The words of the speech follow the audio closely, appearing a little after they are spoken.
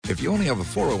If you only have a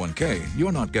 401k,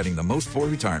 you're not getting the most for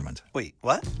retirement. Wait,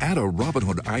 what? Add a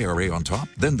Robinhood IRA on top,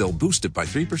 then they'll boost it by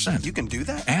 3%. You can do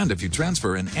that? And if you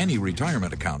transfer in any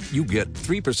retirement account, you get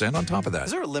 3% on top of that.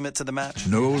 Is there a limit to the match?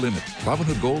 No limit.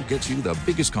 Robinhood Gold gets you the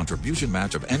biggest contribution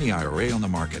match of any IRA on the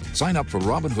market. Sign up for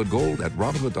Robinhood Gold at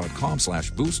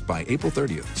Robinhood.com/boost by April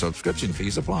 30th. Subscription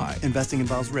fees apply. Investing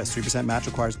involves risk. 3% match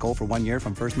requires gold for 1 year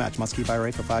from first match. Must keep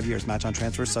IRA for 5 years. Match on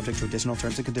transfers subject to additional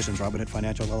terms and conditions. Robinhood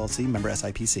Financial LLC, member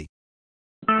SIPC.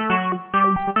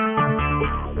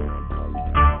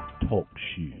 Talk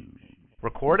shoes.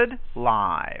 Recorded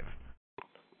live.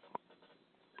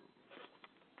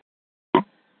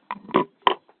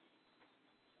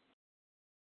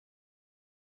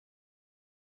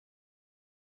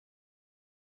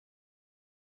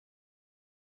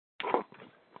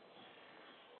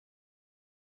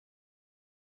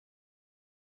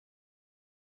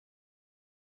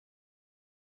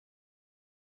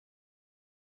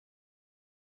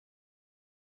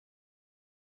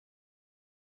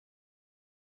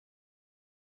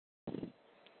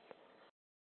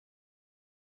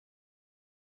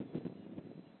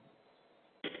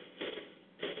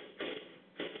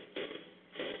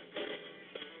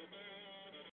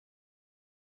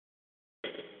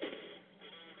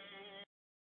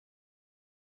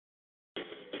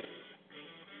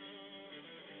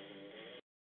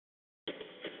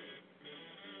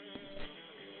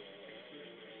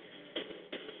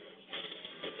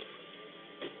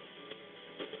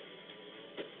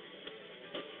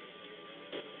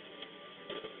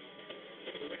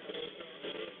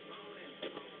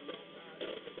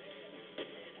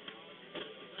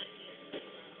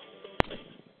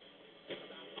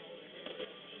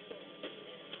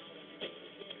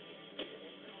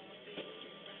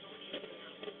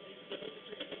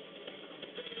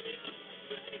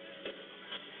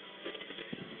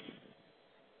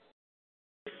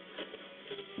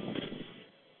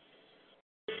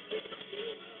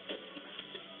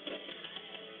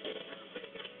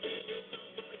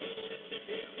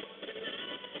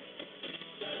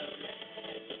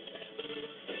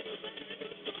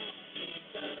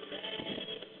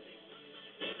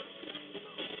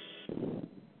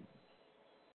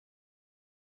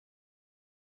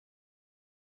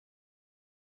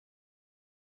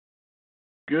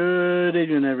 Good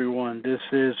evening, everyone. This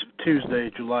is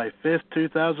Tuesday, July 5th,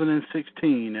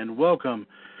 2016, and welcome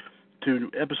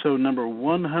to episode number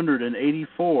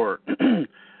 184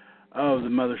 of the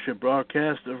Mothership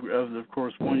broadcast, of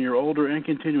course, 1 year older and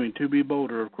continuing to be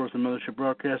bolder, of course, the Mothership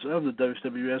broadcast of the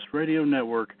WCWUS radio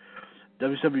network,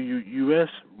 WCWUS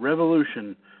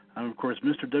Revolution. I'm, of course,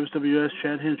 Mr. WCWUS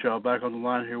Chad Henshaw, back on the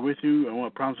line here with you, and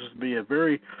what promises to be a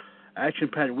very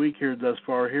action-packed week here thus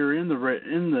far here in the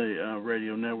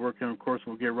radio network, and of course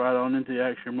we'll get right on into the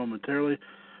action momentarily.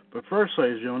 But first,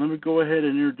 ladies and gentlemen, let me go ahead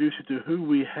and introduce you to who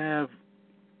we have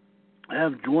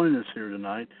joining us here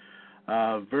tonight.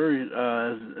 Very,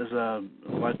 as I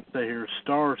like to say here,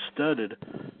 star-studded,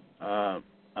 of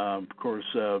course,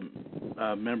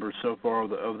 members so far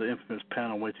of the infamous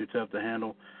panel, Way Too Tough to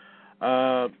Handle.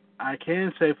 I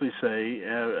can safely say,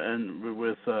 and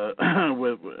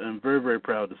I'm very, very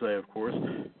proud to say, of course,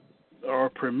 our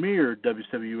premier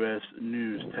WCWUS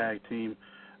news tag team,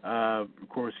 of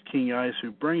course, King Ice,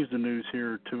 who brings the news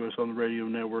here to us on the radio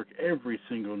network every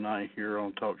single night here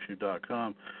on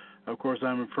TalkShoe.com. Of course,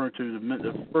 I'm referring to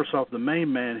first off the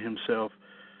main man himself,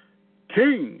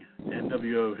 King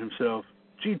NWO himself,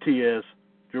 GTS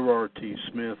Gerard T.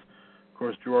 Smith. Of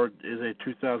course, Gerard is a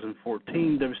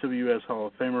 2014 WCWUS Hall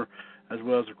of Famer, as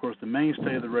well as, of course, the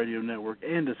mainstay of the radio network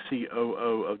and the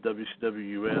COO of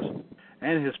WCWUS,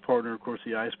 and his partner, of course,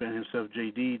 the Iceman himself,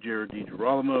 JD, Jared D.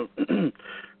 Girolamo,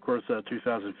 of course,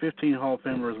 2015 Hall of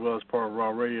Famer, as well as part of Raw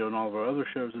Radio and all of our other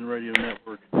shows in the radio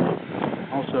network.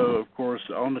 Also, of course,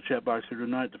 on the chat box here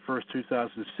tonight, the first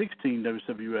 2016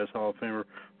 WCWUS Hall of Famer,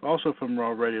 also from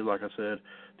Raw Radio, like I said,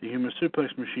 the Human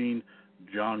Suplex Machine,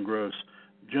 John Gross.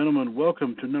 Gentlemen,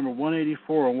 welcome to number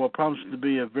 184 on what promises to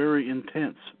be a very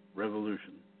intense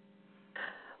revolution.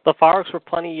 The fireworks were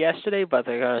plenty yesterday, but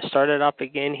they're going to start it up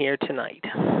again here tonight.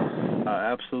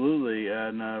 Absolutely.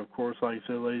 And, of course, like I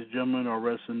said, ladies and gentlemen, our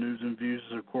wrestling news and views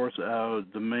is, of course,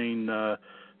 the main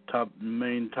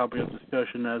topic of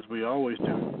discussion, as we always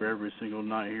do for every single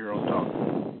night here on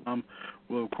Talk.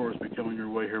 Will, of course, be coming your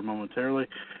way here momentarily.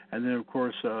 And then, of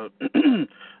course,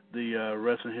 the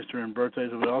wrestling history and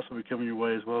birthdays will also be coming your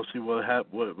way as well. See what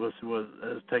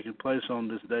has taken place on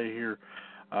this day here,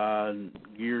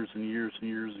 years and years and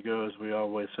years ago, as we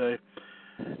always say.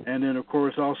 And then, of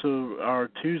course, also our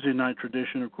Tuesday night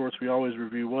tradition. Of course, we always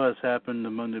review what has happened the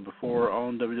Monday before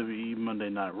on WWE Monday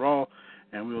Night Raw,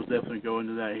 and we'll definitely go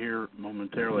into that here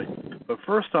momentarily. But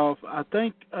first off, I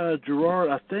think,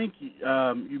 Gerard,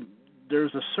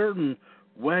 there's a certain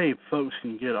way folks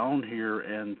can get on here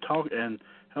and talk and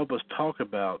help us talk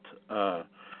about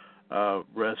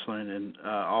wrestling and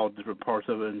all different parts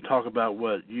of it, and talk about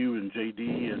what you and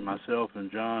JD and myself and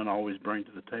John always bring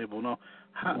to the table. No,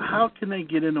 how can they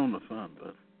get in on the fun,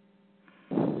 bud?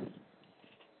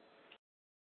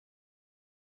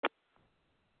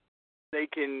 They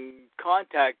can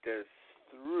contact us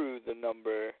through the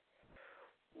number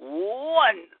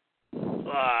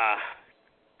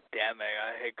damn it, I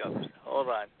got hiccups. Hold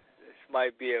on. This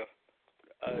might be a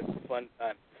fun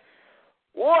time.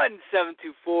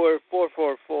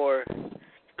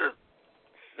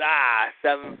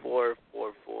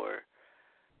 1-724-444-7444.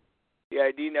 The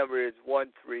ID number is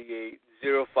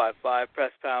 138055.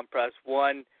 Press pound, press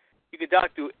 1. You can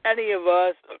talk to any of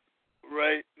us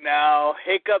right now.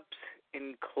 Hiccups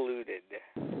included.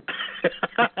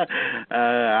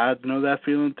 I know that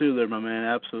feeling too there, my man,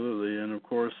 absolutely. And, of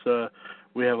course,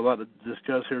 we have a lot to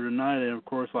discuss here tonight. And, of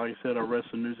course, like I said, our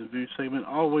Wrestling News and Views segment,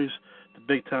 always the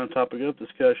big-time topic of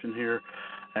discussion here.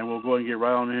 And we'll go ahead and get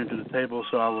right on into the table.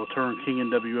 So I will turn King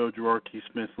and WO Gerard T.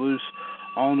 Smith loose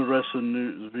on the Wrestling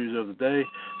News and Views of the day.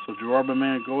 So, Gerard, my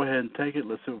man, go ahead and take it.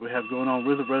 Let's see what we have going on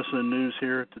with the Wrestling News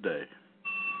here today.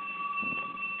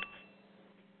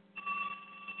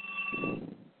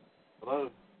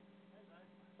 Hello.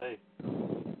 Hey.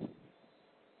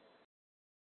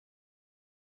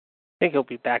 I think he'll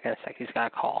be back in a sec. He's got a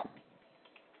call.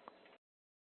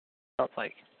 Sounds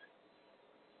like.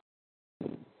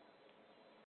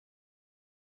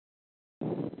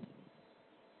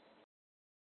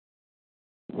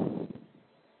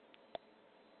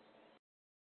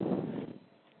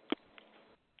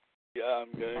 Yeah,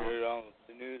 I'm going to get on with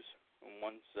the news in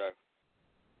 1 sec.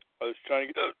 I was trying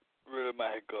to get rid of my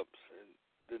hiccups. It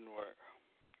didn't work.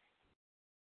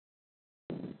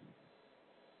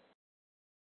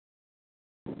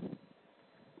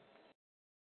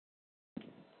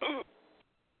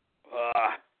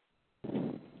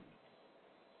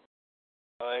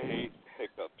 I hate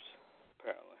hiccups,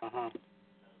 apparently. Uh-huh.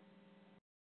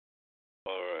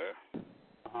 All right.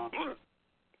 Uh-huh.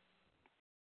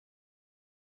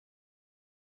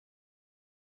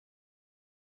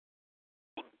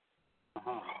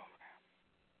 Uh-huh.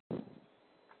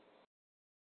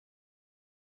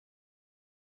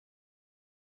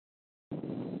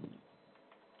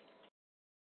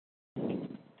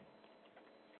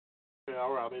 Okay,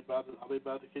 all right. I'll be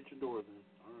by the kitchen door then.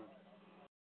 All right.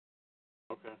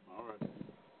 Okay, all right.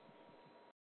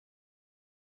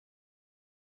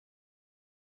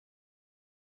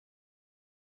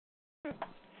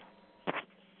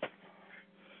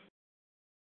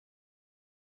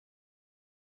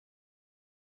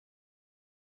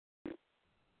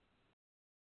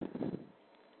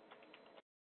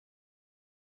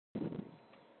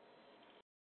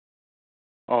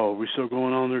 Oh, are we still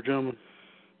going on there, gentlemen?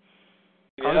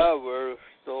 Yeah,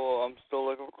 I'm still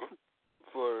looking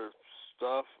for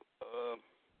stuff. I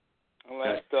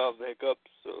might still have the hiccups,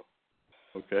 so.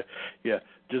 Okay. Yeah,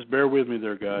 just bear with me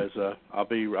there, guys.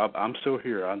 I'm still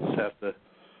here. I just have to.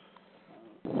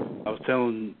 I was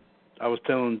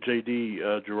telling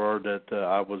JD Gerard that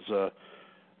I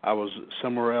was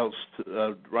somewhere else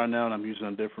right now, and I'm using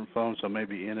a different phone, so I may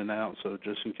be in and out. So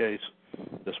just in case,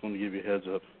 just want to give you a heads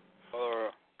up.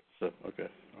 So okay,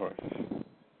 all right.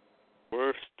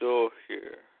 We're still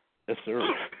here. Yes, sir.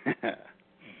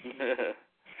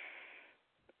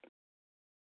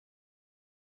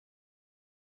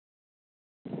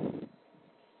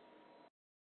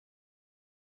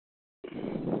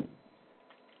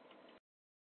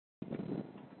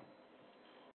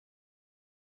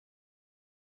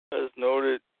 As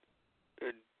noted,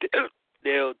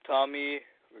 Dale Tommy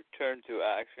returned to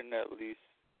action at least.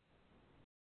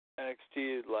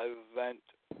 NXT live event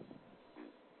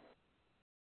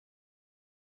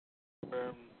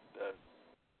confirmed that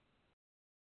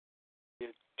he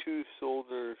had 2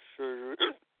 shoulder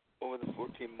surgeries over the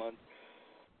 14 months.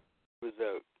 Was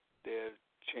out. They had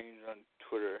changed on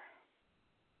Twitter.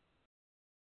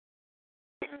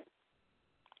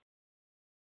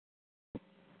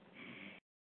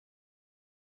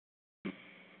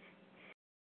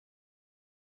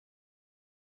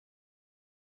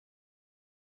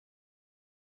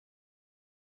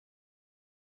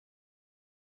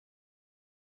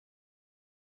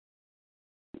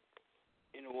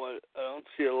 You know what? I don't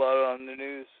see a lot on the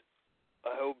news.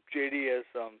 I hope JD has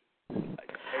some.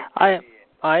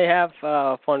 I have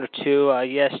one or two.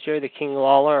 Yesterday, the King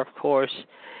Lawler, of course,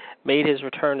 made his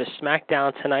return to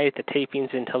SmackDown tonight. The taping's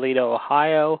in Toledo,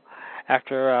 Ohio.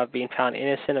 after being found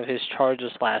innocent of his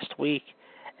charges last week.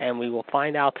 And we will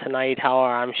find out tonight how,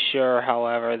 I'm sure,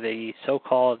 however, the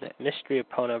so-called mystery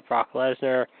opponent, Brock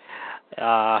Lesnar,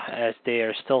 as they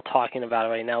are still talking about it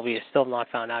right now. We have still not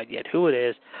found out yet who it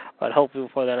is, but hopefully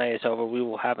before the night is over, we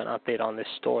will have an update on this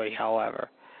story, however.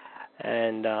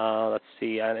 And let's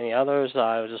see, any others?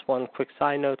 Just one quick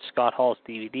side note, Scott Hall's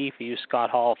DVD for you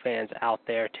Scott Hall fans out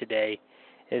there today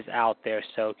is out there,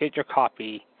 so get your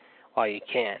copy while you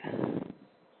can.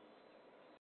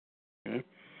 Okay.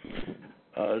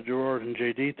 Gerard and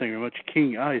JD, thank you very much.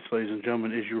 King Ice, ladies and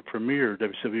gentlemen, is your premier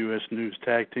WCWUS News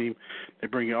tag team. They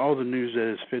bring you all the news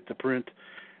that is fit to print.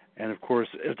 And, of course,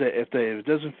 if it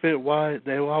doesn't fit, why?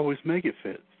 They will always make it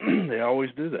fit. They always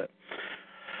do that.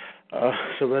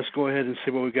 So let's go ahead and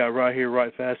see what we got right here,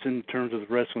 right fast, in terms of the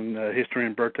wrestling history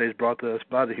and birthdays brought to us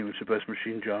by the Human Suplex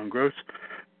Machine, John Gross.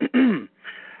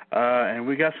 And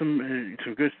we got some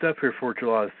good stuff here for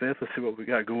July the 5th. Let's see what we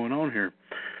got going on here.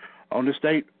 On this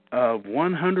date of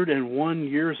 101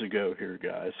 years ago here,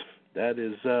 guys. That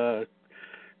is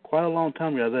quite a long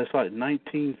time ago. That's like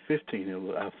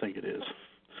 1915, I think it is.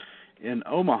 In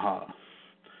Omaha,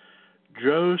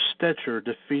 Joe Stetcher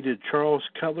defeated Charles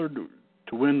Cutler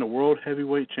to win the World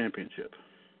Heavyweight Championship.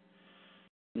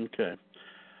 Okay.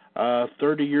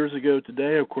 30 years ago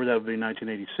today, of course, that would be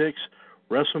 1986,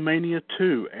 WrestleMania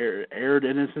 2 aired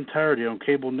in its entirety on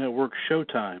cable network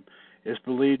Showtime. It's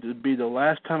believed to be the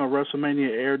last time a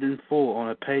WrestleMania aired in full on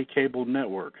a pay cable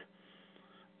network.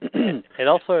 It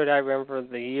also, I remember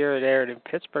the year it aired in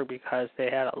Pittsburgh because they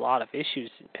had a lot of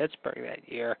issues in Pittsburgh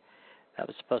that year that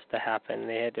was supposed to happen.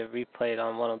 They had to replay it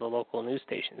on one of the local news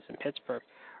stations in Pittsburgh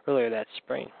earlier that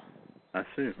spring. I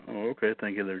see. Oh, okay.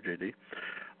 Thank you there, JD.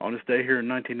 On this day here in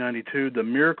 1992, the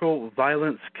Miracle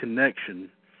Violence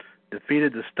Connection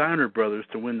defeated the Steiner Brothers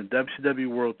to win the WCW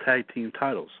World Tag Team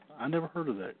titles. I never heard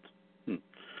of that.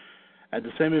 At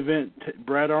the same event,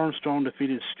 Brad Armstrong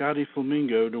defeated Scotty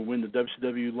Flamingo to win the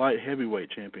WCW Light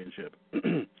Heavyweight Championship.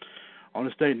 On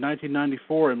this date,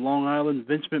 1994, in Long Island,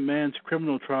 Vince McMahon's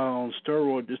criminal trial on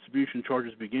steroid distribution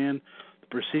charges began. The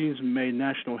proceedings made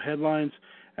national headlines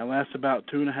and lasted about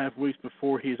 2.5 weeks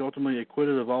before he is ultimately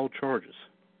acquitted of all charges.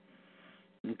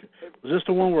 Okay. Was this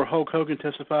the one where Hulk Hogan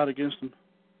testified against him?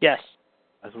 Yes.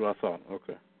 That's what I thought.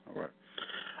 Okay. All right.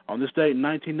 On this date, in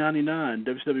 1999,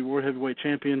 WCW World Heavyweight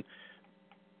Champion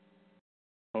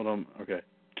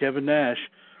Kevin Nash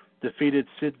defeated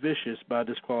Sid Vicious by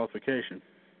disqualification.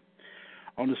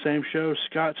 On the same show,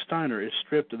 Scott Steiner is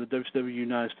stripped of the WCW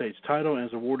United States title and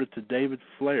is awarded to David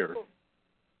Flair.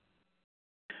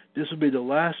 This will be the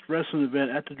last wrestling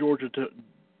event at the Georgia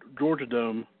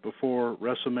Dome before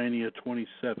WrestleMania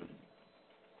 27.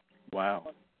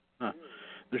 Wow. Huh.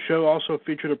 The show also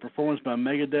featured a performance by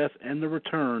Megadeth and the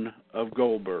return of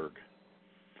Goldberg.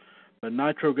 But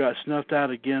Nitro got snuffed out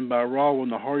again by Raw when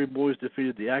the Hardy Boys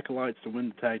defeated the Acolytes to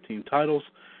win the tag team titles,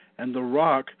 and The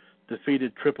Rock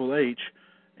defeated Triple H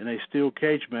in a steel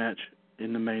cage match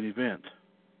in the main event.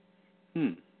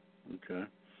 Okay.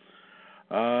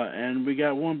 And we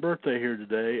got one birthday here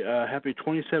today. Happy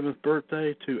 27th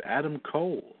birthday to Adam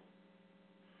Cole.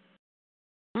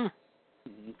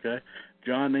 Okay.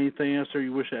 John, anything else there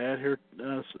you wish to add here,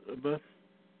 bud?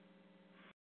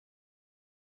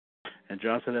 And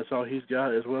John said that's all he's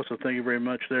got as well, so thank you very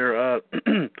much there,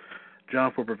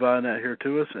 John, for providing that here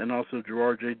to us, and also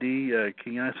Gerard J.D.,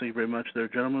 King Ice, thank you very much there,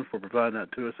 gentlemen, for providing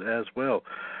that to us as well.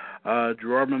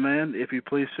 Gerard, my man, if you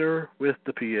please, sir, with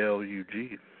the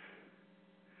PLUG.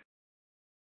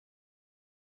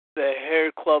 The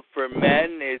Hair Club for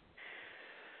Men is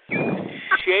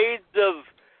shades of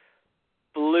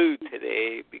blue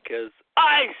today because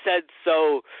I said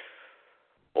so.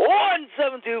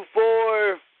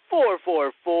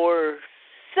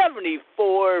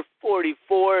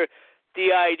 1-724-444-7444.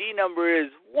 The ID number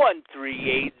is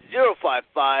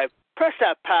 138055. Press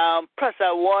that pound, press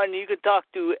that 1. You can talk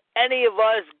to any of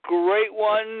us great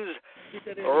ones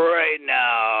right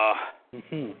now.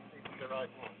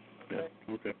 Yeah,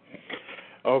 okay.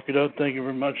 Okay, thank you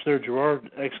very much there, Gerard.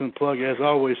 Excellent plug as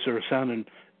always, sir. Sounding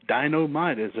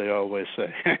dynamite, as they always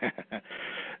say.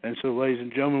 And so, ladies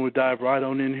and gentlemen, we dive right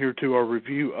on in here to our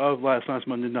review of last night's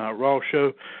Monday Night Raw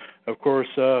show. Of course,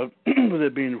 with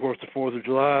it being, of course, the 4th of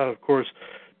July, of course,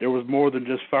 there was more than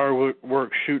just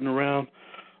fireworks shooting around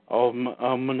on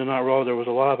Monday Night Raw. There was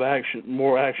a lot of action,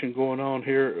 more action going on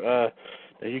here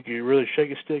that you could really shake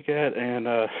a stick at, and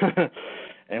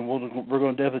and we're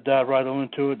going to definitely dive right on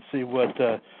into it and see what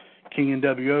King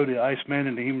NWO, the Iceman,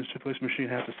 and the Human Suplex Machine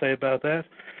have to say about that.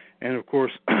 And, of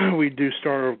course, we do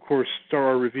start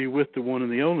our review with the one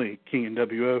and the only King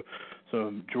NWO.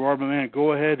 So, Gerard, my man,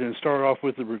 go ahead and start off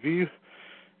with the review.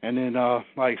 And then,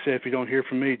 like I said, if you don't hear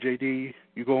from me, JD,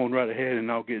 you go on right ahead,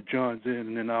 and I'll get John's in,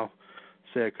 and then I'll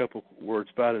say a couple words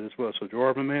about it as well. So,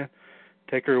 Gerard, my man,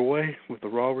 take her away with the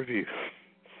Raw review.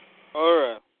 All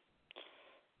right.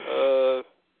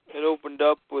 It opened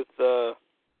up with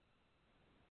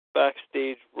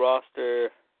backstage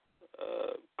roster,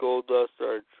 Goldust,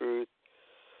 R-Truth,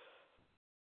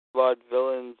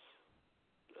 Vaudevillains,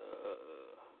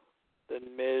 The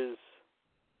Miz,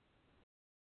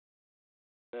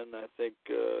 and I think,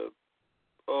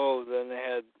 then they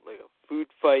had like a food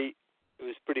fight. It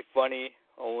was pretty funny.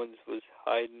 Owens was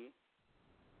hiding.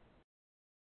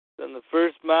 Then the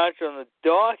first match on the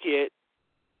docket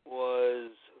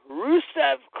was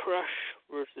Rusev Crush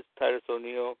versus Titus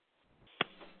O'Neil.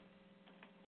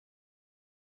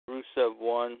 Rusev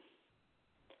won.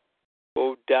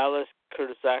 Bo Dallas,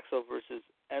 Curtis Axel versus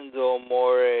Enzo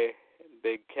Amore and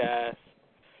Big Cass.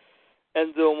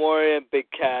 Enzo Amore and Big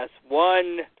Cass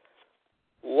won.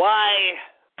 Why?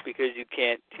 Because you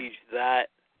can't teach that.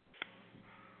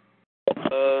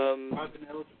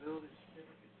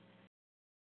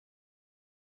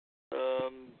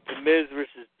 The Miz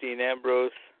versus Dean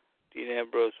Ambrose. Dean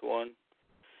Ambrose won.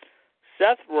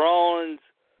 Seth Rollins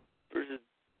versus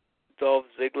Dolph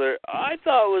Ziggler. I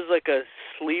thought it was like a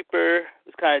sleeper. It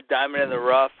was kind of diamond in the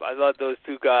rough. I thought those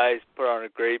two guys put on a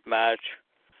great match.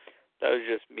 That was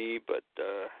just me, but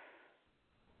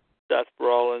Seth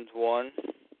Rollins won.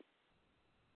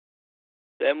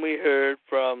 Then we heard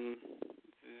from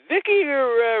Vicky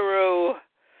Guerrero.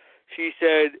 She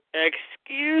said,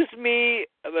 "Excuse me,"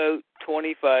 about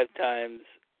 25 times,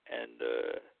 and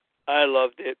I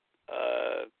loved it.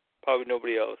 Probably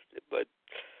nobody else did, but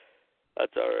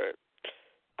that's all right.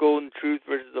 Golden Truth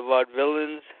versus the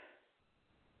Vaudevillains.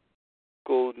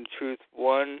 Golden Truth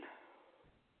won.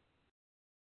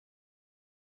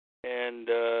 And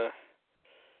the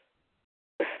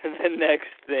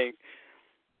next thing,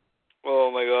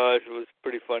 oh my gosh, it was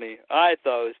pretty funny. I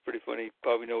thought it was pretty funny.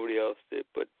 Probably nobody else did,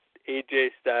 but AJ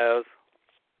Styles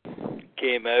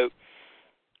came out.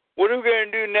 What are we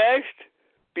going to do next?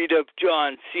 Beat up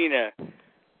John Cena.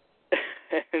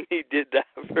 And he did that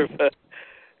for about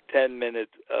 10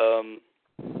 minutes. And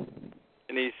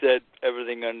he said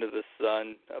everything under the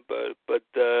sun about it. But,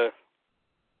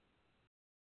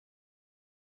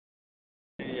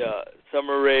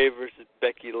 Summer Rae versus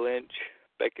Becky Lynch.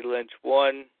 Becky Lynch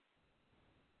won.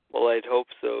 Well, I'd hope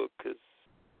so, because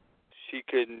she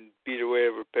couldn't beat her way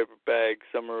over paper bag,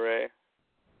 Summer Rae.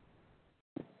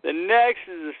 The next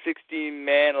is a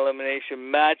 16-man elimination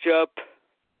matchup,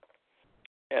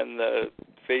 and the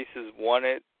faces won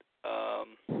it.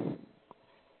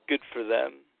 Good for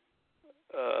them.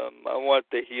 I want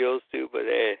the heels to, but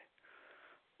hey,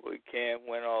 we can't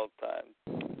win all the time.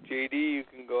 JD, you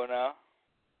can go now.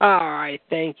 All right,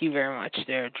 thank you very much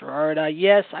there, Gerard.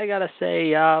 Yes, I got to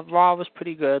say, Raw was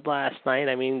pretty good last night.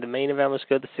 I mean, the main event was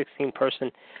good. The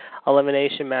 16-person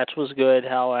elimination match was good,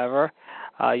 however.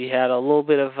 You had a little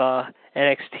bit of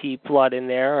NXT blood in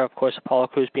there. Of course, Apollo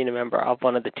Crews being a member of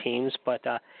one of the teams. But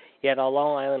you had a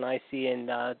Long Island IC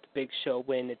and Big Show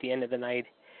win at the end of the night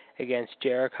against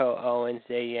Jericho, Owens,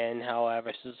 Zayn,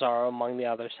 however, Cesaro among the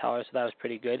others, however, so that was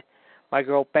pretty good. My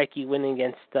girl Becky winning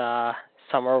against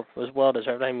Summer was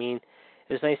well-deserved. I mean,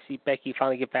 it was nice to see Becky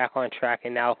finally get back on track,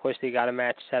 and now, of course, they got a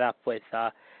match set up with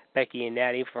Becky and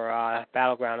Natty for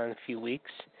Battleground in a few weeks.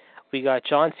 We got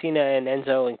John Cena and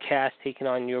Enzo and Cass taking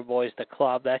on your boys, The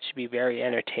Club. That should be very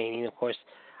entertaining. Of course,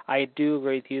 I do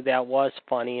agree with you. That was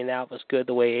funny, and that was good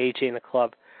the way AJ and The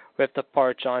Club ripped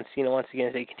apart John Cena once again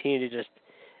as they continue to just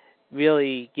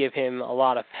really give him a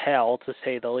lot of hell, to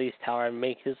say the least, however,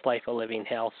 make his life a living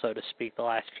hell, so to speak, the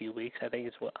last few weeks. I think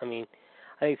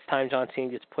it's time John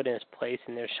Cena gets put in his place,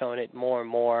 and they're showing it more and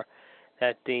more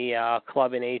that the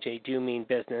Club and AJ do mean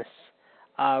business.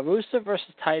 Rusev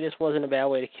versus Titus wasn't a bad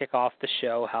way to kick off the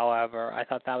show, however. I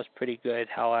thought that was pretty good,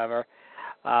 however.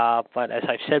 But as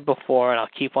I've said before, and I'll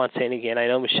keep on saying again, I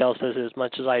know Michelle says it as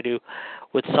much as I do,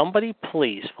 would somebody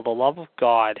please, for the love of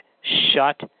God,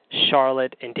 shut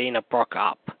Charlotte and Dana Brooke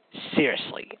up?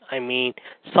 Seriously. I mean,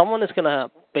 someone is going to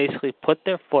basically put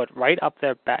their foot right up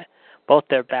their back, both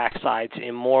their backsides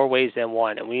in more ways than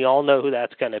one, and we all know who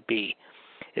that's going to be.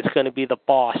 It's going to be the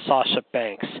boss, Sasha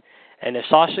Banks. And if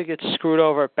Sasha gets screwed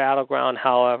over at Battleground,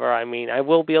 however, I mean, I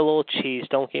will be a little cheesed,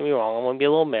 don't get me wrong, I'm going to be a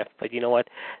little miffed, but you know what,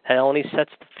 that only sets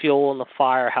the fuel in the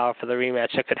fire, however, for the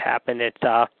rematch that could happen at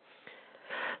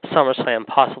SummerSlam,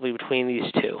 possibly between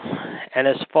these two. And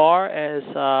as far as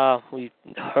we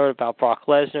heard about Brock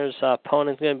Lesnar's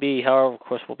opponent's going to be, however, of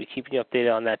course, we'll be keeping you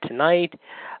updated on that tonight.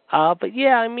 But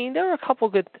yeah, I mean, there were a couple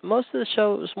good. Most of the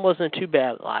shows wasn't too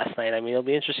bad last night. I mean, it'll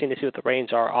be interesting to see what the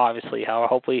ratings are. Obviously, however,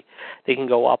 hopefully they can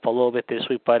go up a little bit this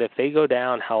week. But if they go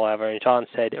down, however, and John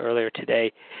said earlier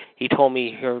today, he told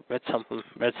me he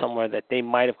read somewhere that they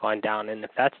might have gone down, and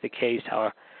if that's the case,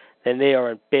 however, then they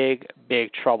are in big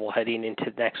trouble heading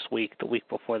into next week, the week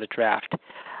before the draft.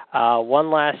 One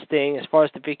last thing, as far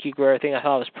as the Vicky Guerrero thing, I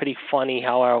thought it was pretty funny,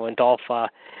 however, when Dolph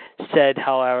said,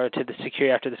 however, to the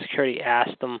security, after the security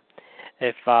asked him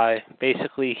if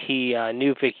basically he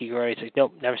knew Vicky Guerrero, he's like,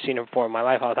 nope, never seen her before in my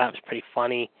life. I thought that was pretty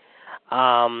funny.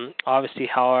 Obviously,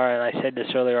 however, and I said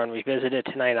this earlier on Revisited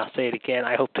tonight, and I'll say it again,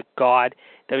 I hope to God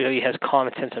WWE has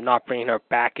common sense of not bringing her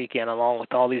back again, along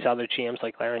with all these other GMs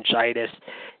like Laryngitis,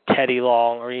 Teddy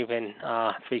Long, or even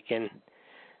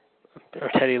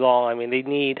Teddy Long. I mean, they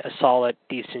need a solid,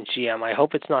 decent GM. I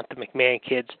hope it's not the McMahon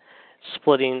kids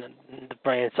splitting the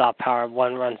brains up, however,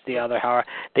 one runs the other, however.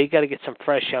 They got to get some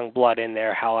fresh young blood in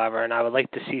there, however, and I would like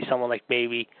to see someone like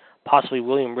maybe possibly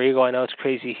William Regal. I know it's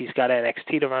crazy. He's got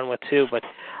NXT to run with, too, but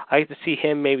I'd like to see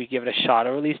him maybe give it a shot,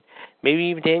 or at least maybe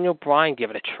even Daniel Bryan give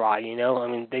it a try, you know? I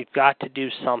mean, they've got to do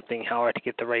something, however, to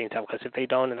get the ratings up, because if they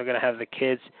don't, and they're going to have the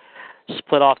kids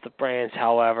split off the brands,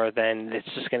 however, then it's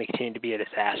just going to continue to be a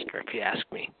disaster, if you ask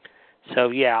me.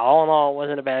 So, yeah, all in all, it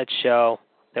wasn't a bad show.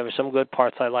 There were some good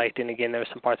parts I liked, and again, there were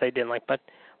some parts I didn't like. But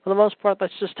for the most part,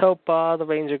 let's just hope the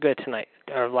ratings are good tonight,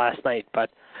 or last night.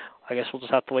 But I guess we'll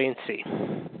just have to wait and see.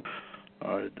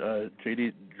 All right,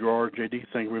 JD,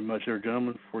 thank you very much, there,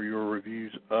 gentlemen, for your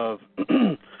reviews of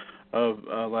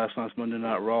last night's Monday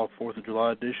Night Raw 4th of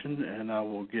July edition. And I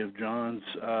will give John's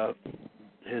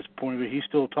his point of view. He's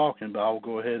still talking, but I'll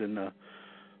go ahead and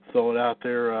throw it out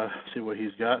there, see what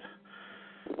he's got.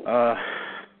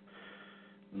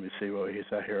 Let me see what he's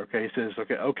at here. Okay, he says,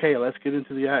 okay, let's get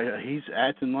into the. He's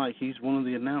acting like he's one of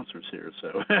the announcers here,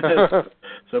 so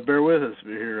so bear with us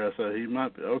here. So he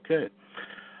might be okay.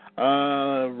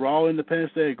 Raw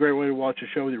Independence Day, a great way to watch a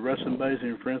show with your wrestling buddies and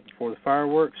your friends before the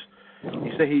fireworks.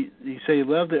 He said he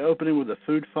loved the opening with the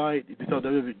food fight. If you thought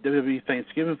WWE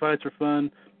Thanksgiving fights were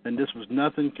fun, then this was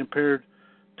nothing compared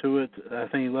to it. I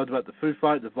think he loved about the food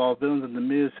fight, the Vol Villains and the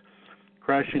Miz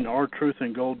crashing R-Truth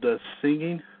and Goldust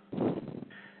singing.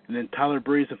 And then Tyler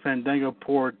Breeze and Fandango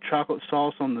poured chocolate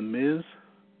sauce on the Miz.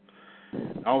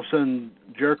 All of a sudden,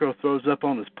 Jericho throws up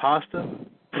on his pasta.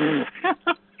 I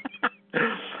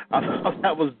thought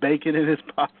that was bacon in his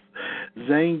pasta.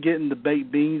 Zayn getting the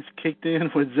baked beans kicked in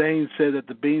when Zayn said that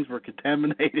the beans were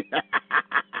contaminated.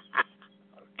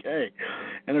 Okay.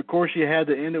 And, of course, you had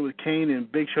to end it with Kane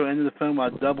and Big Show ended the film by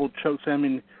double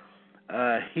chokeslamming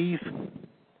Heath.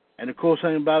 And the cool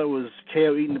thing about it was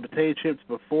KO eating the potato chips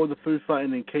before the food fight,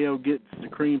 and then KO gets the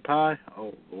cream pie.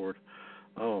 Oh, Lord.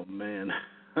 Oh, man.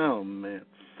 Oh, man.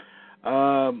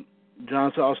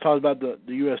 John, so I was talking about the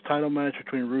U.S. title match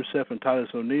between Rusev and Titus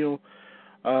O'Neil.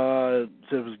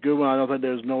 Said it was a good one. I don't think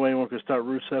there's no way anyone could stop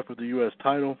Rusev with the U.S.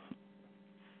 title.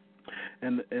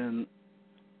 And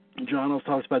John also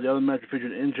talks about the other match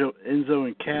featured Enzo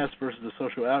and Cass versus the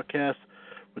Social Outcasts,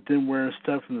 with them wearing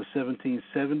stuff from the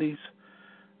 1770s.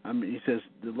 I mean, he says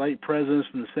the late presidents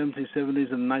from the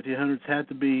 1770s and the 1900s had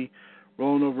to be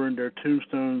rolling over in their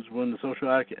tombstones when the Social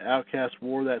Outcasts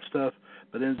wore that stuff,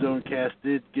 but Enzo and Cass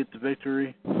did get the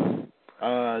victory.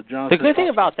 The good thing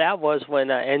about that was when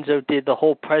Enzo did the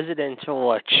whole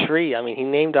presidential tree. I mean, he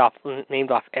named off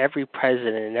every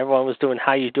president, and everyone was doing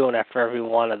 "How you doing" after every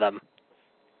one of them.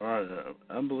 All right,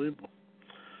 unbelievable.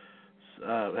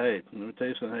 Hey, let me tell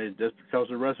you something. Hey, just because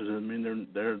they're wrestlers doesn't mean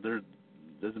they're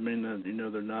doesn't mean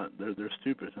that they're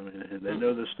stupid. I mean, they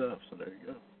know their stuff. So there you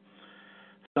go.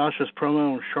 Sasha's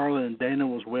promo on Charlotte and Dana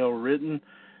was well written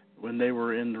when they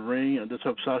were in the ring. I just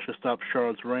hope Sasha stops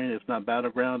Charlotte's reign, if not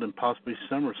Battleground, and possibly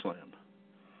SummerSlam.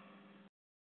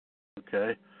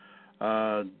 Okay.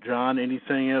 John,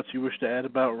 anything else you wish to add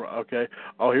about? Okay.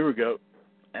 Oh, here we go.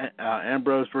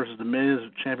 Ambrose versus The Miz,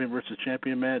 champion versus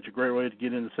champion match. A great way to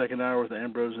get in the second hour with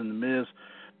Ambrose and The Miz.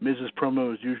 Miz's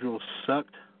promo, as usual,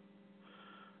 sucked.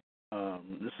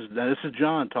 This is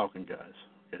John talking, guys.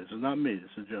 Okay, this is not me.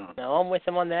 This is John. No, I'm with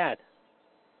him on that.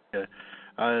 Okay.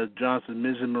 John said,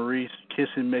 Miz and Maurice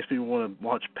kissing makes me want to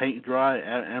watch paint dry.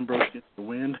 Ambrose gets the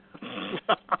wind.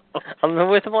 I'm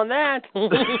with him on that. I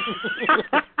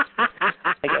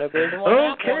gotta agree with him on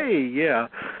that one. Yeah.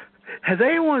 Has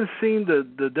anyone seen the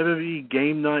WWE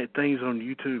game night things on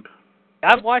YouTube?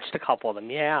 I've watched a couple of them.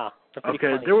 Yeah.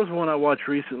 Okay, funny. There was one I watched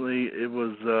recently. It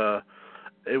was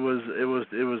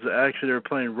actually they were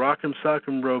playing Rock'em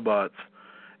Sock'em Robots,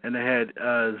 and they had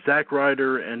Zack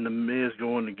Ryder and The Miz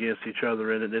going against each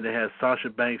other in it. Then they had Sasha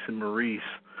Banks and Maurice,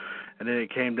 And then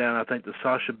it came down, I think, to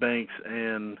Sasha Banks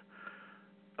and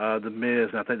The Miz,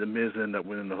 and I think The Miz ended up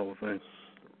winning the whole thing.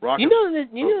 You know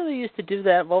they used to do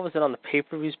that, what was it, on the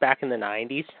pay-per-views back in the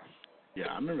 90s? Yeah,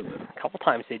 I remember that. A couple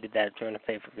times they did that during the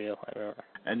pay-per-view, I remember.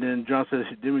 And then John says,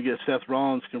 then we get Seth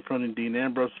Rollins confronting Dean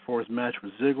Ambrose for his match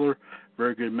with Ziggler.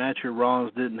 Very good match here.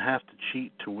 Rollins didn't have to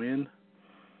cheat to win.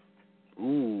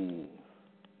 Ooh.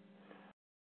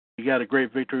 He got a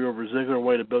great victory over Ziggler, a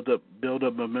way to build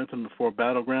up momentum before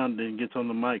Battleground, then gets on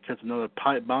the mic, cuts another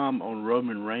pipe bomb on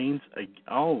Roman Reigns.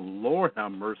 Oh, Lord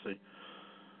have mercy.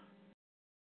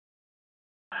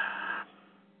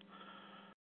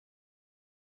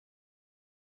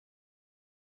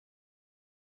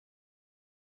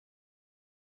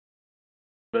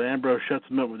 But Ambrose shuts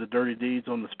him up with the dirty deeds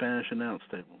on the Spanish announce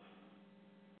table.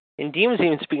 And Dean was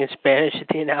even speaking Spanish at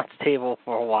the announce table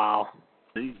for a while.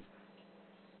 See?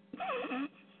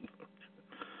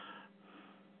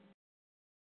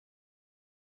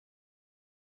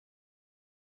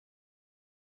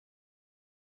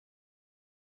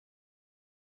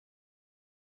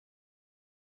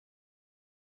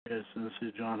 Yes, let's see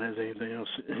if John has anything else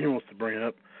he wants to bring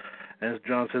up. As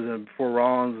John says, before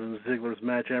Rollins and Ziggler's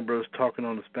match, Ambrose talking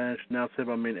on the Spanish announce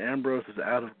table. I mean, Ambrose is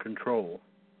out of control.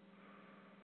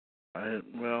 I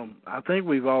think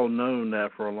we've all known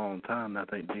that for a long time. I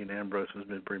think Dean Ambrose has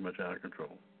been pretty much out of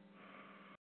control.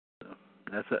 So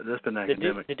that's been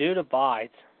academic. The dude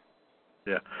abides.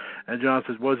 Yeah. And John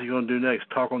says, what's he going to do next?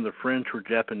 Talk on the French or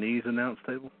Japanese announce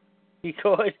table? He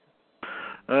could.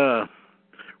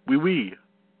 Oui.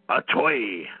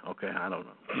 Atoy. Okay, I don't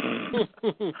know.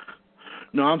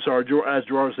 No, I'm sorry. As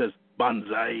Gerard says,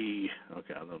 Banzai.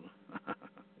 Okay, I don't know. Yeah.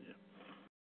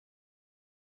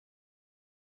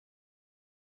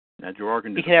 Now, Gerard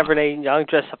can do. You can have Renee Young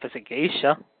dress up as a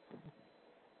geisha.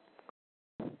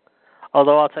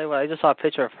 Although I'll tell you what, I just saw a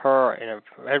picture of her in a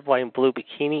red, white, and blue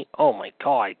bikini. Oh my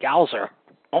God, Gowser.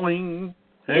 Boing.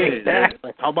 Hey,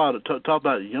 exactly. Talk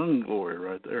about young glory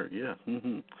right there. Yeah.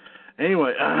 Mm-hmm.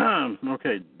 Anyway,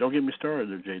 okay, don't get me started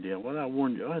there, JD. What I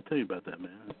warned you, I tell you about that,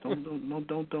 man.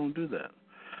 Don't do that.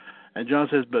 And John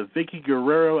says, but Vicky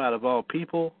Guerrero, out of all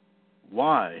people,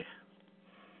 why?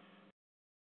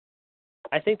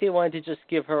 I think they wanted to just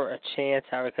give her a chance,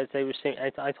 Howard, because they were saying,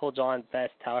 I told John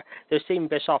best, Howard, they're seeing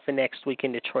Bischoff for next week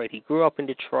in Detroit. He grew up in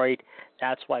Detroit.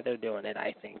 That's why they're doing it,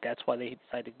 I think. That's why they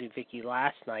decided to do Vicky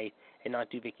last night and not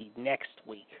do Vicky next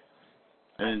week.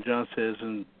 And John says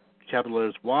in capital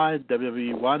letters, why,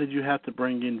 WWE, why did you have to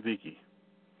bring in Vicky?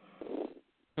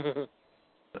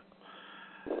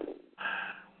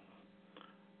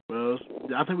 Well,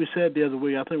 I think we said the other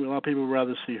week, I think a lot of people would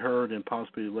rather see her than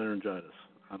possibly laryngitis.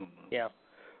 I don't know. Yeah.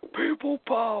 People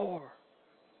power.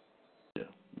 Yeah.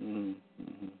 Mm-hmm.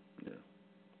 Yeah.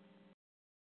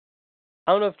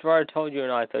 I don't know if Gerard told you or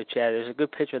not, though, Chad. There's a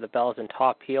good picture of the Bells in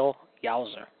top heel.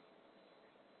 Yowzer.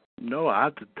 No, I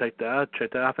have to take that. I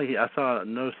checked that. I think I saw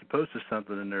Notice he posted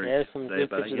something in there. There's some today, good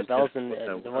pictures of the Bells, and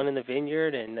the one in the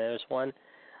Vineyard, and there's one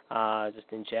just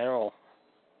in general.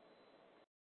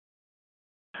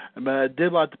 But I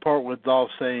did like the part with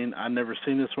Dolph saying, I've never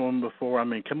seen this woman before. I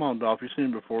mean, come on, Dolph, you've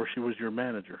seen her before. She was your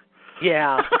manager.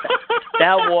 Yeah,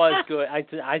 that was good. I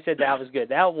said that was good.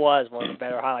 That was one of the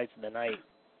better highlights of the night.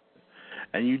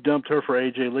 And you dumped her for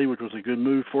AJ Lee, which was a good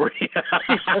move for you.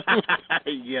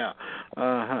 Yeah.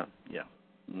 Uh-huh. Yeah.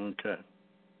 Okay.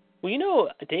 Well, you know,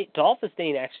 Dolph is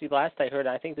dating, actually, last I heard,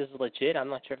 I think this is legit. I'm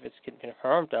not sure if it's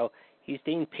confirmed, though. He's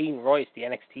dating Peyton Royce, the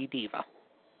NXT diva.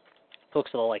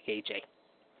 Looks a little like AJ.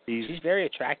 She's very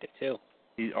attractive, too.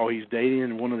 He's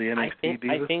dating one of the NXT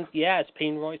divas? I think, yeah, it's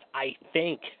Peyton Royce. I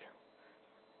think.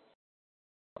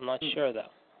 I'm not sure,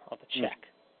 though. I'll have to check.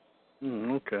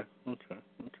 Okay.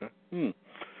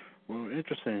 Well,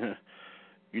 interesting.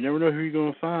 You never know who you're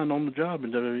going to find on the job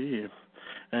in WWE.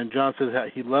 And John says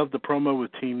he loved the promo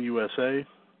with Team USA.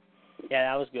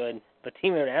 Yeah, that was good. The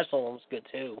Team International one was good,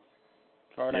 too.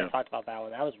 Jordan and I talked about that one.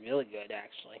 That was really good,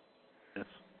 actually. Yes.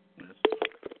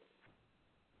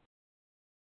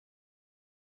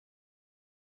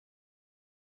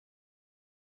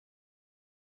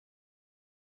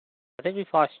 I think we've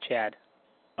lost Chad.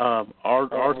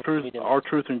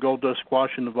 R-Truth and Goldust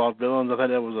squashing the Vaudevillains. I thought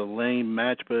that was a lame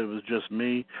match, but it was just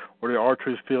me. Or did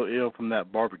R-Truth feel ill from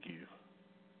that barbecue?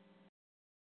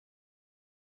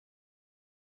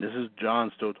 This is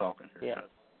John still talking here.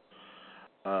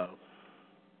 Yeah. I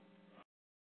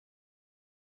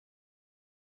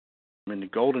mean, the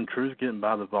Golden Truth getting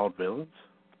by the Vaudevillains?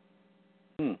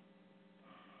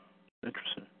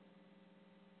 Interesting.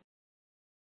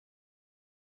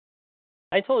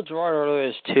 I told Gerard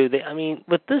earlier, too,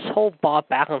 with this whole Bob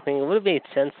Backlund thing, it would have made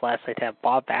sense last night to have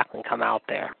Bob Backlund come out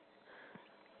there.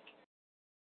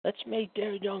 Let's make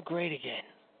Darren Young great again.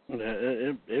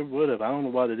 It would have. I don't know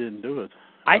why they didn't do it.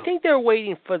 I think they're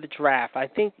waiting for the draft. I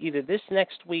think either this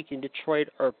next week in Detroit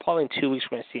or probably in 2 weeks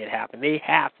we're going to see it happen. They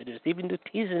have to do this. They've been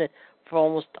teasing it for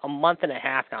almost a month and a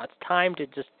half now. It's time to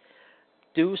just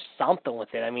do something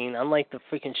with it. I mean, unlike the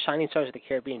freaking Shining Stars of the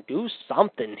Caribbean, do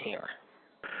something here.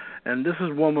 And this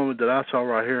is one moment that I saw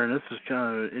right here, and this is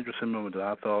kind of an interesting moment that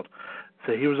I thought.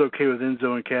 So he was okay with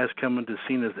Enzo and Cass coming to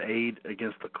Cena's aid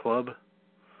against the club,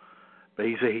 but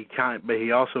he said he can't. But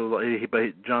he also,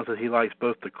 but John said he likes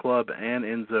both the club and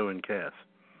Enzo and Cass.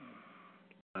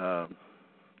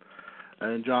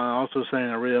 And John also saying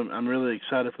I'm really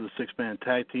excited for the 6-man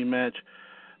tag team match,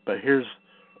 but here's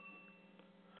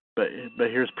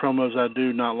promos I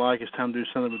do not like. It's time to do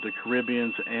something with the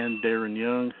Caribbeans and Darren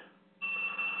Young.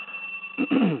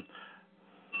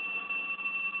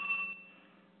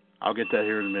 I'll get that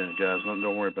here in a minute, guys.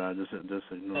 Don't worry about it. Just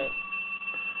ignore it.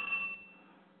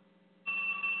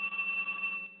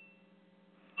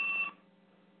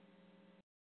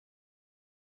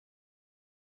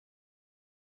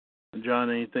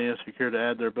 John, anything else you care to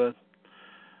add there, bud?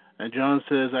 And John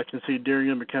says, I can see Darren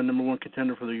Young become number 1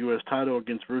 contender for the U.S. title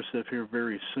against Rusev here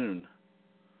very soon.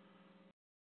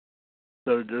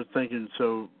 So they're thinking,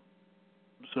 so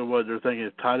what they're thinking,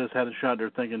 if Titus had a shot,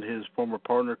 they're thinking his former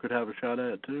partner could have a shot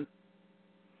at it too?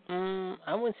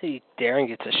 I wouldn't say Darren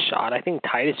gets a shot. I think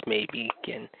Titus maybe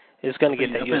is going to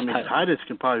get that U.S. title. Titus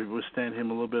can probably withstand him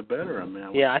a little bit better.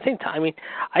 I think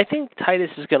Titus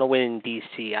is going to win in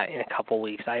D.C. in a couple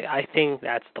weeks. I think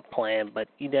that's the plan, but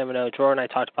you never know. Jordan and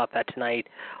I talked about that tonight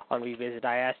on Revisit.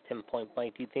 I asked him point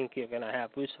blank, do you think you're going to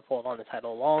have Rusev hold on the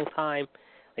title a long time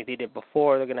like they did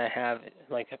before? They're going to have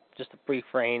just a brief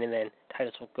reign, and then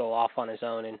Titus will go off on his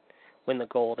own and win the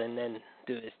gold and then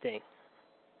do his thing.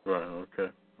 Right, okay.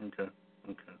 Okay.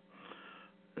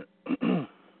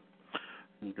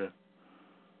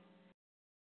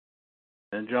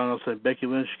 And John will say Becky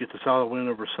Lynch gets a solid win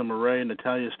over Summer Rae, and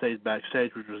Natalya stays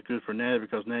backstage, which was good for Natty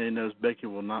because Natty knows Becky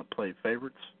will not play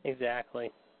favorites.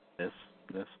 Exactly. Yes.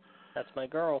 That's my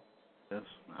girl. Yes,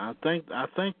 I think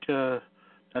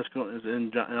that's going.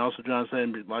 And also John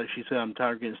saying, like she said, I'm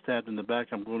tired of getting stabbed in the back.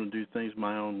 I'm going to do things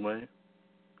my own way.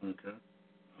 Okay.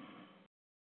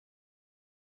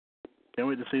 Can't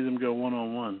wait to see them go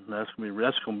 1-on-1. That's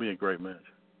gonna be a great match.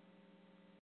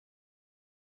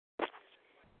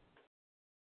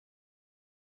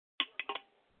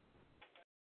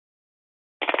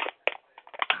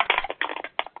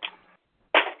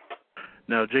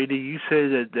 Now, JD, you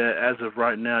said that as of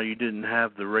right now, you didn't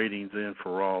have the ratings in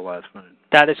for Raw last night.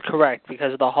 That is correct.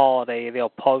 Because of the holiday, they'll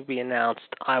probably be announced,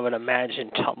 I would imagine,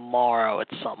 tomorrow at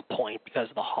some point because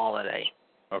of the holiday.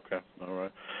 Okay, all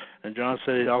right. And John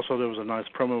said also there was a nice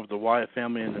promo with the Wyatt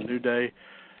family and the New Day.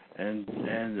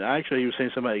 And actually he was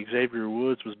saying something about Xavier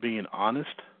Woods was being honest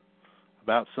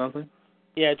about something.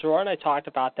 Yeah, Gerard and I talked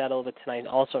about that a little bit tonight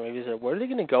also. Maybe said, where are they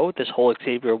going to go with this whole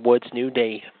Xavier Woods New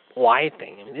Day Wyatt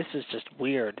thing? I mean, this is just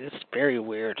weird. This is very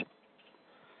weird.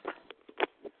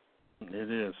 It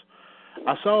is.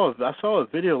 I saw a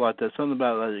video like that, something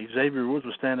about Xavier Woods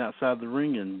was standing outside the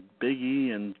ring and Big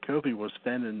E and Kofi was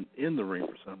standing in the ring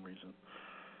for some reason.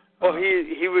 Well,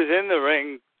 he was in the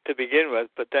ring to begin with,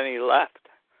 but then he left.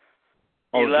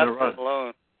 He left us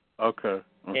alone. Okay.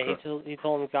 Yeah, he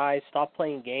told them, guys, stop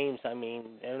playing games. I mean,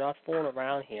 they're not fooling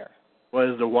around here.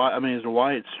 Well, is the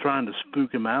Wyatts trying to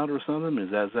spook him out or something?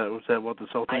 Was that what this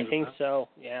whole thing? I think so.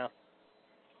 Yeah.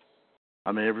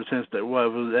 I mean, ever since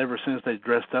they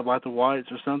dressed up like the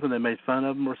Wyatts or something, they made fun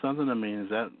of them or something. I mean,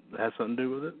 that has something to do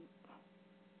with it?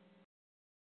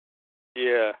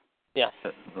 Yeah.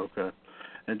 Yeah. Okay.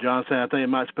 And John saying, I think it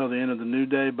might spell the end of the New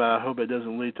Day, but I hope it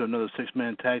doesn't lead to another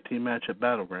 6-man tag team match at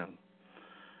Battleground.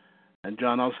 And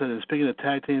John also said, speaking of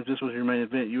tag teams, this was your main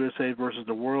event, USA versus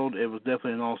the World. It was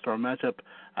definitely an all-star matchup.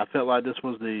 I felt like this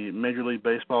was the Major League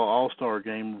Baseball all-star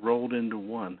game rolled into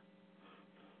one.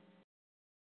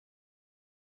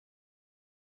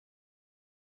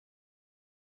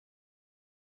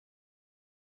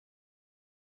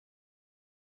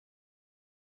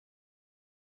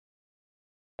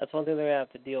 That's one thing they're going to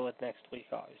have to deal with next week,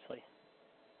 obviously.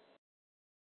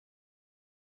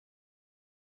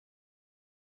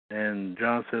 And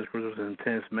John says, of course, it was an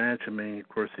intense match. I mean, of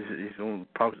course, he's going to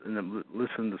probably end up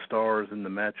listening to stars in the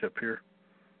matchup here.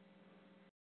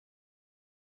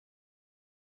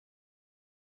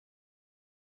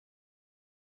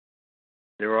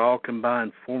 They were all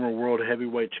combined former world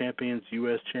heavyweight champions,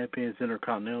 U.S. champions,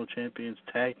 intercontinental champions,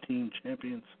 tag team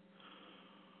champions.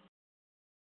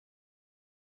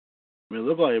 I mean, it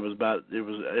looked like it was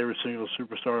every single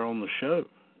superstar on the show.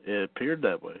 It appeared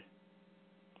that way.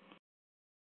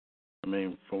 I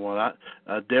mean, from what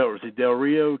Del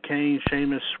Rio, Kane,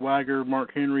 Sheamus, Swagger,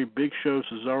 Mark Henry, Big Show,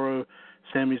 Cesaro,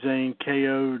 Sami Zayn,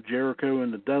 KO, Jericho,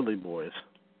 and the Dudley Boys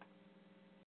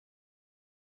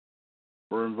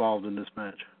were involved in this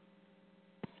match.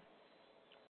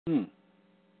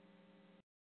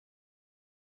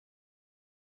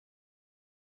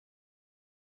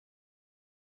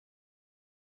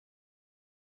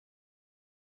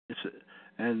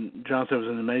 And John said it was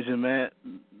an amazing match,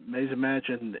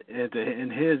 and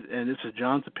this is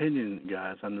John's opinion,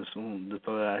 guys. I'm just going to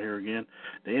throw it out here again.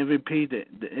 The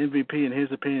MVP, in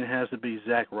his opinion, has to be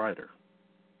Zack Ryder.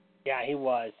 Yeah, he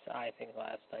was, I think,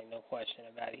 last night, no question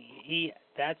about it.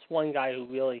 That's one guy who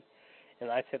really,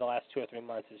 and I'd say the last 2 or 3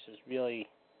 months, is just really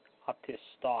up to his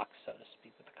stock, so to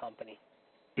speak, with the company.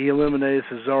 He eliminated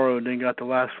Cesaro and then got the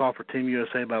last fall for Team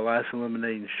USA by last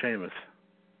eliminating Sheamus.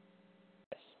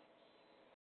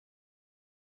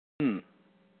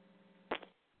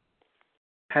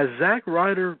 Has Zack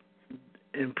Ryder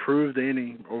improved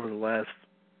any over the last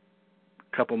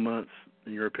couple months,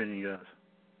 in your opinion, guys?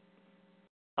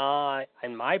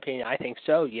 In my opinion, I think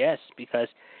so, yes, because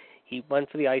he went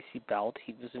for the IC belt.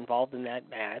 He was involved in that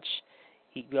match.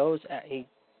 He did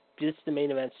the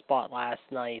main event spot last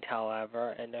night, however,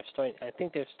 and I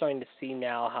think they're starting to see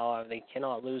now, however, they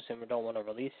cannot lose him or don't want to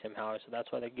release him, however, so that's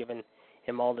why they're giving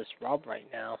him all this rub right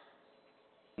now.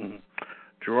 Mm-hmm.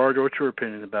 Gerard, what's your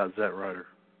opinion about Zack Ryder?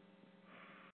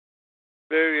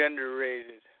 Very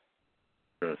underrated.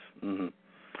 Yes. Mm-hmm.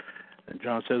 And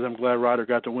John says, I'm glad Ryder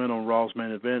got the win on Raw's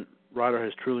main event. Ryder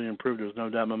has truly improved. There's no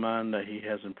doubt in my mind that he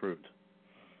has improved.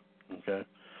 Okay.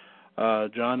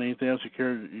 John, anything else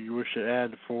you wish to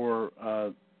add for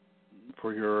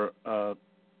your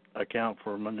account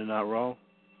for Monday Night Raw?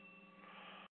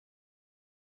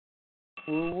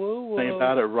 Think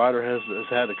about it. Ryder has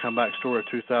had a comeback story of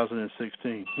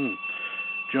 2016.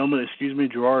 Gentlemen, excuse me,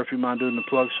 Gerard, if you mind doing the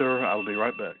plug, sir, I will be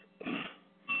right back.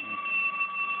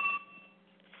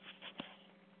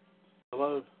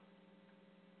 Hello?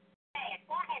 Hey,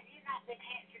 why have you not been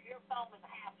answering your phone with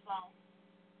a house phone?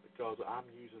 Because I'm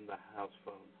using the house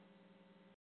phone.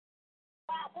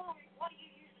 Why, what are you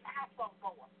using the house phone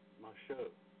for? My show.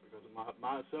 Because my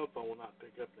cell phone will not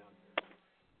pick up down here.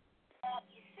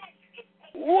 You said you could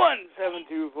pick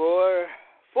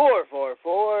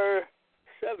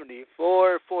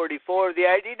 1-724-444-7444. The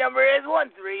ID number is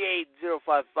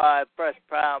 138055. Press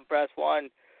pound, press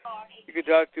 1. You can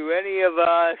talk to any of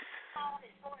us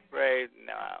right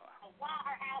now. Why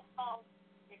her house phone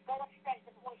is going straight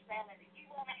to voicemail and you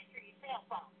won't answer your cell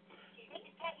phone. She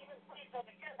didn't tell you who it was, so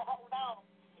because to hold on,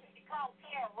 you can call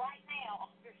Tara right now.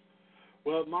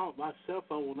 Well, my cell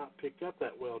phone will not pick up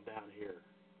that well down here.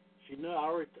 She know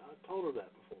I told her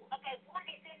that before. Okay, what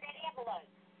is in that envelope?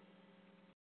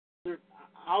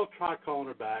 I'll try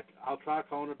calling her back. What's in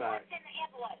the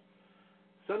envelope?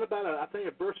 Something about I think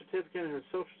a birth certificate and his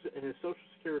social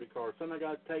security card. Something I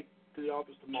got to take to the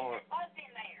office tomorrow. They're both in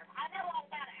there. I know all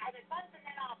about it. Are they both in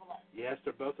that envelope? Yes,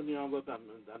 they're both in the envelope. I'm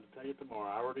going to tell you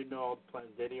tomorrow. I already know all the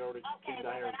plans. Daddy already came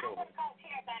down here and told me. I'm going to call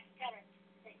Tara back and tell her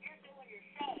that you're doing your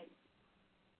show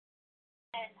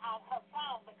and on her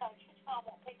phone because his phone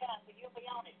won't pick up, but you'll be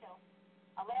on it till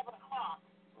 11 o'clock.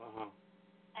 Uh-huh.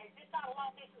 And is this not a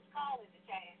long distance call, is it,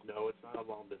 Chad? No, it's not a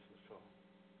long distance call.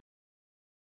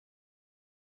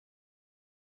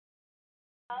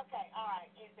 Okay, all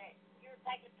right. Is that you're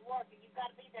taking it to work and you've got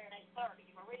to be there at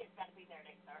 8:30. Maria's got to be there at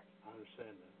 8:30. I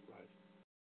understand that. Right.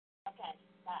 Okay,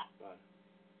 bye. Bye.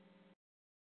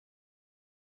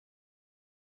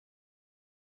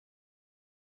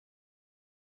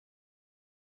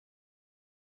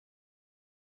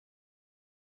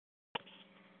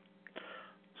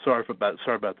 Sorry about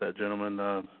that, gentlemen.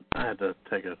 I had to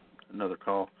take another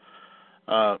call.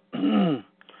 And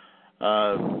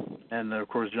of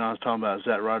course, John's talking about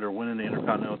Zack Ryder winning the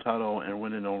Intercontinental title and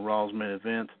winning on Raw's main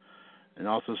event, and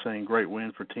also saying great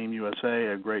win for Team USA,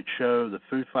 a great show. The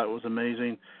food fight was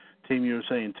amazing. Team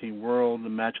USA and Team World, the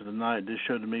match of the night. This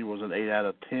show to me was an 8 out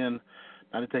of 10.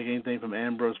 Not to take anything from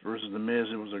Ambrose versus The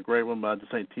Miz. It was a great one, but I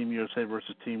just think Team USA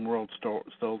versus Team World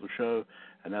stole the show,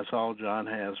 and that's all John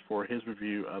has for his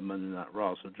review of Monday Night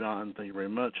Raw. So, John, thank you very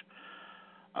much.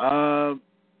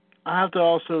 I have to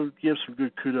also give some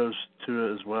good kudos to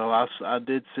it as well. I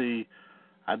did see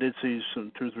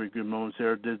some 2 or 3 good moments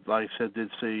there. Did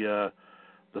see the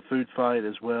food fight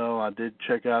as well. I did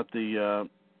check out the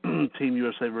Team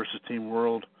USA versus Team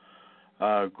World.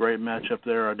 Great matchup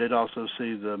there. I did also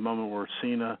see the moment where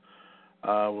Cena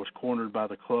was cornered by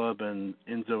the club and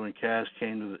Enzo and Cass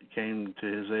came to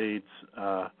his aids.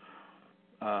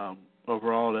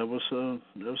 Overall, that was a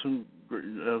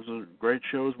great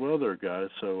show as well, there,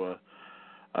 guys. So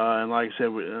And like I said,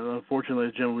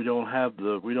 unfortunately, Jim, we don't have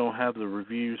the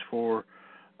reviews for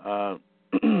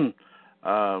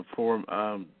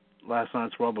last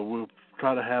night's Raw, but we'll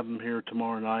try to have them here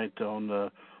tomorrow night on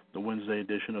the Wednesday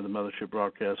edition of the Mothership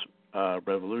Broadcast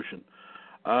Revolution.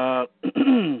 Well,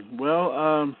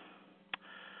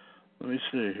 let me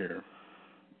see here.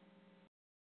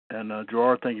 And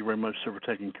Gerard, thank you very much, sir, for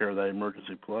taking care of that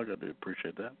emergency plug. I do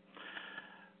appreciate that.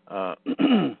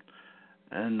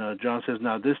 And John says,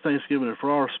 now this Thanksgiving, if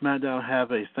Raw or SmackDown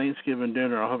have a Thanksgiving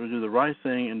dinner, I hope to do the right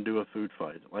thing and do a food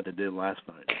fight like they did last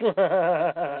night.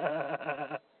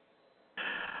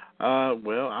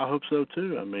 Well, I hope so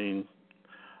too. I mean,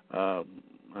 who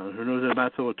knows if I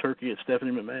might throw a turkey at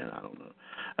Stephanie McMahon? I don't know.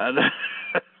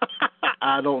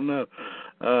 I don't know.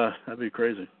 That'd be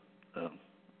crazy.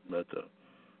 But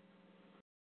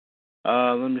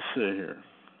let me see here.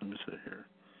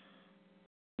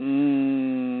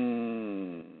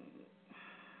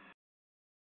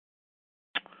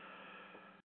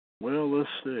 Well, let's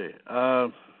see. I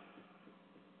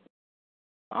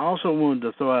also wanted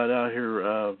to throw it out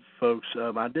here, folks.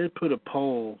 I did put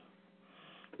another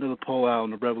poll out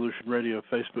on the Revolution Radio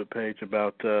Facebook page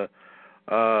about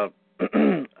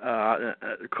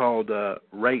called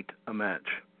Rate a Match,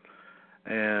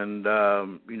 and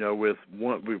with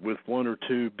one or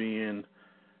two being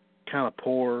kind of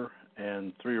poor,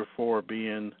 and 3 or 4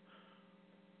 being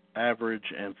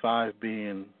average, and 5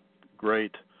 being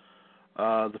great.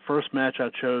 The first match I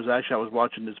chose, actually I was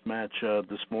watching this match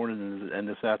this morning and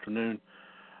this afternoon,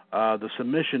 the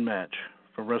submission match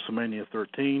from WrestleMania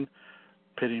 13,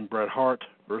 pitting Bret Hart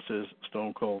versus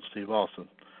Stone Cold Steve Austin.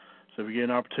 So if you get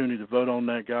an opportunity to vote on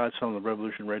that, guys, it's on the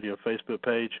Revolution Radio Facebook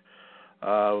page.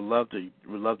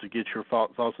 We'd love to get your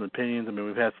thoughts and opinions. I mean,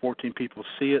 we've had 14 people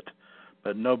see it,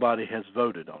 but nobody has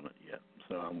voted on it yet.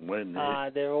 So I'm waiting.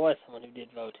 There was someone who did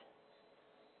vote.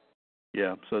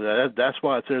 Yeah, so that's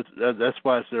why it's there. That's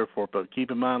why it's there for. But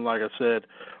keep in mind, like I said,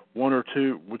 1 and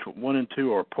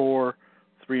 2 are poor,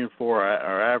 3 and 4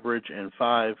 are average, and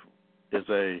 5 is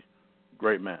a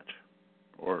great match,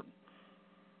 or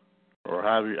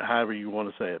however you want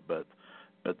to say it. But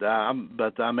I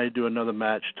may do another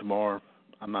match tomorrow.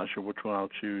 I'm not sure which one I'll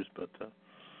choose, but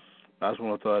I just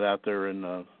want to throw it out there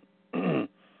and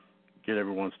get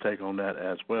everyone's take on that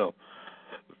as well.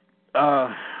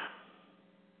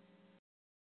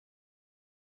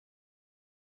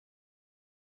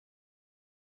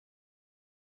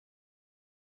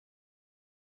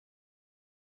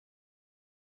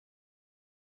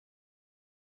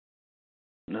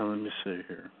 Now let me see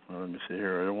here. I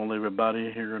don't want to leave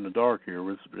everybody here in the dark here.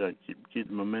 We'll keep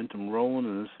the momentum rolling,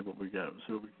 and let's see what we got.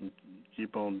 See what we can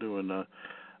keep on doing.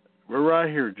 We're right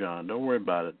here, John. Don't worry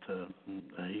about it.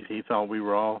 He thought we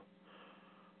were all.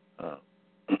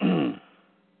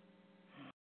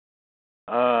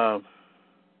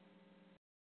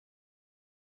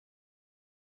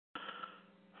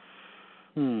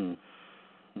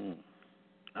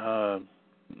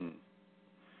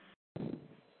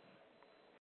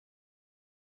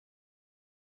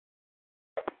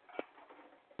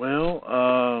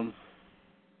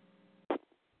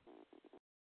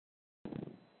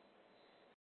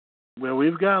 Well,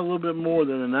 we've got a little bit more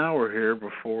than an hour here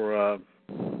before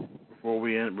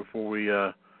we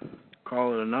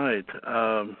call it a night.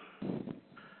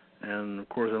 And of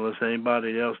course, unless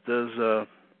anybody else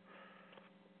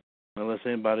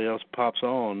pops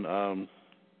on,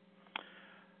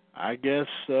 I guess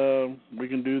we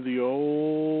can do the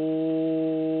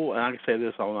old. And I can say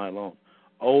this all night long.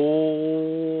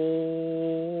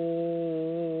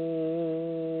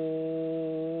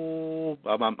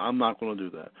 I'm not going to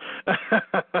do that.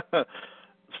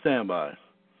 Stand by.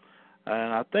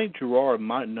 And I think Gerard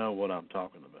might know what I'm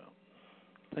talking about.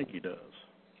 I think he does.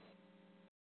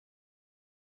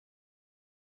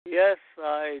 Yes,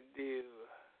 I do.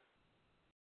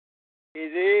 It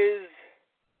is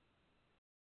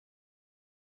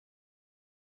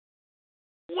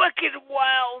Wicked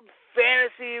Wild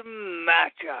Fantasy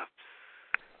Matchups.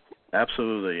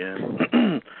 Absolutely,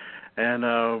 and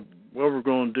what we're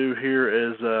going to do here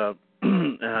is,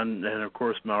 and of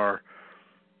course our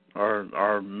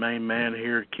main man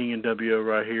here, King and WO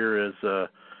right here, is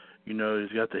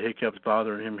he's got the hiccups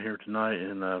bothering him here tonight,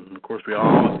 and of course we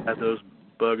all had those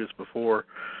buggers before.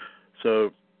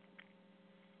 So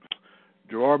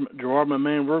Gerard, my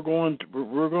man, we're going to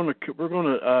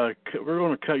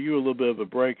cut you a little bit of a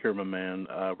break here, my man.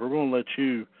 I'm going to let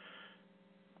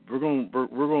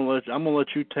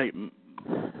you take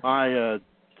my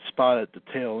spot at the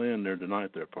tail end there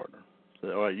tonight, there, partner.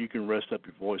 So all right, you can rest up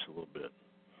your voice a little bit.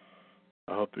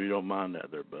 I hope you don't mind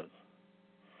that, there, bud.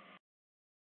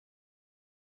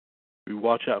 We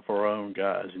watch out for our own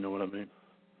guys. You know what I mean?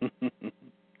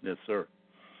 Yes, sir.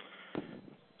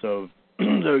 So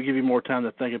that'll give you more time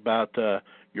to think about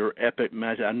your epic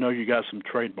match. I know you got some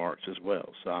trademarks as well,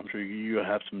 so I'm sure you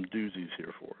have some doozies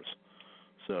here for us.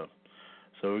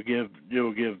 So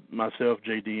you'll give myself,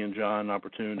 JD, and John an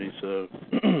opportunity. So,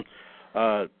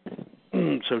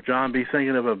 so John, be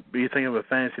thinking of a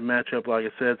fantasy matchup. Like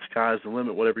I said, sky's the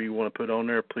limit. Whatever you want to put on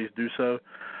there, please do so.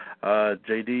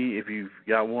 JD, if you've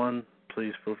got one,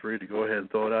 please feel free to go ahead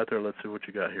and throw it out there. Let's see what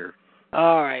you got here.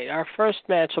 All right, our first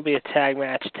match will be a tag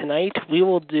match tonight. We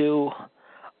will do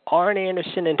Arn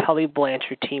Anderson and Tully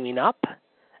Blanchard teaming up,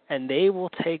 and they will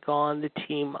take on the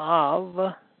team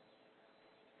of,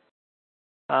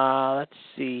 let's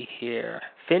see here,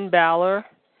 Finn Balor,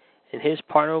 and his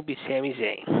partner will be Sami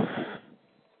Zayn.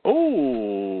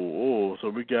 Oh, so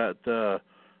we got 2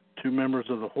 members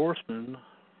of the Horsemen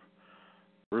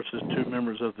versus 2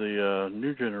 members of the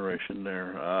New Generation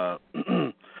there.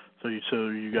 So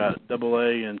you got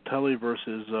AA and Tully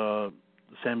versus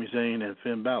Sami Zayn and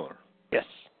Finn Balor. Yes.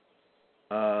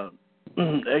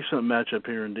 Excellent matchup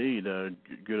here indeed.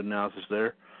 Good analysis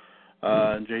there.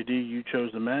 And JD, you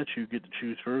chose the match. You get to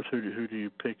choose first. Who do you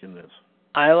pick in this?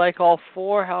 I like all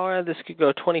 4. However, this could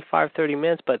go 25, 30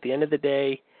 minutes, but at the end of the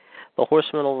day, the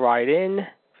Horsemen will ride in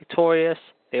victorious.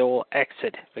 They will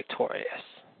exit victorious.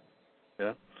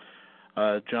 Yeah.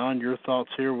 John, your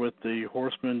thoughts here with the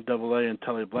Horsemen, AA, and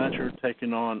Tully Blanchard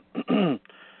taking on,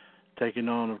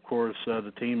 of course,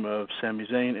 the team of Sami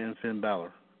Zayn and Finn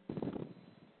Balor.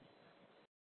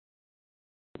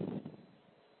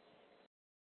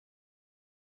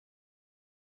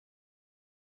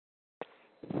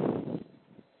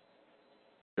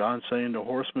 John saying the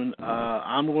Horsemen.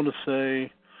 I'm going to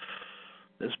say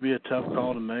this would be a tough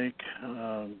call to make.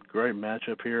 Great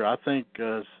matchup here. I think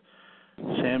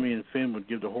Sammy and Finn would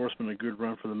give the Horsemen a good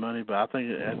run for the money, but I think,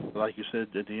 like you said,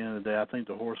 at the end of the day, I think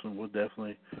the Horsemen would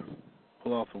definitely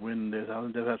pull off the win in this. I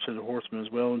think they'll have to say the Horsemen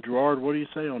as well. And Gerard, what do you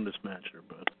say on this match here,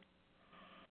 bud?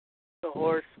 The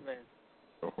Horsemen.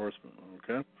 The Horsemen,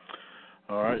 okay.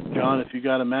 All right, John, if you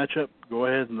got a matchup, go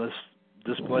ahead and let's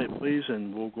display it, please,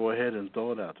 and we'll go ahead and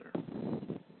throw it out there.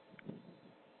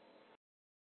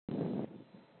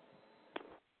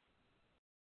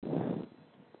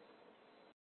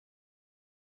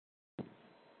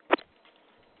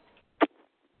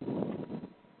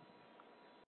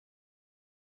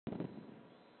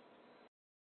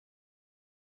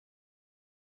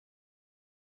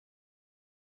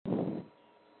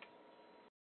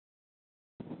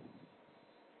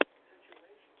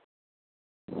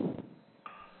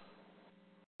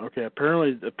 Okay,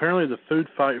 apparently the food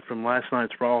fight from last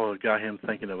night's Raw got him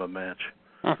thinking of a match.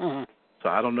 So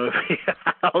I don't know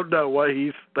I don't know what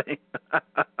he's thinking.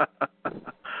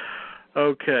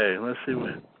 Okay, let's see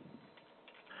what.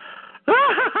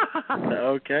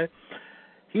 Okay,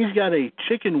 he's got a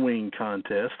chicken wing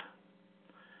contest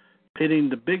pitting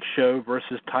the Big Show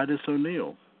versus Titus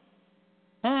O'Neil.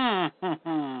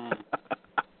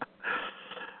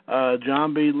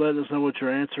 John B., let us know what your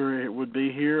answer would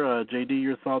be here. JD,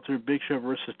 your thoughts are Big Show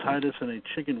versus Titus in a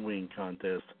chicken wing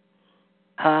contest.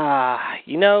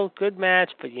 Good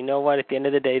match, but you know what? At the end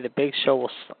of the day, the Big Show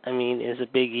is a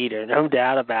big eater, no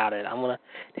doubt about it. I'm gonna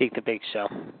take the Big Show.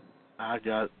 I've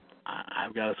got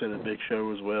to say the Big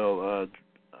Show as well.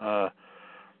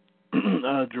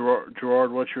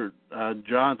 Gerard, what's your?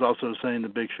 John's also saying the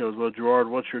Big Show as well. Gerard,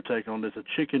 what's your take on this? A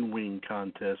chicken wing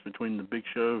contest between the Big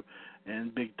Show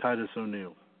and Big Titus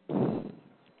O'Neil.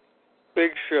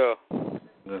 Big Show.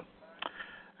 Yeah.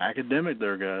 Academic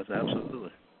there, guys. Absolutely.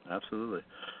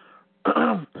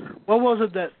 What was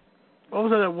it that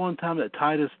one time that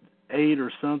Titus ate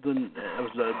or something?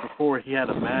 It was before he had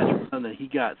a match or something. He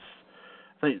got,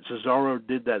 I think Cesaro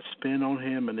did that spin on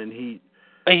him, and then he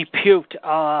puked.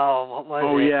 Oh, what was it?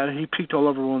 Oh yeah, he puked all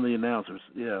over one of the announcers.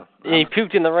 Yeah. And he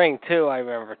puked in the ring too. I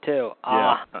remember too.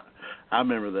 Yeah. I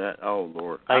remember that. Oh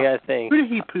Lord. I gotta think. Who did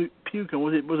he puke on?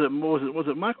 Was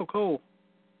it Michael Cole?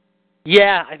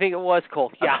 Yeah, I think it was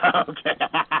Cole. Yeah. Okay.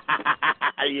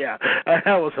 Yeah,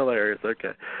 that was hilarious.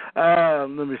 Okay. Let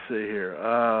me see here.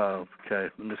 Okay,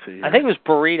 let me see here. I think it was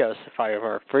burritos, if I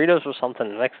remember. Burritos was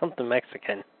something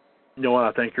Mexican. You know what?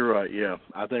 I think you're right. Yeah,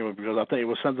 I think it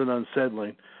was something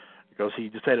unsettling because he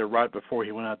just had it right before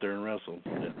he went out there and wrestled.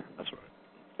 Yeah, that's right.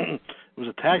 It was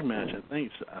a tag match, I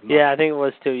think. I think it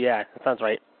was too. Yeah, that sounds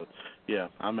right. Yeah,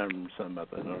 I remember something about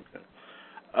that. Okay.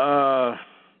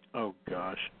 Oh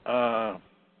gosh.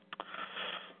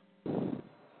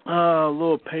 A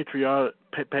little patriotic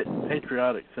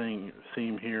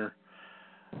theme here.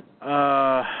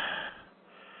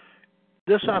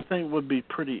 This I think would be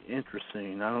pretty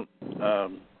interesting. I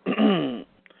don't.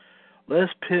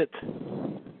 Let's pit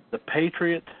the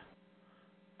Patriot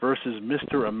versus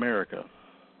Mr. America.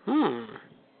 All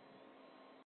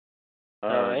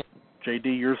right.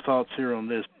 JD, your thoughts here on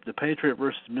this? The Patriot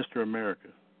versus Mr. America.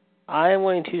 I'm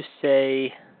going to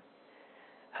say.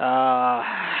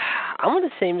 I'm going to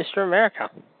say Mr. America.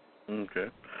 Okay.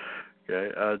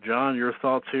 John, your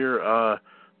thoughts here?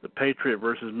 The Patriot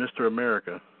versus Mr.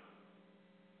 America.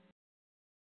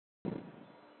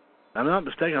 I'm not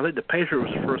mistaken. I think the Patriot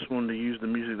was the first one to use the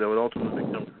music that would ultimately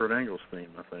become Kurt Angle's theme.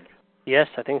 I think. Yes,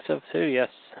 I think so too. Yes.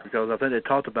 Because I think they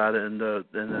talked about it, and then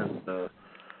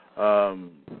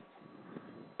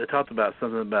they talked about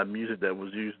something about music that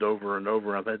was used over and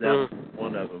over. I think that was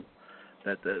one of them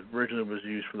that originally was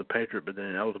used for the Patriot, but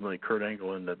then ultimately Kurt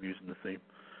Angle ended up using the theme.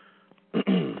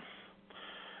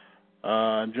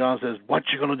 And John says, "What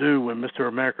you gonna do when Mr.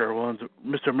 America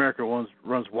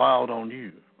runs wild on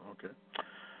you?" Okay.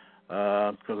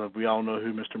 Because we all know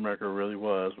who Mr. America really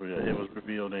was. It was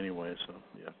revealed anyway, so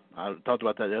yeah. I talked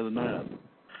about that the other night.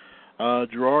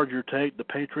 Gerard, your take, the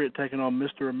Patriot taking on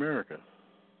Mr. America.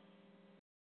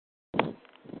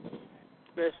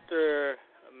 Mr.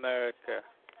 America.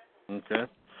 Okay.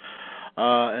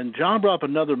 And John brought up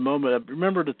another moment. I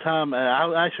remember the time,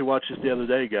 I actually watched this the other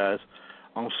day, guys,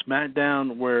 on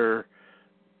SmackDown where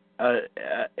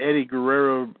Eddie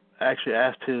Guerrero actually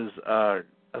asked his, I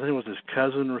think it was his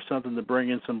cousin or something, to bring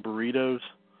in some burritos.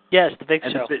 Yes, the Big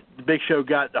Show. The Big Show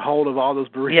got a hold of all those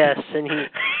burritos. Yes, and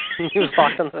he was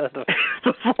talking to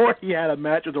before he had a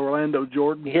match with Orlando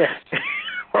Jordan. Yes.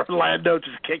 Orlando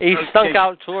just kicked. He stunk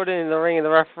out Jordan in the ring, and the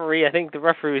referee, I think the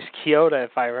referee was Kyoto,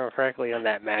 if I remember correctly, on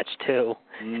that match too.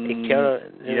 Yeah,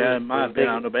 it might have been.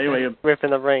 I don't know, but anyway,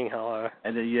 ripping the ring, however.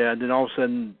 And then all of a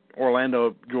sudden,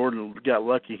 Orlando Jordan got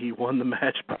lucky. He won the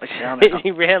match by count out.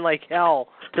 He ran like hell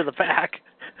to the back.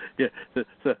 Yeah, so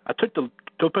I took the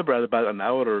toilet paper out about an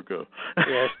hour ago.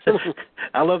 Yes.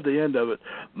 I love the end of it.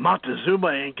 Montezuma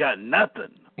ain't got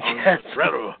nothing. Yes.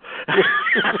 That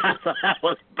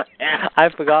was bad. I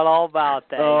forgot all about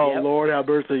that. Oh, yep. Lord have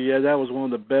mercy. Yeah, that was one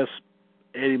of the best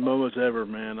Eddie moments ever,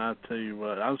 man. I tell you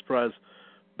what. I'm surprised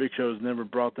Big Show's never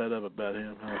brought that up about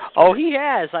him. Oh, he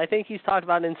has. I think he's talked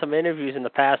about it in some interviews in the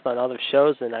past on other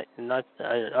shows and not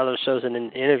other shows and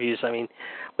in interviews. I mean,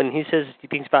 when he says he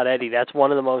thinks about Eddie, that's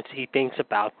one of the moments he thinks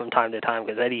about from time to time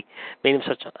because Eddie made him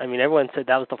such. I mean, everyone said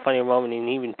that was the funny moment, and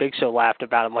even Big Show laughed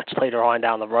about it much later on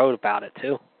down the road about it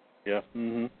too. Yeah.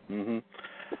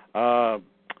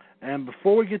 And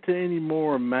before we get to any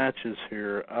more matches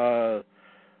here,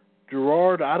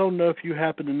 Gerard, I don't know if you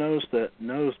happen to notice,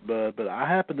 Bud, but I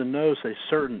happen to notice a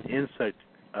certain insect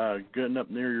getting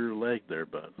up near your leg there,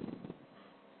 Bud.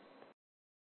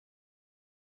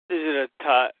 Is it a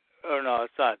tiger? Oh, no,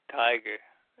 it's not a tiger.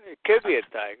 It could be a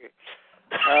tiger.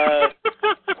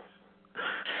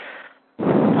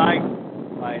 Tiger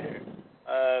spider.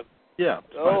 Yeah.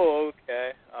 Oh,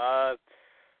 okay.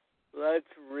 Let's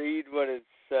read what it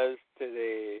says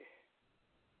today.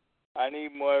 I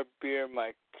need more beer in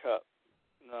my cup.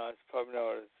 No, that's probably not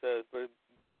what it says, but it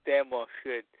damn well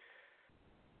should.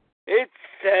 It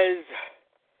says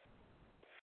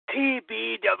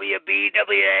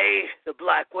TPWTTTH, the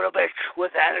Black Widow bitch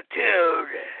with attitude.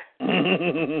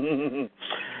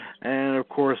 And, of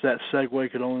course, that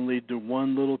segue could only lead to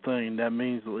one little thing. That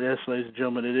means, yes, ladies and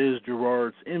gentlemen, it is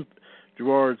Gerard's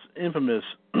infamous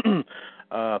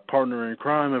partner in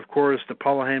crime, of course, to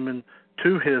Paul Heyman,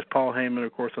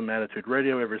 of course, on Attitude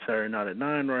Radio every Saturday night at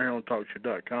 9 right here on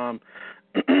TalkShoe.com.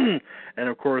 And,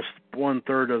 of course,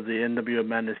 1/3 of the NWO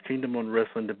Madness Kingdom on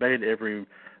Wrestling Debate every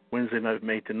Wednesday night from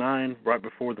 8 to 9, right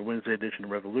before the Wednesday edition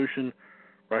of Revolution,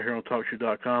 right here on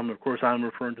TalkShoe.com. Of course, I'm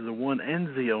referring to the one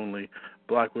and the only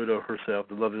Black Widow herself,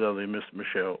 the lovely Miss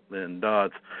Michelle Lynn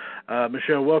Dodds.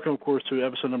 Michelle, welcome, of course, to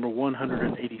episode number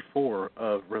 184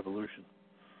 of Revolution.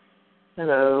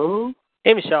 Hello.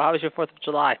 Hey, Michelle, how was your 4th of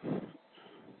July?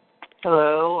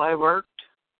 Hello, I worked.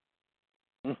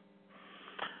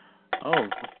 Oh,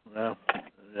 yeah.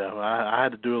 I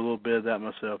had to do a little bit of that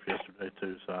myself yesterday,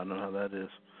 too, so I know how that is.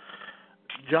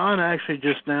 John actually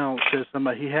just now says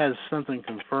he has something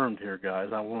confirmed here,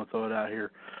 guys. I want to throw it out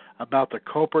here about the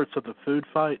culprits of the food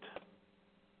fight.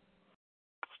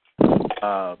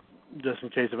 Just in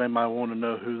case if anybody want to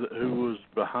know who was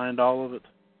behind all of it.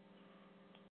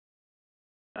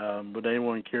 Would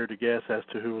anyone care to guess as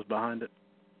to who was behind it?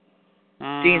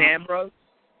 Dean Ambrose?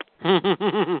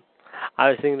 I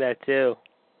was thinking that too.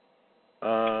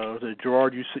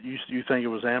 Gerard, you think it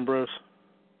was Ambrose?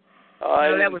 I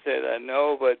didn't say that,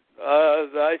 no, but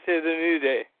I say the New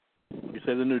Day. You say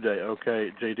say the New Day.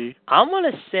 Okay, JD? I'm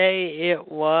going to say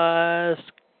it was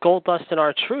Goldust and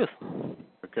R-Truth.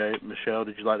 Okay, Michelle,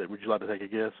 would you like to take a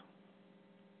guess?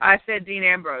 I said Dean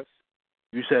Ambrose.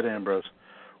 You said Ambrose.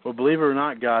 Well, believe it or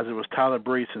not, guys, it was Tyler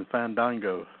Breeze and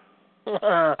Fandango.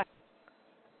 I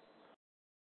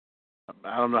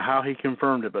don't know how he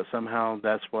confirmed it, but somehow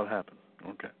that's what happened.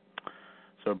 Okay.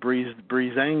 So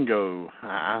Breezango.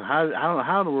 I don't know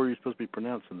how were you supposed to be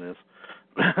pronouncing this,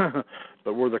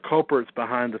 but were the culprits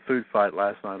behind the food fight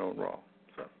last night on Raw.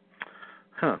 So,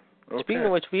 okay. Speaking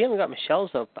of which, we haven't got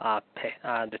Michelle's thoughts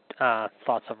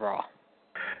of Raw.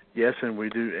 Yes, and we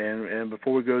do. And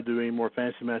before we go do any more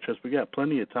fantasy matchups, we got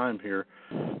plenty of time here.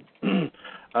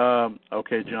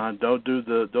 Okay, John, don't do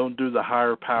the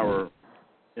higher power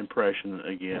impression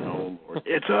again. Oh Lord,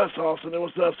 it's us, Austin. It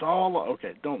was us all.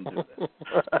 Okay, don't do that.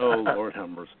 Oh Lord, have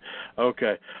mercy.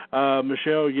 Okay,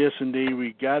 Michelle. Yes, indeed,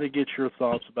 we got to get your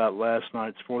thoughts about last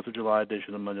night's 4th of July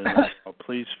edition of Monday Night.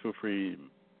 Please feel free,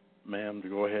 ma'am, to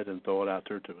go ahead and throw it out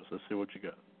there to us. Let's see what you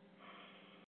got.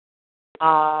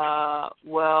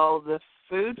 Well, the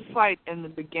food fight in the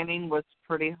beginning was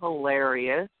pretty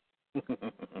hilarious.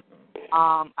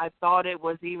 I thought it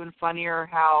was even funnier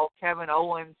how Kevin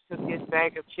Owens took his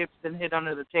bag of chips and hid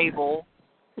under the table.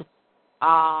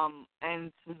 And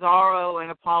Cesaro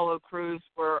and Apollo Crews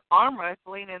were arm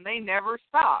wrestling, and they never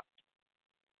stopped.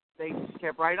 They just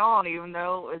kept right on, even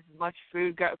though as much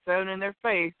food got thrown in their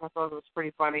face. I thought it was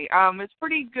pretty funny. It's a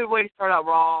pretty good way to start out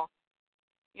Raw.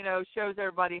 You know, shows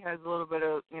everybody has a little bit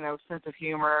of, sense of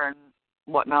humor and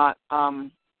whatnot.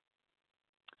 I'm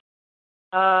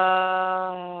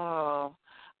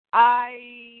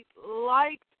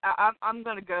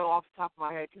going to go off the top of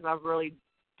my head because I really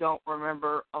don't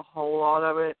remember a whole lot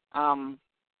of it. I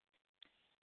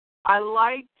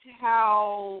liked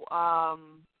how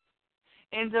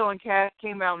Enzo and Cass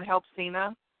came out and helped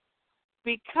Cena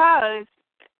because,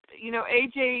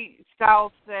 AJ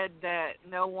Styles said that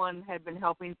no one had been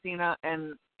helping Cena,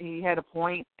 and he had a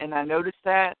point, and I noticed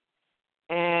that.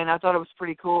 And I thought it was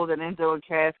pretty cool that Enzo and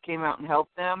Cass came out and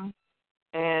helped them.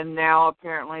 And now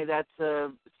apparently that's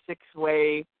a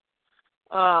 6-way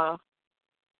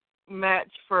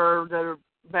match for the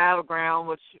Battleground,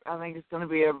 which I think is going to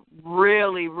be a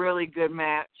really, really good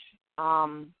match.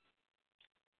 Dean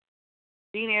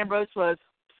Ambrose was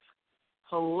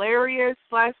hilarious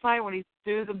last night when he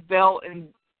threw the belt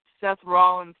in Seth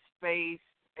Rollins' face,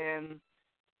 and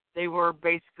they were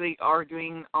basically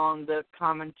arguing on the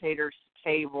commentator's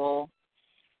table.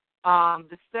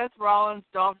 The Seth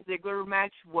Rollins-Dolph Ziggler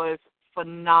match was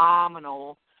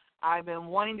phenomenal. I've been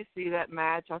wanting to see that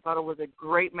match. I thought it was a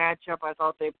great matchup. I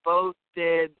thought they both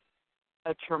did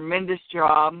a tremendous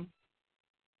job.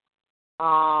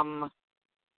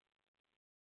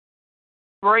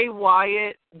 Bray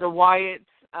Wyatt,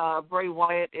 Bray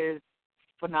Wyatt is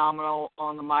phenomenal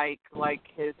on the mic. Like,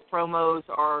 his promos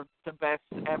are the best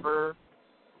ever.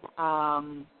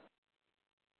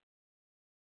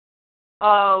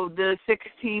 The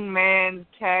 16-man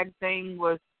tag thing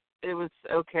was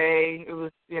okay. It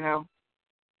was, it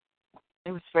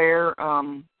was fair.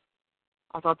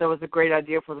 I thought that was a great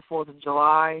idea for the 4th of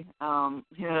July.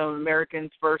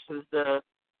 Americans versus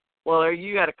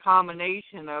you got a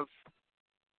combination of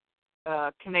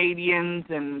Canadians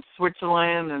and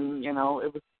Switzerland, and, it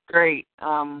was great.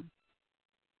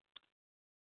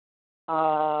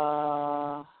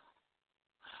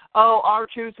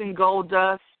 R-Truth and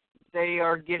Goldust, they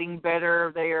are getting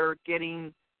better. They are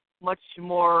getting much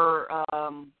more,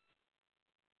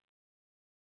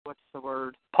 what's the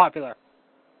word? Popular.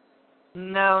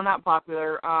 No, not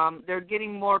popular. They're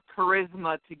getting more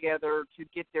charisma together to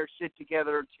get their shit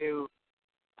together to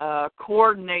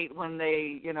coordinate when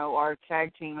they, are a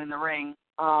tag team in the ring.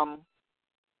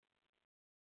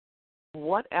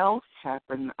 What else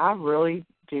happened? I really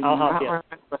do not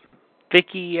remember.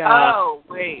 Vicky.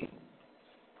 Wait.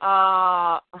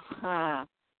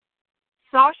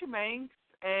 Sasha Banks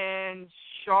and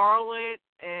Charlotte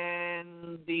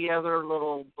and the other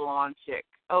little blonde chick.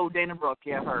 Oh, Dana Brooke,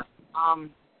 yeah, her.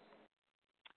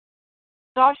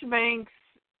 Sasha Banks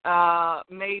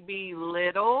may be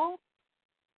little,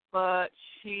 but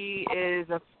she is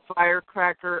a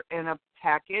firecracker in a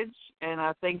package, and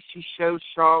I think she showed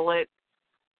Charlotte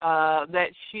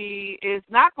that she is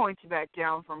not going to back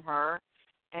down from her,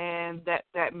 and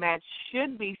that match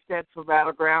should be set for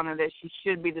Battleground, and that she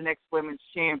should be the next women's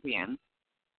champion.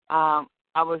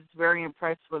 I was very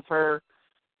impressed with her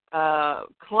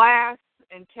class,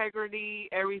 integrity,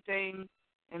 everything,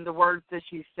 and the words that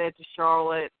she said to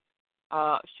Charlotte.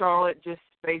 Charlotte just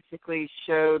basically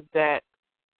showed that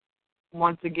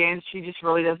once again, she just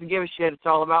really doesn't give a shit. It's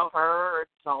all about her.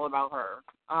 It's all about her.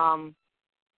 Trying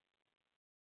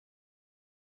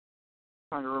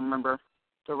to remember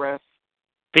the rest.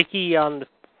 Vicky on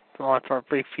for a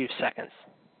brief few seconds.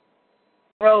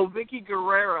 Oh, Vicky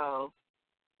Guerrero.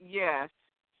 Yes.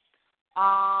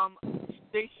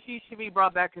 She should be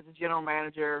brought back as a general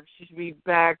manager. She should be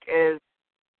back as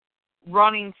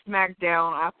running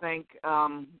SmackDown, I think.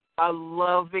 I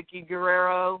love Vicky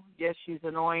Guerrero. Yes, she's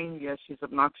annoying. Yes, she's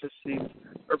obnoxious.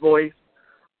 Her voice.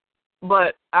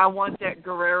 But I want that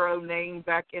Guerrero name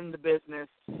back in the business.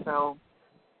 So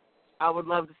I would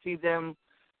love to see them,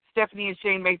 Stephanie and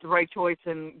Shane, make the right choice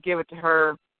and give it to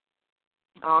her.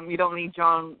 You don't need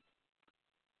John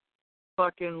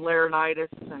fucking Laurinaitis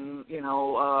and,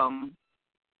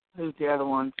 who's the other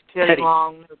one? Teddy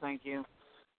Long. No, thank you.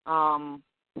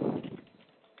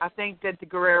 I think that the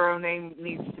Guerrero name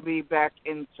needs to be back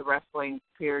into wrestling,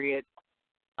 period.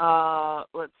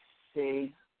 Let's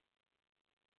see.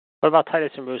 What about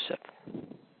Titus and Rusev?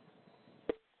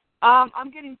 I'm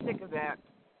getting sick of that.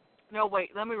 No, wait,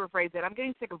 let me rephrase that. I'm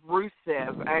getting sick of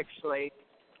Rusev, actually,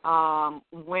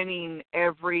 winning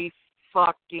every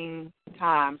fucking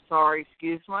time. Sorry,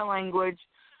 excuse my language,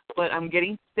 but I'm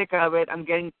getting sick of it. I'm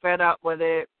getting fed up with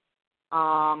it.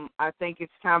 I think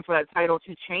it's time for that title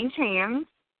to change hands.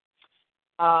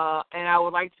 And I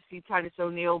would like to see Titus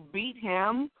O'Neil beat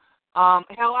him.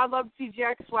 Hell, I'd love to see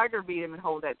Jack Swagger beat him and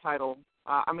hold that title.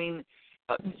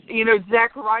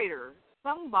 Zack Ryder,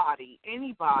 somebody,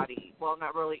 anybody, well,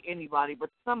 not really anybody, but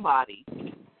somebody,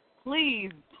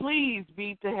 please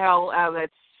beat the hell out of that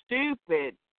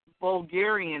stupid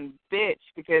Bulgarian bitch,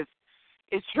 because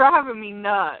it's driving me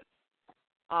nuts.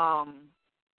 I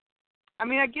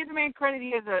give the man credit.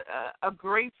 He has a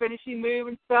great finishing move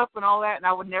and stuff and all that, and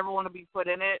I would never want to be put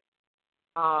in it,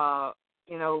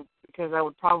 because I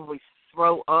would probably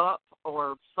throw up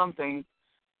or something.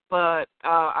 But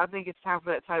I think it's time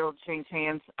for that title to change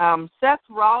hands. Seth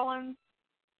Rollins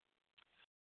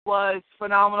was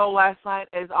phenomenal last night,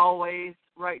 as always,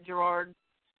 right, Gerard?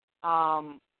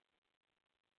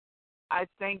 I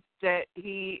think that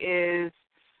he is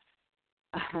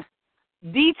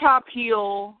the top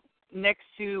heel next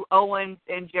to Owens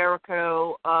and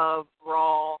Jericho of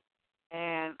Raw,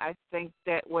 and I think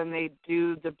that when they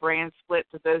do the brand split,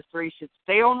 that those three should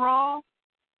stay on Raw.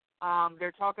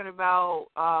 They're talking about,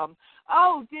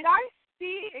 did I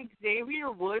see Xavier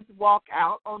Woods walk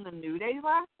out on the New Day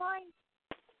last night?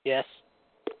 Yes.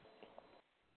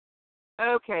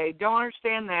 Okay, don't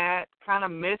understand that. Kind of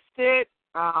missed it.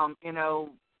 I don't know.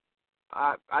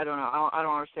 I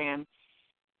don't understand.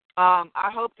 I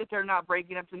hope that they're not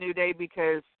breaking up the New Day,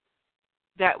 because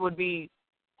that would be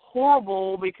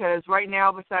horrible, because right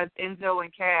now, besides Enzo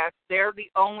and Cass, they're the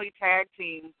only tag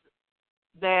teams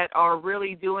that are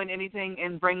really doing anything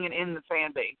and bringing in the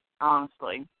fan base,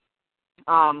 honestly.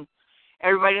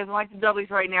 Everybody doesn't like the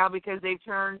Dudleys right now because they've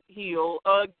turned heel,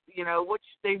 which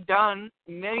they've done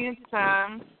millions of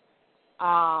times.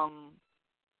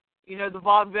 The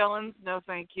Vaudevillains, no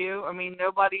thank you.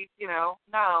 Nobody,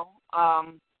 no.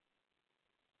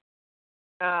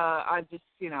 I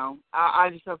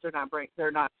just hope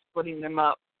they're not splitting them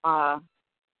up.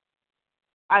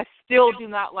 I still do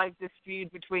not like this feud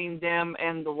between them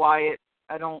and the Wyatts.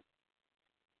 I don't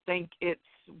think it's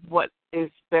what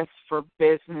is best for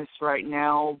business right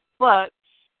now. But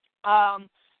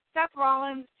Seth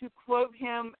Rollins, to quote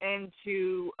him and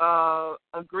to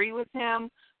agree with him,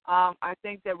 I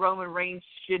think that Roman Reigns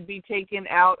should be taken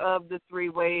out of the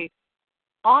three-way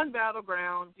on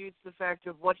Battleground due to the fact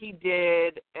of what he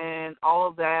did and all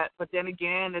of that. But then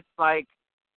again, it's like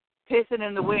pissing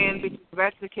in the wind, because if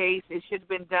that's the case, it should have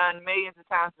been done millions of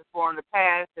times before in the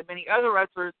past, and many other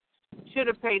wrestlers should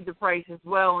have paid the price as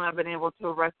well and have been able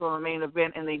to wrestle in the main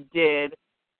event, and they did.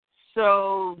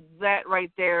 So that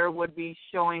right there would be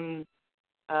showing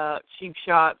cheap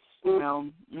shots,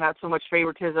 not so much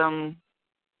favoritism,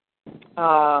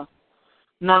 none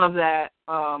of that.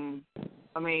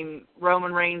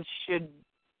 Roman Reigns should,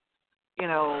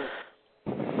 I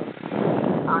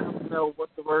don't know what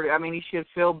the word, he should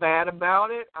feel bad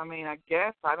about it. I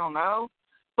guess, I don't know.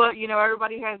 But,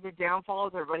 everybody has their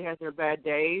downfalls, everybody has their bad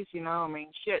days,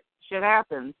 shit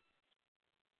happens.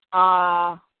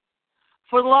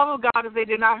 For the love of God, if they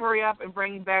did not hurry up and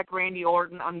bring back Randy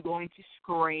Orton, I'm going to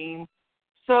scream.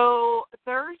 So,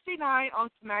 Thursday night on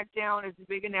SmackDown is a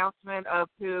big announcement of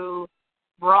who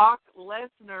Brock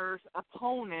Lesnar's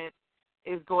opponent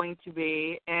is going to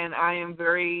be, and I am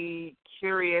very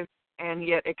curious and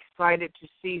yet excited to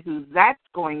see who that's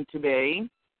going to be.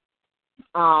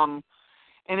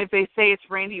 And if they say it's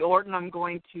Randy Orton, I'm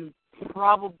going to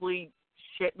probably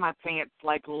shit my pants,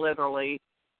 like literally.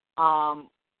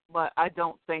 But I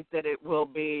don't think that it will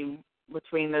be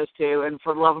between those two. And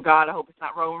for the love of God, I hope it's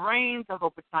not Roman Reigns. I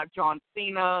hope it's not John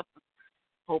Cena. I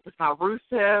hope it's not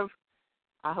Rusev.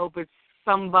 I hope it's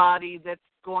somebody that's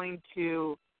going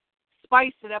to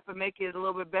spice it up and make it a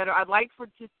little bit better. I'd like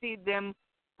to see them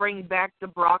bring back the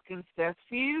Brock and Seth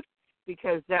feud,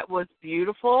 because that was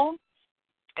beautiful,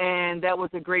 and that was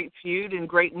a great feud and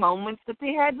great moments that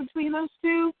they had between those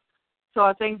two. So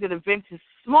I think that if Vince is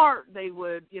smart, they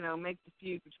would, make the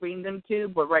feud between them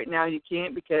two. But right now you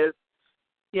can't, because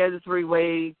you have the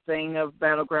three-way thing of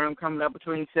Battleground coming up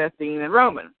between Seth, Dean, and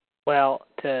Roman. Well,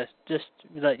 to just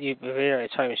let you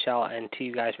reiterate, sorry, Michelle, and to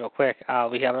you guys real quick,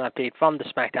 we have an update from the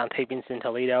SmackDown tapings in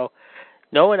Toledo.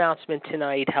 No announcement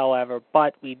tonight, however,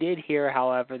 but we did hear,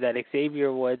 however, that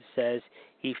Xavier Woods says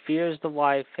he fears the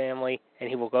Wyatt family and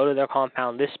he will go to their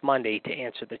compound this Monday to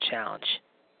answer the challenge.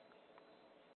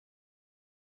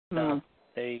 So,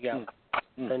 there you go.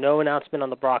 So no announcement on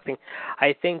the Brock thing.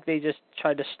 I think they just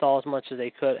tried to stall as much as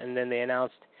they could, and then they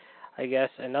announced, I guess,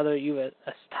 another U.S.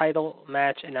 title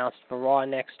match announced for Raw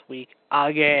next week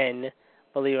again,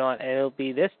 believe it or not, and it'll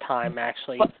be this time,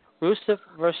 actually, Rusev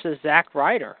versus Zack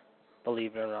Ryder,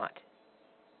 believe it or not.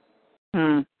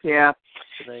 Yeah.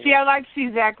 So See, I'd like to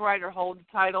see Zack Ryder hold the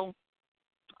title.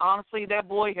 Honestly, that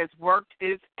boy has worked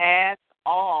his ass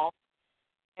off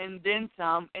and then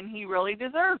some, and he really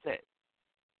deserves it.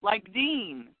 Like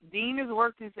Dean. Dean has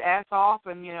worked his ass off,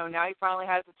 and, now he finally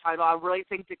has the title. I really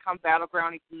think that come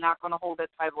Battleground, he's not going to hold that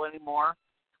title anymore.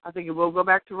 I think it will go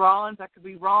back to Rollins. I could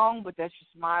be wrong, but that's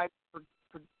just my...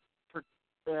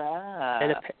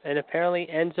 And apparently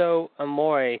Enzo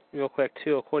Amore, real quick,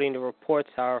 too, according to reports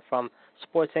from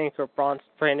sports anchor Brandon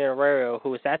Herrero, who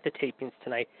was at the tapings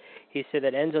tonight, he said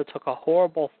that Enzo took a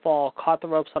horrible fall, caught the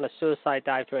ropes on a suicide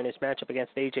dive during his matchup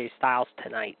against AJ Styles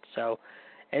tonight. So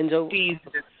Enzo...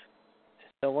 Jesus.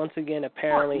 So once again,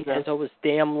 apparently Enzo was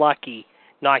damn lucky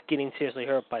not getting seriously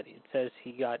hurt, but it says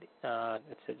he got,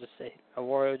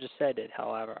 Aurora just said it,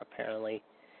 however, apparently,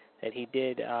 that he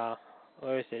did,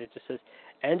 where is it? It just says,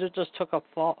 Enzo just took a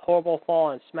horrible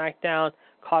fall on SmackDown,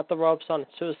 caught the ropes on a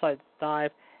suicide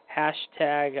dive,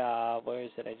 hashtag, where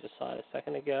is it? I just saw it a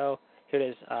second ago. Here it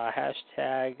is,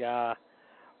 hashtag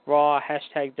Raw,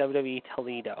 hashtag WWE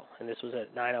Toledo, and this was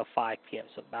at 9:05 p.m.,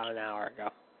 so about an hour ago.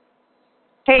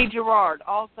 Hey, Gerard,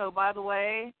 also, by the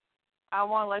way, I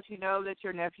want to let you know that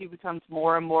your nephew becomes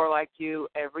more and more like you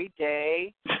every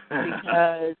day,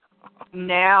 because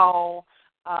now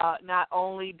not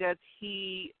only does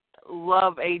he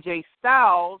love AJ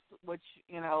Styles, which,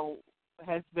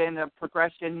 has been a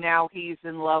progression, now he's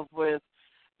in love with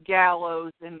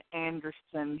Gallows and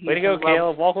Anderson. Way to go,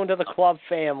 Caleb. Welcome to the club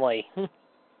family.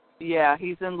 Yeah,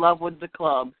 he's in love with the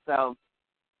club, so...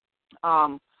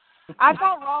 I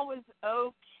thought Raw was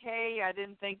okay. I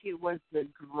didn't think it was the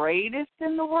greatest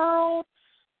in the world,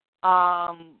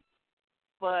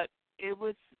 but it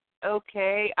was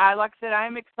okay. Like I said,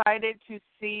 I'm excited to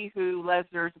see who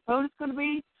Lesnar's opponent's going to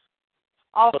be.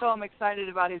 Also, I'm excited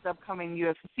about his upcoming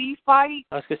UFC fight.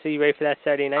 I was going to say, you ready for that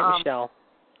Saturday night, Michelle?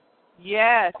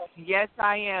 Yes,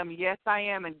 I am.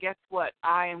 And guess what?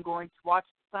 I am going to watch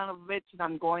the son of a bitch, and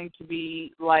I'm going to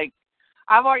be like,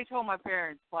 I've already told my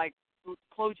parents, like,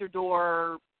 close your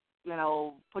door,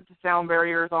 put the sound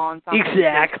barriers on.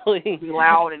 Exactly. Be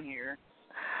loud in here.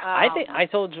 I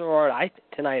told Gerard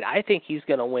tonight, I think he's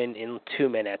going to win in 2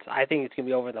 minutes. I think it's going to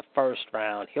be over the first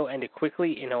round. He'll end it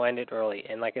quickly, and he'll end it early.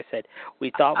 And like I said,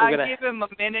 we thought we're going to... I give him a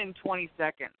minute and 20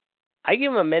 seconds. I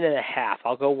give him a minute and a half.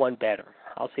 I'll go one better.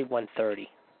 I'll say 1:30.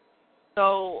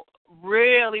 So,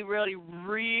 really, really,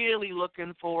 really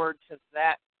looking forward to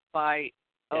that fight.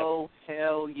 Yep. Oh,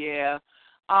 hell yeah.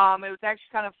 It was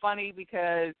actually kind of funny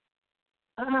because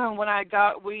when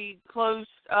we closed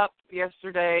up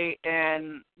yesterday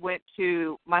and went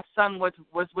to, my son was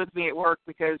with me at work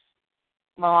because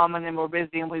my mom and them were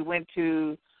busy, and we went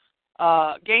to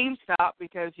GameStop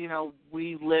because,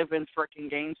 we live in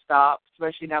frickin' GameStop,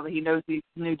 especially now that he knows these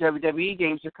new WWE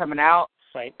games are coming out.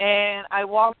 Right. And I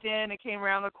walked in and came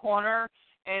around the corner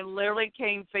and literally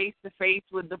came face-to-face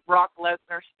with the Brock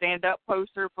Lesnar stand-up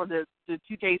poster for the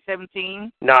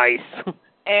 2K17. Nice.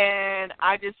 And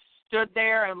I just stood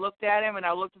there and looked at him, and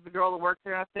I looked at the girl that worked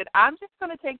there, and I said, I'm just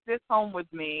going to take this home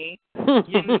with me.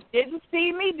 You didn't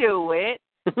see me do it.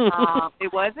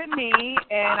 It wasn't me,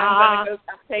 and I'm going to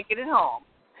go take it at home.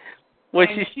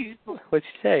 What'd she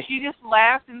say? She just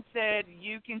laughed and said,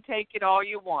 you can take it all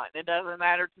you want. It doesn't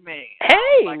matter to me.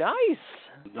 Hey, like, nice.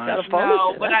 Got a bonus.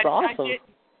 No, but that's awesome.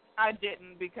 I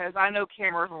didn't because I know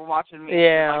cameras were watching me.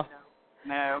 Yeah. Like,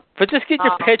 no. But just get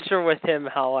your picture with him,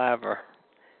 however.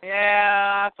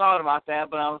 Yeah, I thought about that,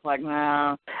 but I was like,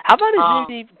 nah. How about his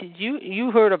new DVD?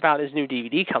 You heard about his new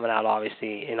DVD coming out,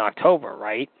 obviously, in October,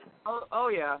 right? Oh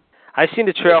yeah. I've seen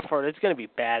the trailer for it. It's going to be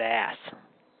badass.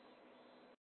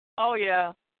 Oh,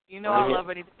 yeah. You know I love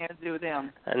anything that has to do with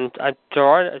him. And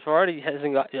Gerard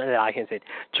hasn't got, I can't say it.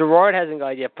 Gerard hasn't got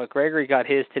it yet, but Gregory got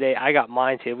his today. I got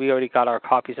mine today. We already got our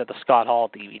copies of the Scott Hall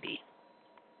DVD.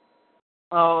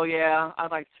 Oh, yeah.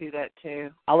 I'd like to see that, too.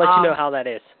 I'll let you know how that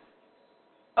is.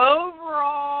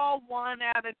 Overall, 1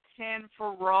 out of 10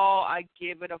 for Raw. I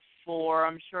give it a 4.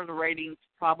 I'm sure the ratings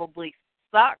probably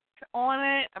sucked on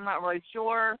it. I'm not really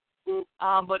sure.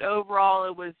 But overall,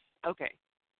 it was okay.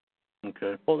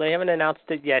 Okay. Well, they haven't announced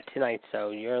it yet tonight,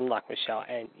 so you're in luck, Michelle.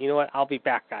 And you know what? I'll be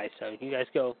back, guys. So you guys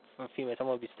go for a few minutes. I'm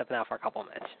going to be stepping out for a couple of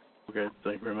minutes. Okay.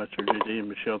 Thank you very much, JD. And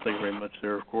Michelle, thank you very much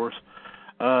there, of course.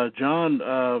 John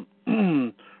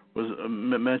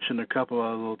mentioned a couple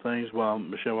of little things while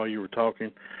you were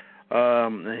talking.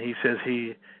 And he says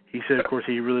he said, of course,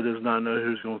 he really does not know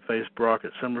who's going to face Brock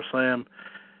at SummerSlam.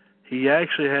 He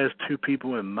actually has 2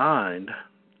 people in mind.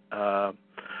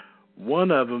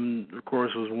 One of them, of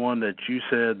course, was one that you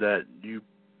said that you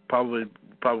probably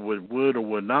would or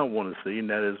would not want to see, and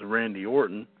that is Randy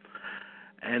Orton.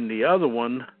 And the other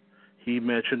one he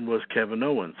mentioned was Kevin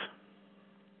Owens.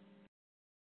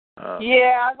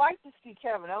 Yeah, I'd like to see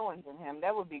Kevin Owens in him.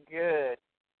 That would be good.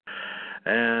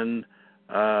 And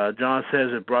John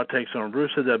says if Brock takes on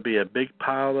Rusev, that'd be a big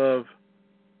pile of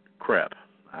crap.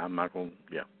 I'm not going to,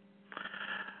 yeah.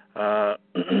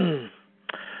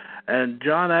 And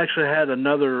John actually had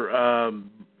another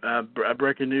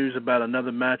breaking news about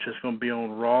another match that's going to be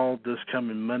on Raw this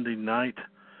coming Monday night.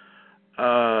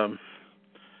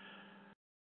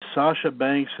 Sasha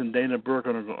Banks and Dana Brooke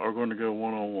are going to go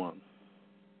one-on-one.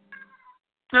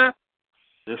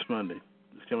 This coming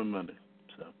Monday.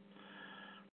 So,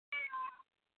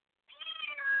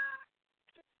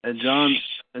 and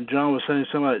John was saying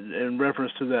something in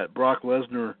reference to that Brock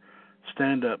Lesnar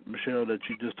stand-up, Michelle, that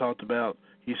you just talked about.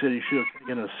 He said he should have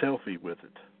taken a selfie with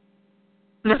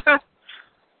it.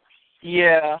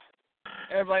 Yeah.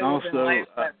 Everybody was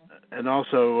laughing. And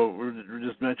also, we're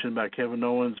just mentioning about Kevin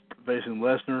Owens facing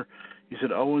Lesnar. He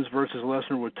said Owens versus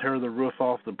Lesnar would tear the roof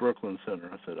off the Brooklyn Center.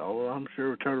 I said, oh, I'm sure it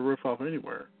would tear the roof off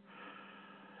anywhere.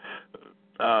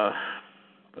 But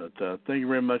thank you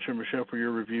very much, Michelle, for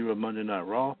your review of Monday Night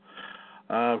Raw.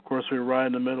 Of course, we're right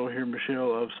in the middle here,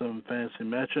 Michelle, of some fantasy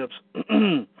matchups.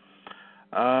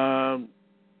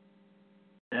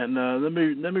 And let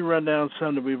me run down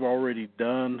some that we've already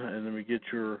done, and let me get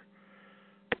your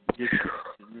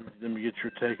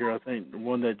take here. I think the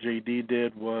one that JD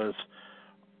did was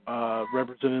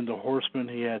representing the Horsemen.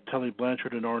 He had Tully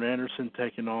Blanchard and Arn Anderson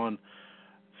taking on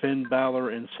Finn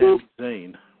Balor and Sami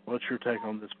Zayn. What's your take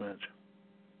on this match?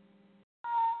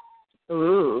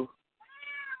 Ooh.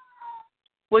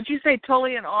 Would you say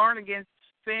Tully and Arn against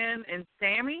Finn and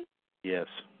Sami? Yes.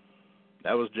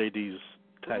 That was JD's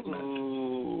tag match.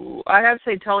 Ooh. I have to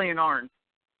say Tully and Arn.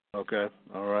 Okay.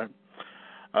 All right.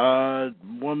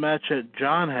 One match that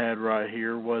John had right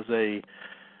here was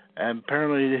and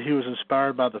apparently he was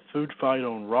inspired by the food fight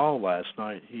on Raw last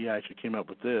night. He actually came up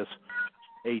with this.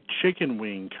 A chicken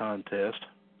wing contest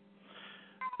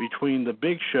between The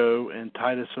Big Show and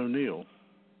Titus O'Neil.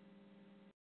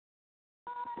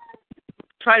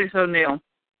 Titus O'Neil.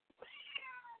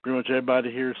 Pretty much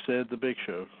everybody here said The Big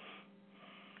Show.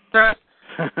 I'm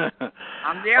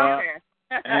down there.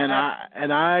 and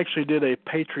I actually did a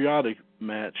patriotic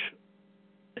match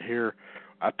here.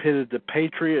 I pitted the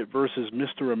Patriot versus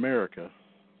Mr. America.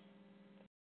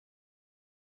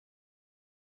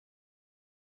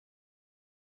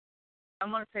 I'm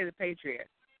going to say the Patriot.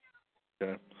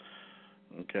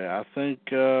 Okay. I think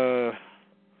Gerard,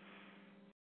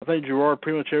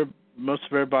 pretty much most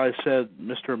of everybody said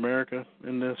Mr. America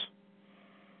in this.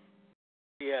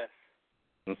 Yes.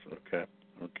 Okay.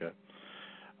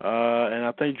 And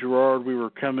I think Gerard, we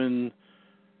were coming.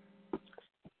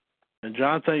 And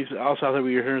John thinks also I think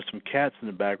we were hearing some cats in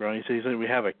the background. He said we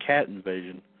have a cat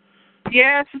invasion.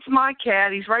 Yes, it's my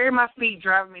cat. He's right at my feet,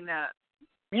 driving me nuts.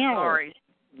 Yeah. Sorry.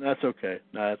 That's okay.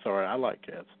 No, that's all right. I like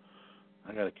cats.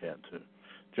 I got a cat too.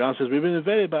 John says we've been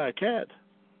invaded by a cat.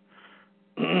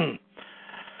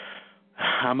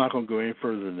 I'm not going to go any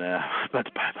further than that. I'm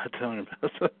about telling him.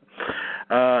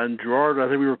 And Gerard, I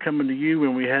think we were coming to you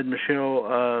when we had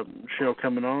Michelle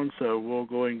coming on, so we'll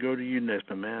go ahead and go to you next,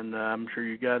 my man. I'm sure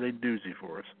you got a doozy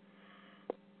for us.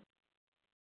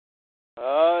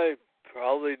 I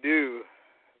probably do,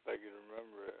 if I can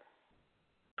remember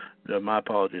it. My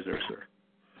apologies there, sir.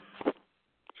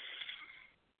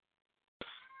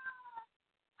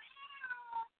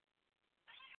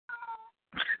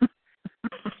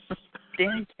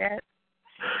 damn cat.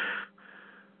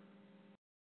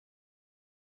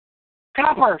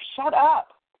 Copper, shut up.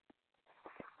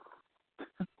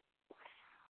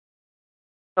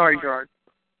 Sorry, George.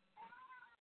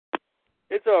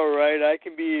 It's all right. I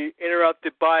can be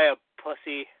interrupted by a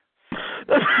pussy.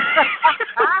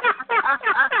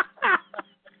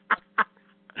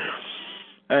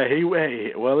 Hey,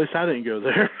 well, at least I didn't go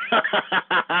there.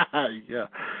 Yeah.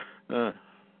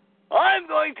 I'm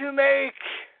going to make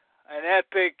an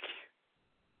epic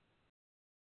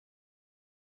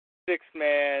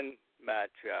 6-man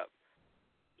matchup.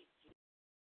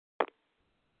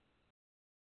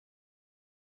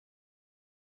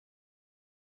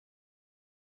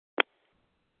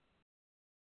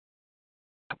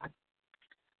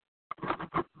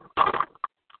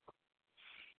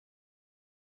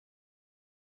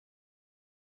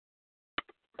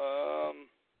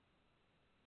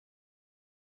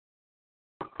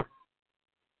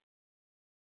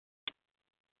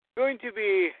 It's going to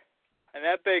be an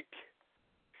epic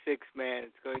 6-man.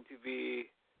 It's going to be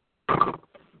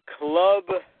Club.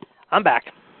 I'm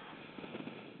back.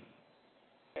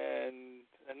 And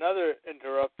another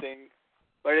interrupting,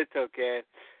 but it's okay.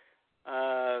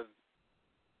 God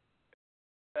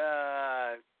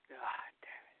damn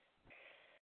it.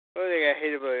 The only thing I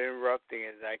hate about interrupting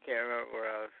is I can't remember where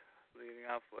I was leading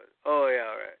off with. Oh, yeah,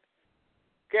 all right.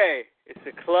 Okay, it's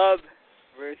the Club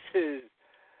versus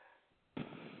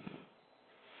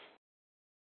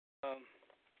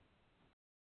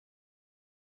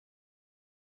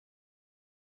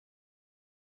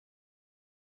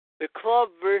the Club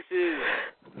versus...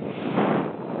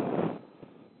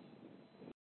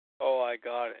 Oh, I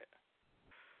got it.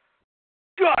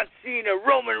 John Cena,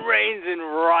 Roman Reigns, and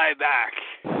Ryback.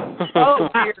 Oh,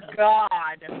 dear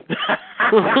God.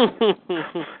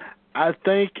 I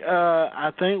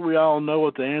think we all know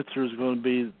what the answer is going to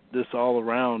be this all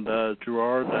around,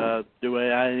 Gerard. Do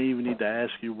I even need to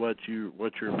ask you what you're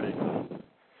picking?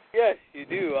 Yes, you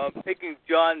do. I'm picking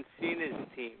John Cena's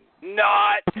team.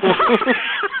 Not.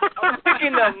 I'm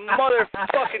picking the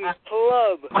motherfucking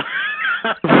Club.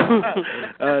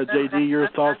 JD, your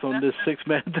thoughts on this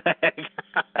 6-man tag?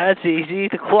 That's easy.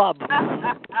 The Club.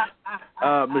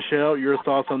 Michelle, your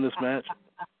thoughts on this match?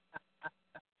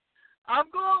 I'm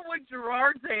going with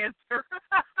Gerard's answer.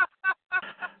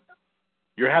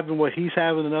 You're having what he's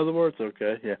having, in other words?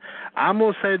 Okay, yeah. I'm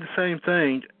going to say the same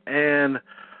thing, and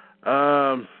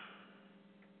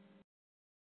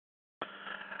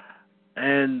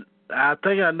I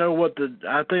think I know,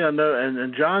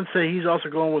 and John said he's also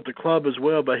going with the Club as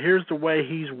well, but here's the way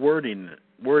he's wording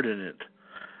it.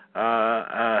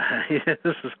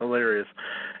 This is hilarious.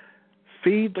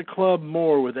 Feed the Club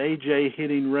more with AJ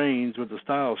hitting Reigns with the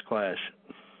Styles Clash.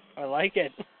 I like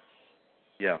it.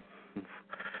 Yeah.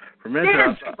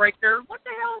 Breaker, what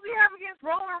the hell do you have against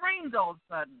Roman Reigns all of a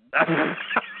sudden?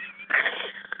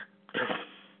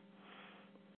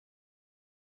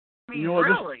 I mean,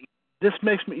 really? This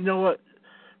makes me, you know what?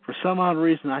 For some odd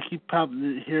reason, I keep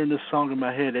hearing this song in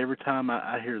my head every time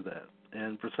I hear that.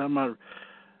 And for some odd,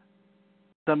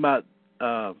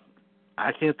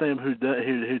 I can't think of who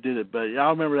did it, but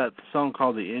y'all remember that song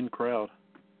called "The In Crowd"?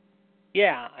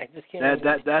 Yeah, I just can't.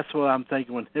 That's what I'm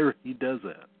thinking whenever he does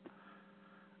that.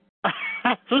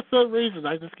 For some reason,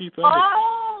 I just keep thinking.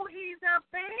 Oh, he's a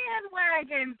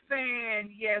bandwagon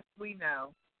fan. Yes, we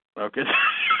know. Okay.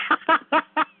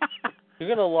 You're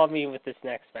gonna love me with this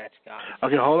next match, guys.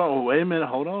 Okay, hold on. Wait a minute.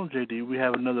 Hold on, JD. We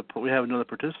have another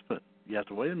participant. You have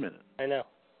to wait a minute. I know.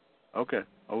 Okay.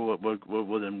 Oh,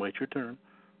 we'll then wait your turn.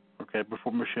 Okay,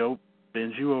 before Michelle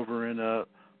bends you over and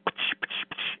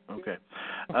okay.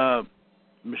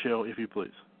 Michelle, if you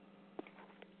please.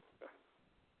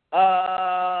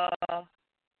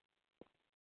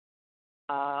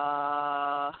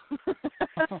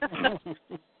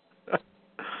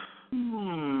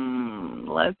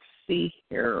 Let's see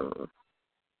here.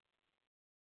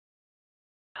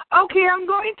 Okay, I'm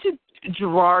going to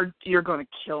Gerard. You're going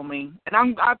to kill me,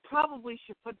 and I probably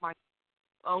should put my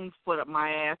own foot up my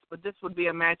ass, but this would be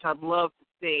a match I'd love to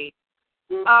see.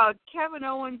 Kevin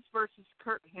Owens versus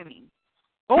Kurt Hennig.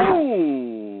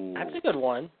 Oh, that's a good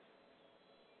one.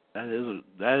 That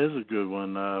is a good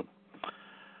one.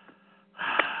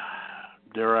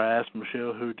 Dare I ask,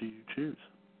 Michelle, who do you choose?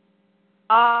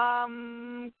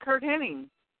 Kurt Hennig.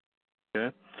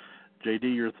 Okay.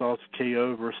 JD, your thoughts?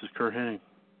 KO versus Kurt Hennig.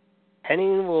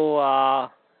 Hennig will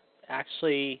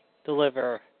actually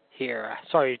deliver here.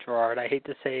 Sorry, Gerard. I hate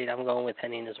to say it. I'm going with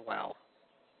Hennig as well.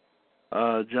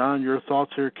 John, your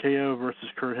thoughts here? KO versus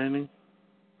Kurt Hennig.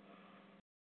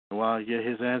 While I get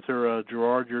his answer,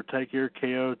 Gerard, your take here?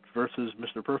 KO versus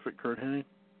Mr. Perfect, Kurt Hennig.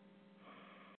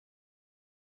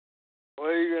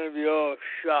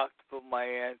 shocked about my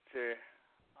answer.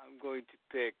 I'm going to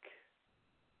pick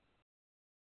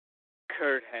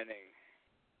Kurt Hennig.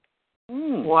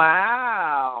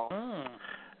 Wow.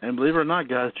 And believe it or not,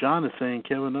 guys, John is saying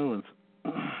Kevin Owens.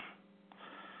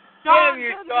 John,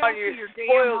 you're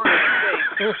spoiled.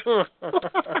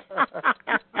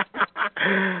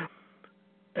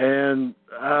 And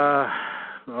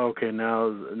okay,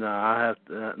 now I have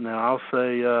to. Now I'll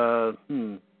say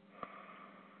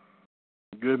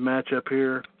good matchup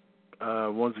here.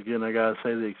 Once again, I gotta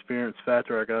say the experience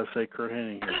factor. I gotta say Kurt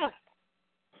Hennig here.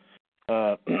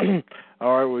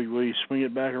 All right, we swing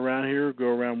it back around here. Go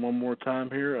around one more time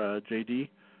here. JD,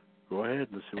 go ahead.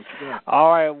 Let's see what you got.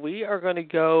 All right, we are going to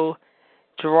go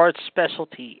Gerard's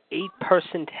specialty,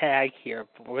 8-person tag here.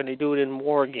 But we're going to do it in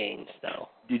War Games, though.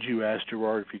 Did you ask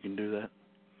Gerard if you can do that?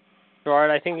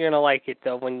 Gerard, I think you're going to like it,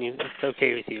 though, it's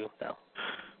okay with you, though.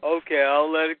 Okay,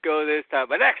 I'll let it go this time.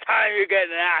 But next time you're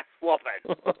getting an ass whooping.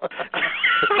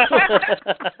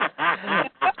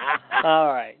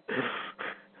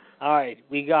 All right,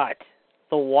 we got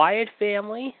the Wyatt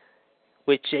family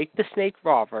with Jake the Snake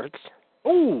Roberts.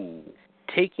 Ooh.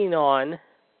 Taking on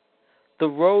the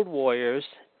Road Warriors,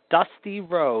 Dusty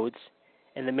Rhodes,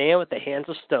 and the man with the hands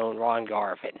of stone, Ron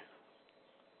Garvin.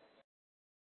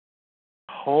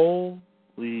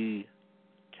 Holy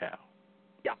cow.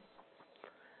 Yeah.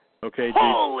 Okay.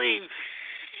 Holy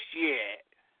shit.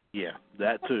 Yeah,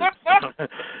 that too.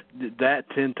 That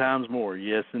 10 times more.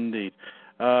 Yes, indeed.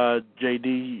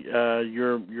 JD,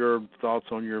 your thoughts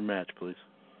on your match, please.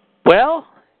 Well,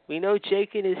 we know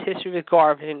Jake and his history with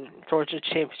Garvin, Georgia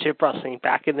Championship Wrestling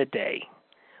back in the day.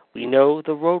 We know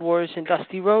the Road Warriors and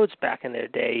Dusty Rhodes back in their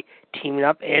day, teaming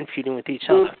up and feuding with each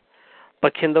other.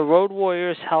 But can the Road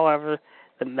Warriors, however,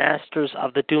 the masters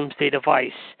of the Doomsday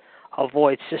Device,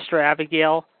 avoid Sister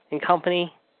Abigail and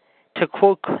company? To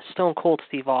quote Stone Cold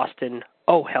Steve Austin,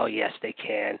 oh, hell yes, they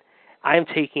can. I'm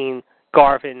taking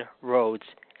Garvin, Rhodes,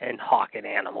 and Hawk and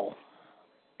Animal.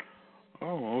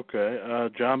 Oh, okay.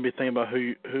 John, be thinking about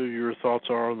who your thoughts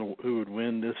are on who would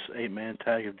win this 8-man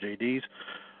tag of JD's.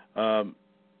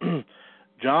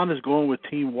 John is going with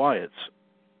Team Wyatt's.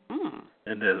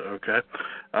 And okay.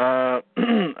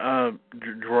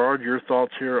 Gerard, your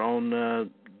thoughts here on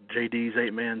JD's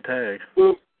 8-man tag?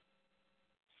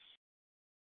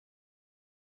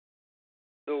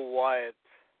 The Wyatt.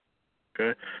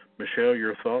 Okay. Michelle,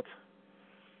 your thoughts?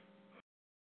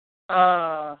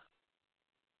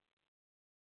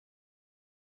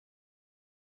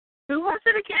 Who was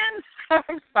it again?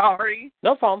 I'm sorry.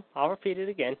 No problem. I'll repeat it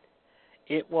again.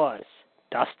 It was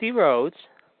Dusty Rhodes,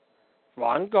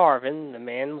 Ron Garvin, the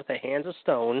man with the hands of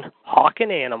stone, Hawk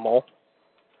and Animal,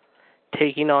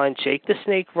 taking on Jake the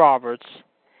Snake Roberts,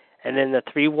 and then the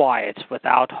 3 Wyatts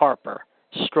without Harper,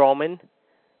 Strowman,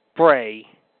 Bray,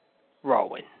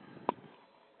 Rowan.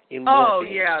 Oh,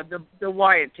 yeah, the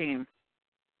Wyatt team.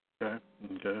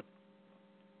 Okay.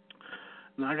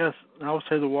 And I guess I would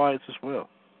say the Wyatts as well.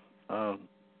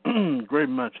 Great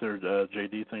match there,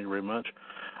 JD. Thank you very much.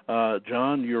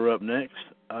 John, you're up next.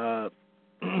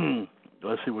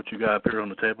 Let's see what you got up here on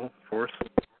the table for us.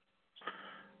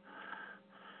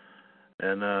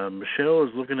 And Michelle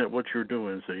is looking at what you're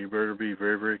doing, so you better be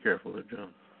very, very careful there,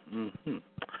 John. Mm-hmm.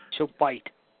 She'll bite.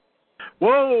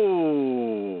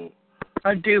 Whoa!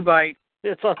 I do bite.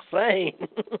 That's what I'm saying.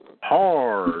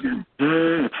 Hard.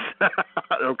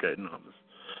 Okay, no.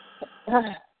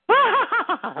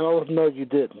 Oh, no, you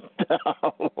didn't.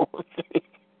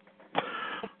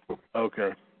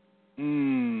 Okay.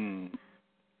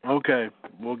 Okay,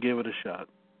 we'll give it a shot.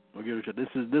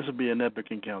 This will be an epic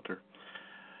encounter.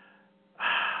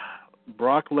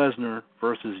 Brock Lesnar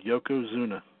versus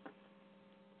Yokozuna.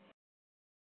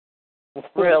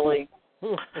 Really?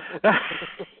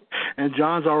 And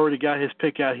John's already got his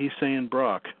pick out. He's saying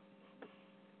Brock.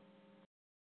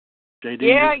 JD?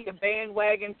 Yeah, you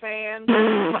bandwagon fan.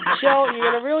 Joe,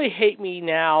 you're going to really hate me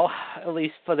now, at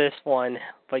least for this one.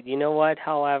 But you know what,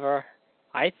 however?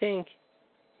 I think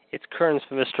it's curtains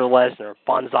for Mr. Lesnar,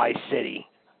 Bonsai City.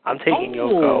 I'm taking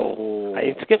Yoko.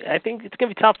 I think it's going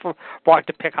to be tough for Brock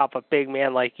to pick up a big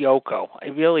man like Yoko.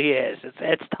 It really is.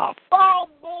 It's tough. Oh,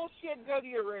 bullshit. Go to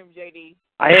your room, JD.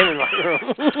 I am in my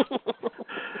room.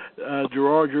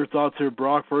 Gerard, your thoughts here,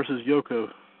 Brock versus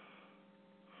Yoko.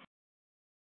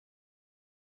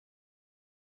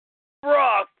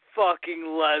 Brock fucking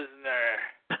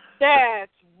Lesnar.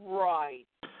 That's right.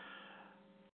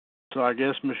 So I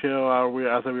guess Michelle, I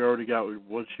think we already got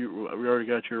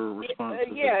your response.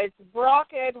 Yeah, it's Brock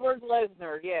Edward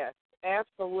Lesnar. Yes,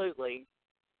 absolutely.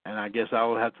 And I guess I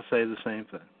would have to say the same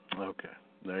thing. Okay,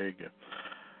 there you go.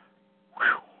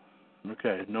 Whew.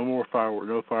 Okay. No more fireworks.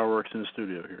 No fireworks in the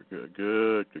studio here.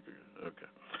 Good. Okay.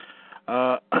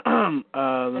 Let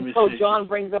me see. Until John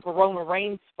brings up a Roman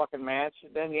Reigns fucking match,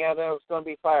 then there's going to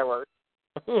be fireworks.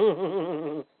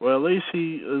 Well, at least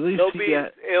It'll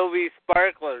be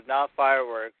sparklers, not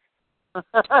fireworks.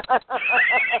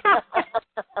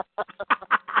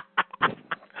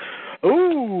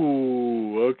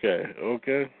 Ooh,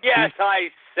 okay. Yes, I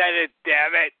said it,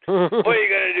 damn it. What are you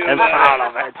going to do about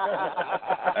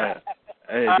it?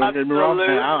 Hey, don't get me wrong,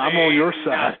 man. I'm on your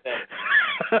side.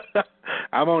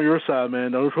 I'm on your side,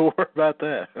 man. Don't worry about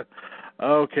that.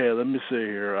 Okay, let me see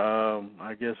here.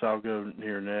 I guess I'll go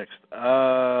here next.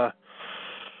 No.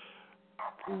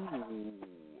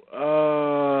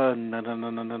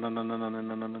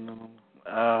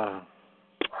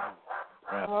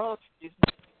 Oh, excuse me.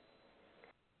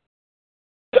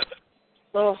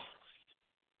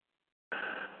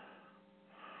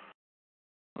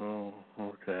 Oh,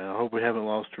 okay. I hope we haven't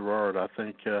lost Gerard. I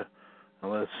think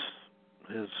unless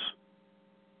his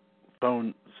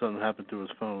phone, something happened to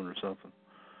his phone or something.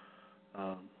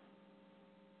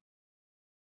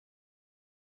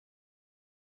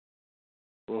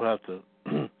 We'll have to.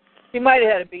 he might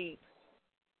have had a beat.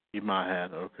 He might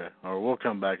have. Okay. All right, we'll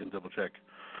come back and double check.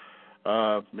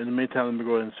 In the meantime, let me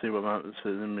go ahead and see what let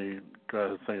me try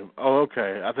to think of. Oh,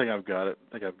 okay. I think I've got it.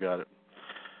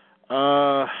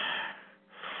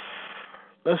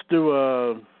 Let's do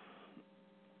a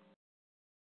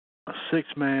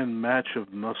 6-man match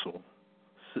of muscle.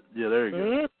 Yeah, there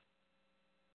you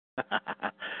go.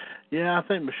 Yeah, I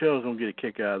think Michelle's going to get a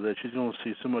kick out of that. She's going to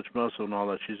see so much muscle and all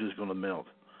that, she's just going to melt.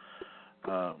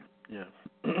 Yeah.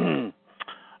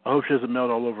 I hope she doesn't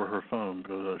melt all over her phone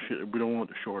because we don't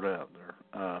want it to short out there.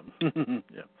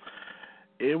 Yeah.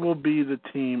 It will be the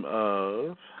team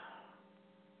of...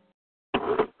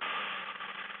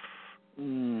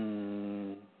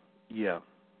 yeah,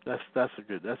 that's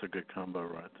a good combo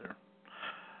right there.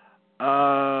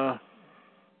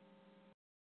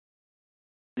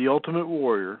 The Ultimate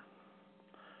Warrior.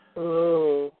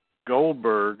 Oh.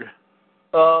 Goldberg.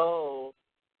 Oh.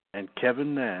 And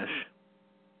Kevin Nash.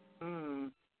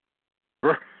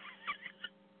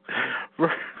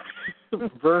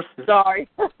 Versus. Sorry.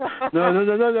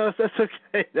 No. That's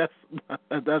okay. That's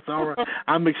all right.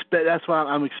 That's why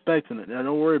I'm expecting it. Now,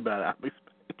 don't worry about it. I'm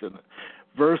expecting it.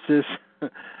 Versus.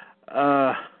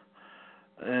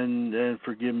 And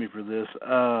forgive me for this.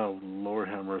 Oh, Lord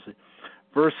have mercy.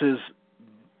 Versus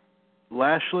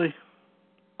Lashley.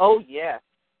 Oh, yeah.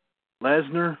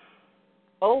 Lesnar.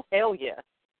 Oh, hell yeah.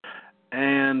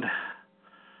 And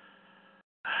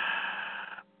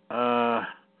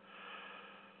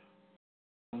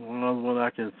one other one I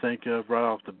can think of right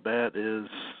off the bat is,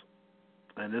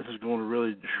 and this is going to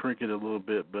really shrink it a little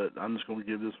bit, but I'm just going to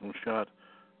give this one a shot.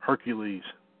 Hercules.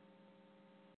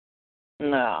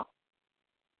 No.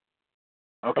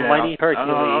 Okay. The mighty Hercules.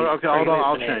 Okay, hold on.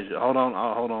 I'll change it. Hold on.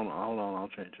 I'll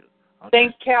change it.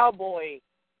 Think Cowboy.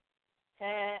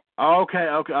 Okay.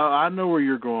 I know where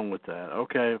you're going with that.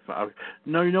 Okay.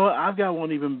 No, you know what? I've got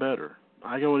one even better.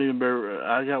 I got one even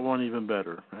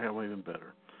better.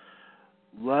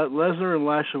 Lesnar and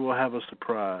Lashley will have a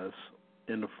surprise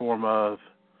in the form of.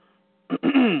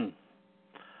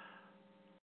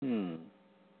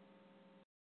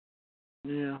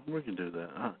 Yeah, we can do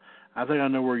that. I think I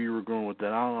know where you were going with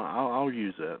that. I'll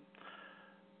use that.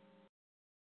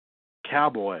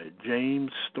 Cowboy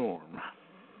James Storm.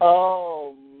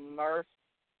 Oh,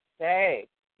 mercy.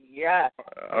 Yes.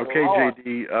 Okay, Lord.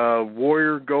 JD.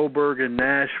 Warrior, Goldberg, and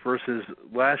Nash versus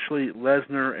Lashley,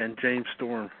 Lesnar, and James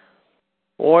Storm.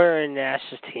 Warrior and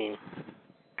Nash's team.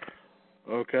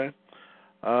 Okay.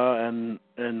 And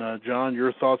John,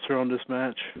 your thoughts are on this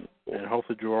match, and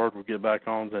hopefully Gerard will get back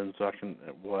on, then so I can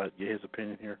get his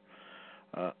opinion here.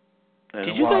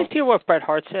 Did you guys hear what Bret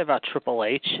Hart said about Triple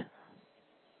H?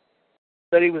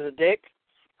 That he was a dick?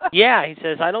 Yeah, he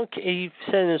says, he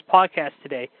said in his podcast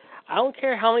today, I don't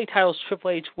care how many titles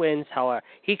Triple H wins, however,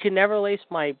 he could never lace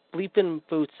my bleeping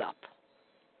boots up.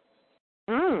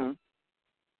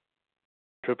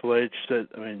 Triple H said,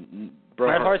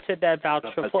 Bret Hart said that about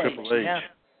Triple H.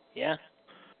 Yeah.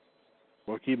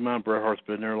 Well, keep in mind, Bret Hart's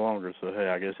been there longer, so hey,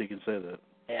 I guess he can say that.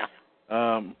 Yeah.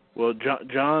 Well,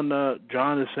 John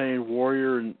is saying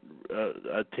Warrior and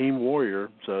a Team Warrior,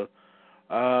 so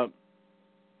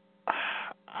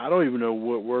I don't even know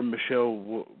where Michelle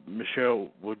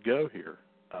would go here.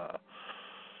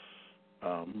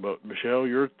 But Michelle,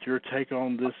 your take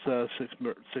on this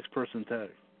six-person tag,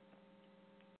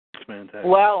 6-man tag?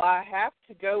 Well, I have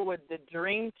to go with the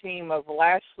dream team of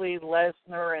Lashley,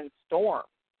 Lesnar, and Storm.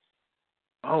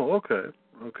 Oh, okay.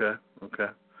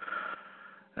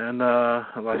 And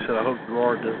like I said, I hope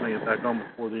Gerard does make it back on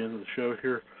before the end of the show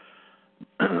here.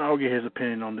 I'll get his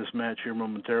opinion on this match here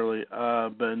momentarily.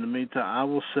 But in the meantime, I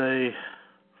will say,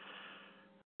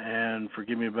 and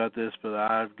forgive me about this, but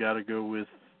I gotta go with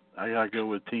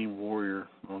Team Warrior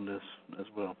on this as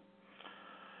well.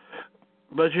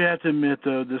 But you have to admit,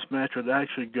 though, this match would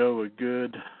actually go a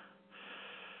good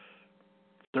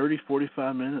 30,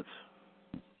 45 minutes,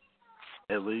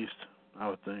 at least, I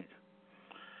would think.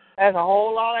 That's a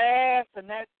whole lot of ass in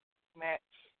that match.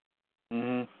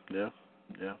 Yeah.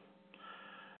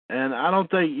 And I don't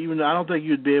think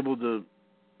you'd be able to,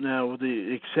 now with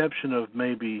the exception of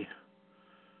maybe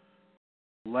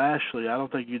Lashley, I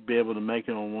don't think you'd be able to make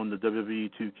it on one of the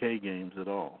WWE 2K games at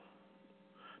all.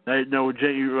 Now, no, I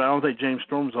don't think James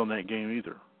Storm's on that game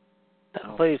either.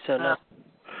 I believe so, no.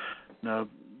 No,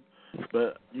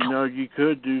 but you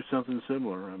could do something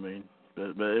similar. I mean,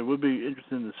 but it would be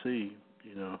interesting to see,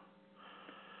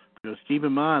 because keep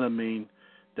in mind, I mean,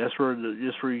 that's where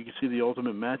you can see the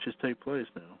ultimate matches take place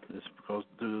now. It's because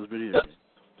through those video games.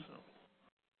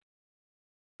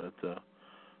 So, but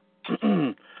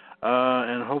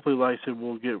and hopefully, like I said,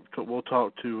 we'll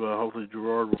talk to hopefully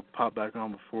Gerard will pop back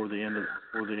on before the end of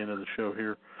the show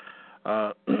here.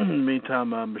 In the meantime,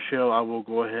 Michelle, I will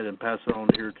go ahead and pass it on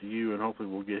here to you, and hopefully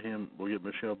we'll get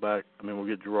Michelle back. we'll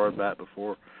get Gerard back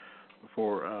before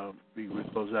we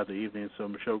close out the evening. So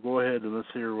Michelle, go ahead and let's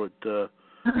hear what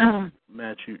another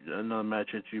match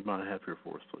that you might have here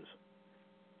for us, please.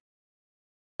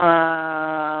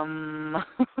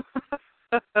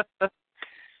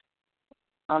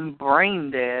 I'm brain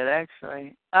dead,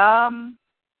 actually.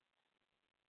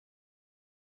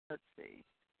 Let's see.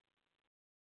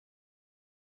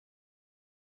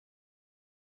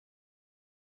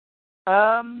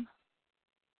 I'm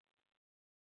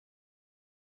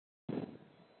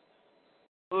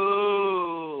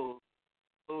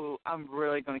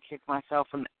really going to kick myself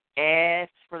in the ass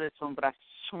for this one, but I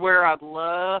swear I'd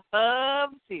love to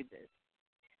see this.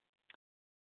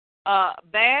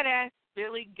 Badass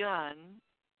Billy Gunn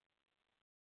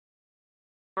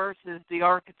versus the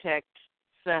Architect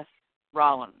Seth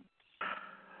Rollins.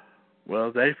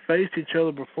 Well, they faced each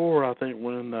other before, I think,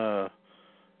 when what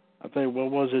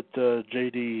was it,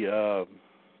 JD? I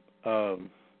don't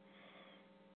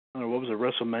know, what was it,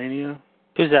 WrestleMania?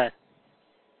 Who's that?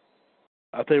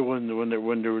 I think when they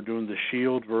were doing the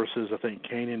Shield versus, I think,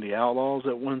 Kane and the Outlaws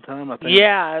at one time. I think.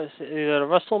 Yeah, it was either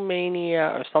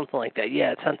WrestleMania or something like that.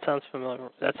 Yeah, that sounds familiar.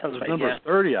 That sounds right. Number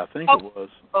 30, I think it was.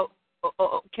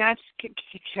 Can I switch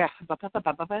that?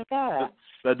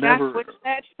 but never,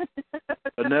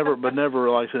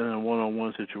 like I said, in a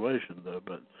one-on-one situation though.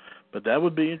 But that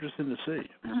would be interesting to see.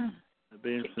 It'd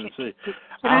be interesting to see.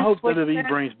 I hope WWE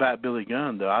brings back Billy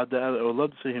Gunn though. I would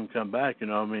love to see him come back.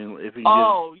 If he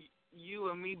you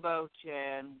and me both,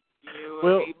 Chad. You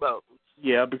and me both.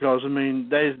 Yeah, because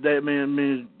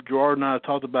Gerard and I have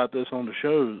talked about this on the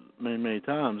show many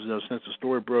times. Since the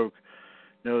story broke,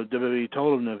 WWE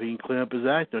told him that if he can clean up his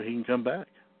act, he can come back.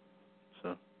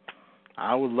 So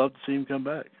I would love to see him come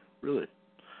back. Really,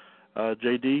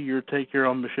 JD, your take here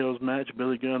on Michelle's match,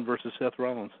 Billy Gunn versus Seth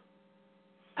Rollins.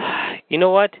 You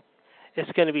know what?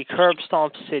 It's going to be curb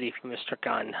stomp city for Mr.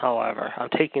 Gunn. However, I'm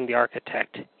taking the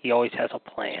Architect. He always has a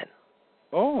plan.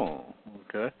 Oh,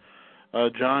 okay.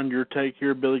 John, your take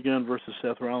here, Billy Gunn versus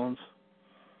Seth Rollins.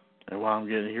 And while I'm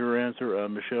getting your answer,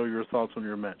 Michelle, your thoughts on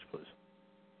your match, please.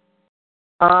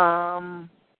 I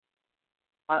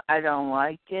don't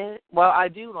like it. Well, I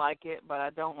do like it, but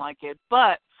I don't like it.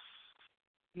 But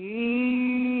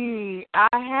I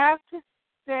have to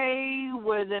say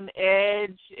with an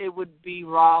edge, it would be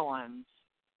Rollins.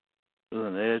 With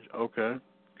an edge? Okay.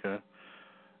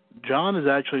 John is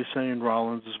actually saying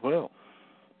Rollins as well.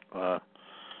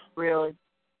 Really?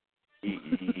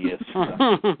 Yes.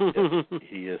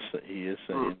 He is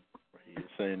saying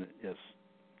it. Yes.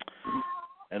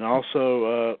 And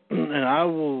also, and I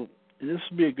will. This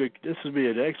would be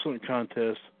an excellent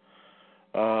contest.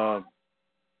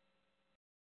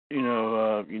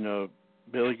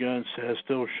 Billy Gunn has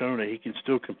still shown that he can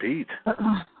still compete.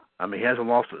 He hasn't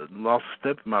lost a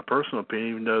step, in my personal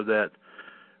opinion. Even though that,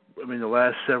 the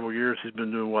last several years he's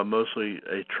been doing mostly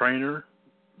a trainer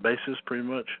basis, pretty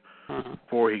much.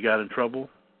 Before he got in trouble.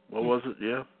 What was it?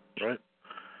 Yeah, right.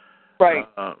 Right.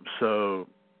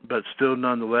 But still,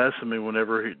 nonetheless,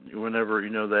 whenever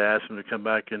they ask him to come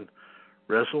back and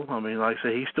wrestle, like I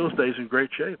say, he still stays in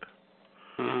great shape.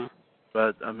 Mm-hmm.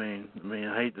 But I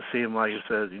hate to see him, like I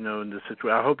said, in this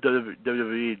situation. I hope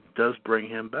WWE does bring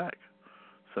him back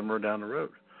somewhere down the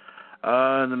road.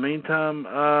 In the meantime,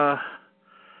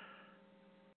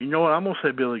 you know what? I'm gonna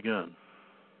say Billy Gunn.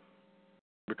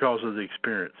 because of the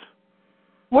experience.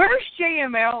 Where's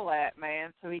JML at,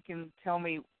 man? So he can tell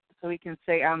me, so he can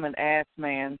say I'm an ass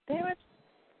man. Damn it.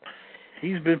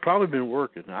 He's probably been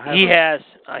working. He has,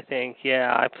 I think.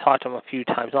 Yeah, I've talked to him a few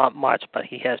times. Not much, but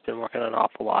he has been working an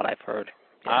awful lot, I've heard.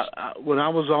 Yes. When I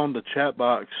was on the chat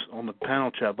box, on the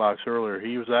panel chat box earlier,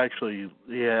 he had actually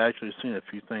seen a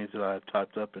few things that I had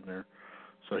typed up in there.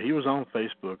 So he was on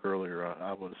Facebook earlier,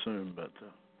 I would assume,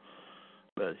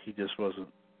 but he just wasn't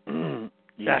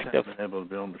active. Been able to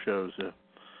be on the shows. Yeah.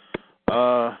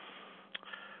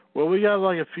 Well, we got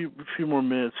like a few more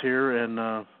minutes here, and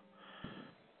I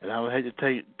would hate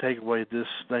to take away this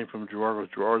thing from Gerard,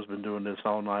 because Gerard's been doing this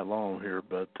all night long here,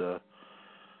 but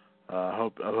I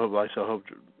hope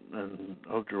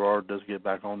Gerard does get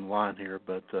back on the line here,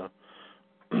 but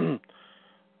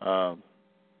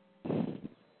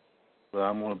but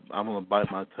I'm gonna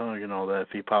bite my tongue and all that if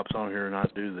he pops on here and I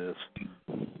do this.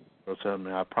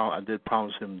 I did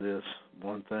promise him this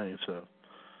one thing, so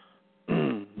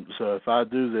so if I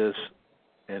do this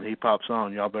and he pops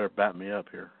on, y'all better back me up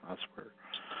here. I swear.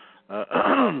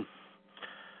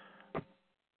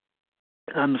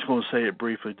 I'm just going to say it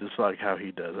briefly, just like how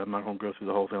he does. I'm not going to go through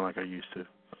the whole thing like I used to.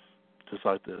 Just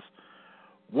like this.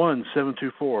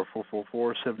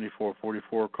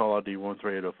 1-724-444-7444, call ID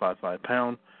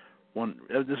 138055#.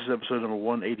 This is episode number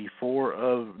 184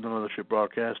 of the Mothership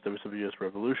Broadcast, WCWUS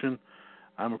Revolution.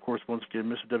 I'm, of course, once again,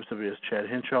 Mr. WCWUS Chad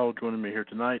Henshaw. Joining me here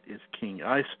tonight is King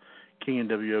Ice, King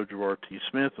NWO Gerard T.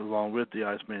 Smith, along with the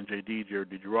Iceman JD, Jared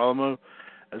DiGirolamo,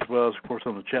 as well as, of course,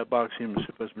 on the chat box, him, the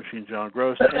Suplex Machine, John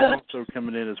Gross, and also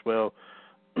coming in as well,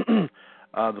 the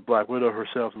Black Widow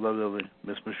herself, the lovely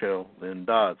Miss Michelle Lynn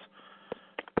Dodds.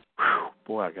 Whew,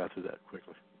 boy, I got through that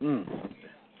quickly.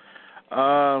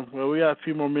 Well, we got a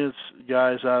few more minutes,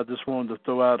 guys. I just wanted to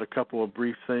throw out a couple of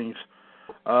brief things.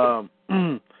 I'm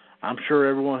sure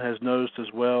everyone has noticed as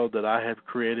well that I have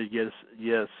created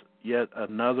yet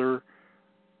another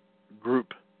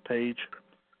group page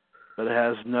that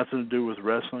has nothing to do with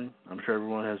wrestling. I'm sure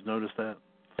everyone has noticed that.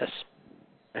 Yes.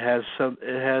 It has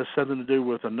something to do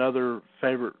with another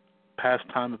favorite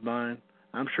pastime of mine.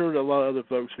 I'm sure that a lot of other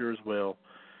folks here as well.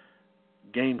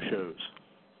 Game shows.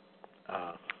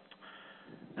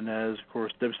 And that is, of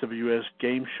course, WCWUS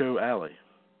Game Show Alley.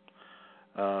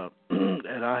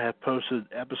 And I have posted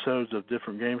episodes of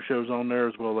different game shows on there,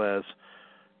 as well as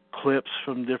clips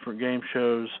from different game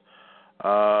shows,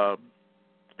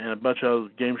 and a bunch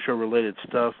of game show related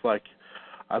stuff, like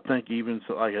I think even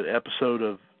like an episode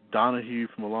of Donahue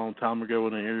from a long time ago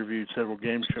when they interviewed several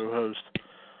game show hosts,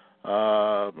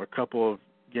 a couple of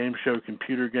game show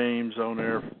computer games on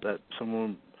there that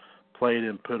someone played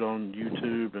and put on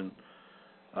YouTube, and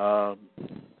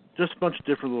just a bunch of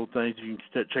different little things you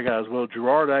can check out as well.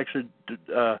 Gerard actually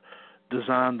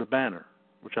designed the banner,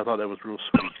 which I thought that was real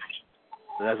sweet.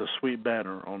 It has a sweet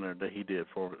banner on there that he did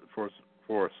for us.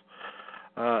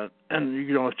 And you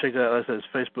can always check that out. That's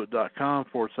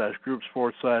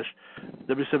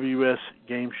facebook.com/groups/WCWUS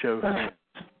Game Show Fans.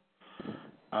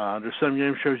 There's some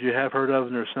game shows you have heard of,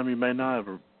 and there's some you may not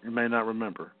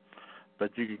remember.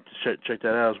 But you can check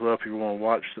that out as well if you want to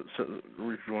watch,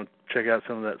 if you want to check out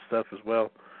some of that stuff as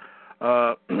well.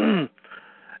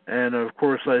 And of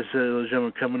course, like I said, ladies and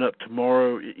gentlemen, coming up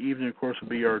tomorrow evening, of course, will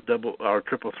be our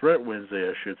Triple Threat Wednesday,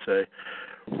 I should say,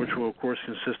 which will, of course,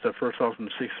 consist of, first off, from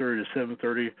 6:30 to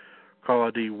 7:30, call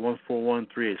ID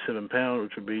 141387#,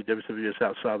 which will be WCWUS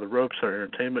Outside the Ropes, our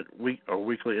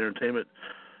weekly entertainment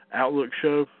outlook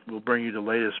show. We'll bring you the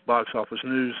latest box office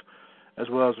news, as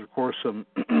well as, of course, some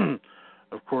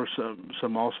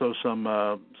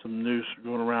news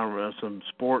going around, some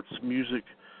sports, music,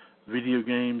 video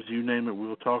games, you name it, we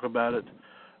will talk about it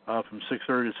from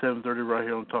 6:30 to 7:30 right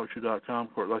here on TalkShoe.com.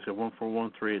 Like I said,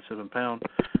 141387#.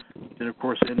 Then, of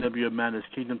course, NWO Madness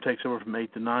Kingdom takes over from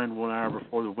 8 to 9, 1 hour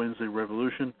before the Wednesday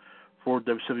Revolution for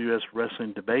WCWUS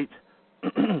Wrestling Debate,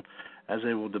 as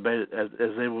they will debate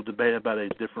about a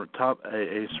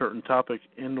certain topic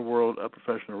in the world of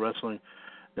professional wrestling.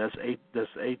 That's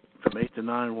from 8 to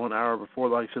 9, 1 hour before,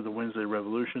 like I said, the Wednesday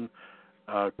Revolution.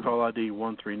 Call ID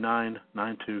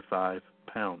 139925#.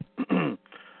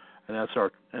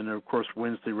 And of course,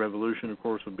 Wednesday Revolution, of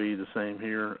course, will be the same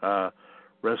here.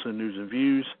 Wrestling news and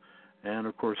views, and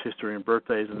of course, history and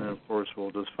birthdays, and then of course,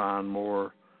 we'll just find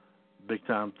more big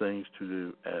time things to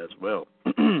do as well.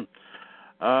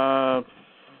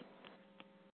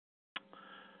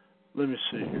 Let me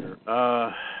see here.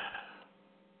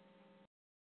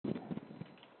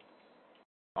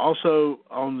 Also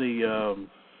on the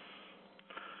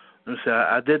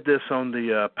I did this on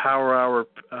the Power Hour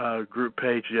group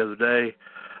page the other day.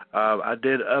 I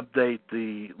did update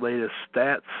the latest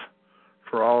stats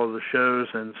for all of the shows,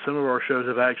 and some of our shows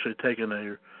have actually taken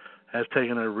a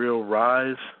real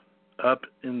rise up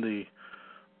in the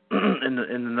in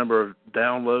the number of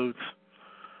downloads.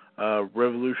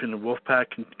 Revolution and Wolfpack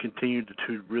continue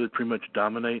to really pretty much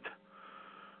dominate,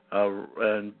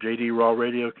 and JD Raw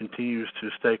Radio continues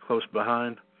to stay close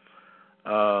behind.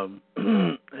 And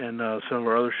some of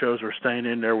our other shows are staying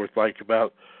in there with like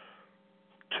about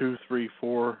 2, 3,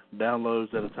 4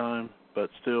 downloads at a time, but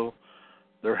still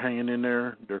they're hanging in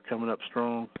there. They're coming up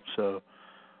strong. So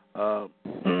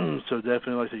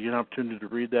definitely, like I said, you get an opportunity to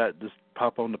read that. Just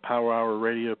pop on the Power Hour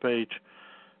Radio page,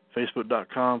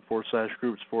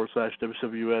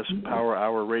 facebook.com/groups/WCWUS Power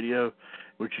Hour Radio,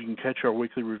 which you can catch our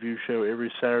weekly review show every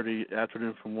Saturday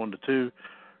afternoon from 1 to 2.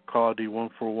 Call ID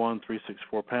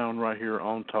 141-364-POUND right here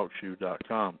on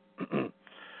TalkShoe.com.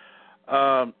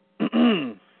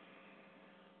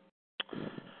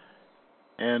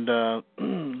 And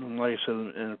like I said,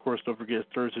 and of course, don't forget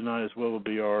Thursday night as well will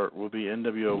be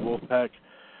NWO Wolfpack,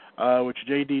 which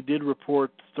JD did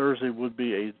report Thursday would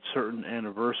be a certain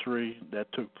anniversary that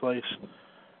took place.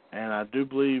 And I do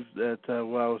believe that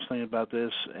what I was thinking about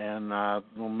this, and I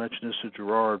won't mention this to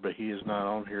Gerard, but he is not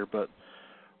on here, but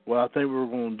what I think we're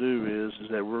going to do is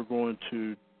that we're going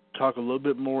to talk a little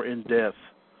bit more in depth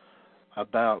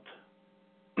about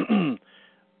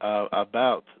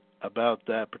about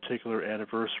that particular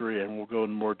anniversary, and we'll go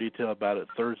into more detail about it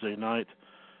Thursday night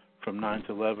from 9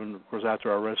 to 11. Of course,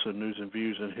 after our wrestling news and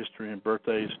views and history and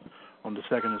birthdays on the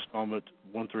second installment,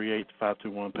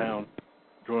 138-521-POUND.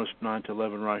 Join us from 9 to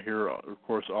 11 right here, of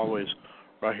course, always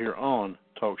right here on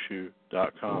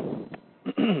TalkShoe.com.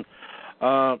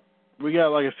 We got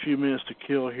like a few minutes to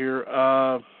kill here.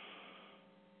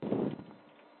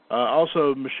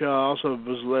 Also, Michelle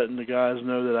was letting the guys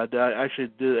know that I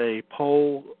actually did a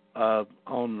poll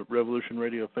on the Revolution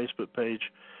Radio Facebook page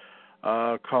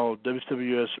called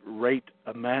WCWUS Rate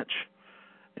a Match,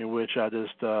 in which I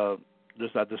just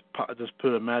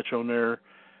put a match on there,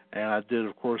 and I did,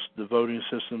 of course, the voting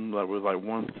system that was like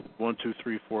 1, 2,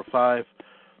 3, 4, 5,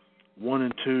 1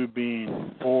 and 2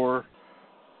 being 4.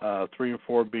 3 and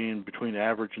 4 being between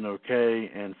average and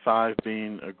okay, and 5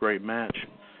 being a great match.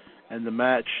 And the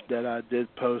match that I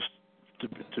did post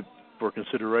for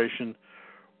consideration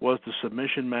was the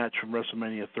submission match from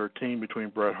WrestleMania 13 between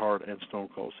Bret Hart and Stone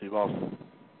Cold Steve Austin.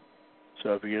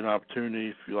 So if you get an opportunity,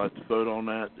 if you'd like to vote on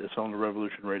that, it's on the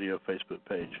Revolution Radio Facebook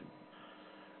page.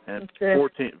 And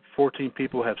okay. 14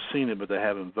 people have seen it, but they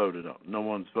haven't voted on it. No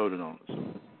one's voted on it.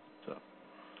 So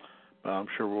I'm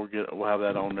sure we'll have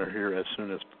that on there here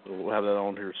we'll have that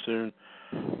on here soon.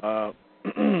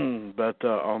 But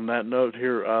on that note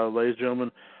here, ladies and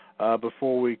gentlemen,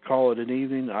 before we call it an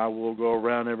evening, I will go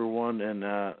around everyone and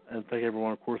thank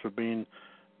everyone, of course, for being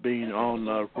on,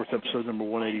 of course, episode number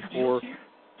 184.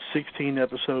 16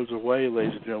 episodes away,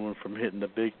 ladies and gentlemen, from hitting the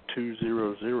big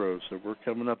 200. So we're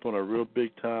coming up on a real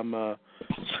big time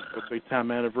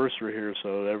anniversary here.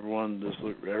 So everyone's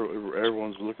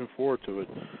looking forward to it.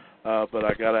 But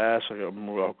I gotta ask,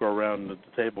 I'll go around the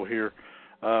table here.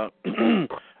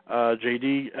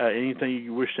 JD, anything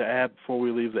you wish to add before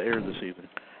we leave the air this evening?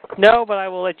 No, but I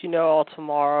will let you know all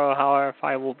tomorrow. However, if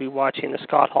I will be watching the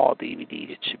Scott Hall DVD,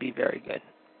 it should be very good.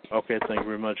 Okay, thank you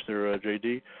very much there,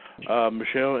 JD.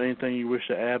 Michelle, anything you wish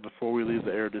to add before we leave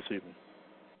the air this evening?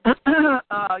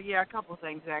 Yeah, a couple of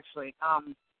things, actually.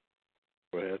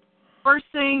 Go ahead. First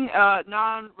thing,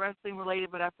 non-wrestling related,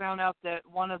 but I found out that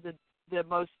one of the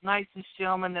most nicest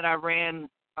gentlemen that I ran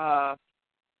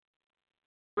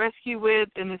rescue with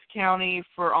in this county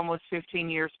for almost 15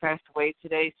 years passed away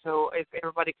today. So if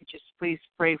everybody could just please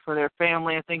pray for their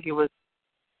family. I think it was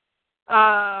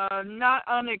not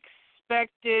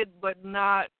unexpected, but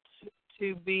not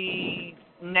to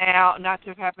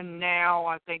have happened now.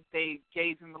 I think they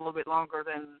gave him a little bit longer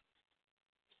than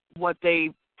what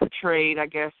they portrayed, I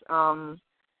guess.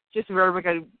 Just so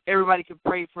everybody could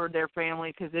pray for their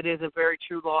family, because it is a very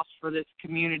true loss for this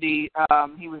community.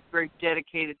 He was very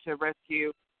dedicated to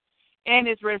rescue and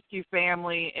his rescue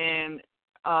family, and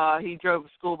he drove a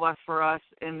school bus for us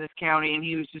in this county, and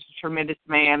he was just a tremendous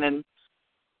man, and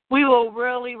we will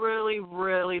really, really,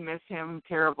 really miss him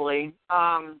terribly.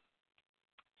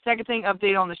 Second thing,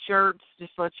 update on the shirts,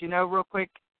 just to let you know real quick.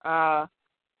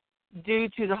 Due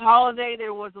to the holiday,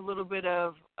 there was a little bit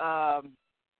of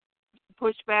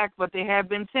pushback, but they have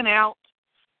been sent out.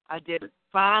 I did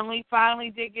finally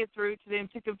did get through to them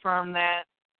to confirm that.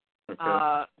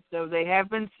 Okay. So they have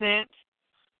been sent.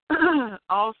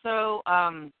 Also,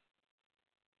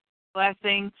 last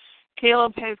thing,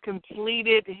 Caleb has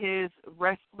completed his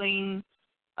wrestling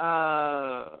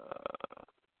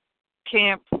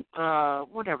camp,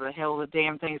 whatever the hell the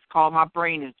damn thing is called. My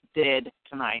brain is dead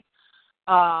tonight.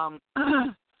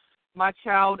 My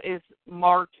child is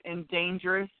marked and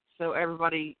dangerous, so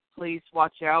everybody please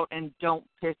watch out and don't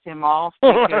piss him off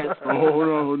because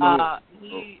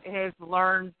he has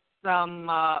learned some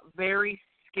very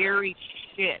scary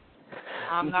shit.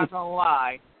 I'm not going to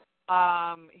lie.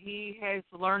 He has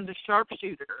learned the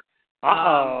sharpshooter.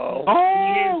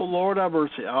 Lord have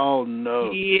mercy. Oh,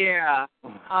 no. Yeah.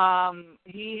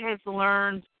 He has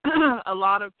learned a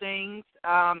lot of things.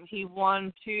 He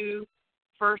won 2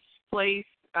 first place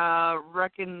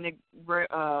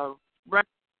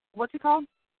what's it called?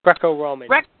 Greco-Roman.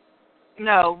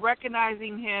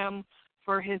 Recognizing him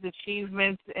for his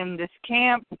achievements in this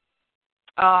camp,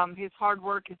 his hard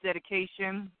work, his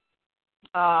dedication.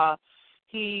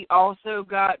 He also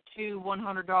got 2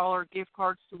 $100 gift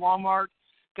cards to Walmart.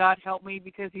 God help me,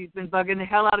 because he's been bugging the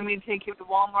hell out of me to take him to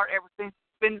Walmart ever since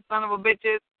he's been the son of a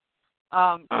bitches.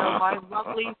 So my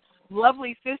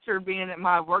lovely sister, being that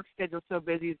my work schedule's so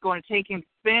busy, is going to take him to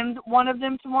spend one of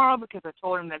them tomorrow, because I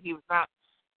told him that he was not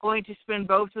going to spend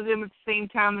both of them at the same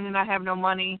time, and then I have no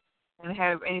money and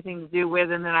have anything to do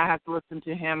with, and then I have to listen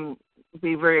to him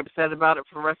be very upset about it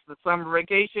for the rest of the summer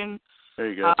vacation.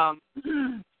 There you go.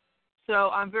 So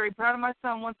I'm very proud of my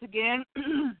son once again.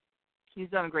 He's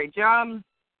done a great job.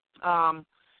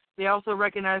 They also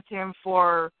recognized him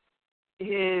for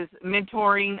his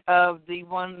mentoring of the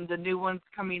new ones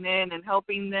coming in and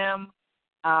helping them,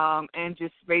 and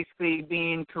just basically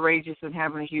being courageous and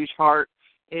having a huge heart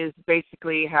is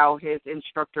basically how his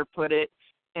instructor put it.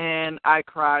 And I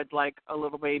cried like a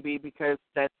little baby, because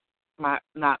that's not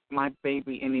my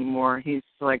baby anymore. He's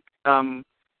like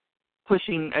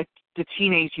pushing the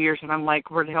teenage years, and I'm like,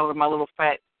 where the hell did my little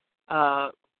fat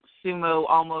sumo,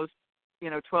 almost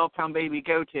 12-pound baby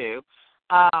go to?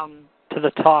 To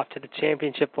the top, to the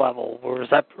championship level, where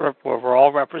we're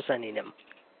all representing him.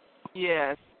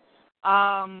 Yes.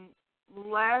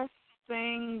 Last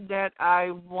thing that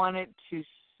I wanted to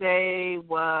say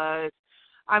was,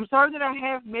 I'm sorry that I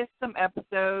have missed some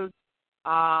episodes,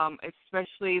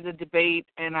 especially the debate,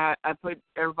 and I put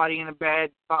everybody in a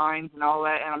bad binds and all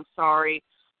that, and I'm sorry.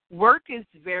 Work is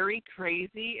very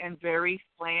crazy and very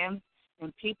slammed,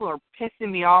 and people are pissing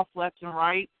me off left and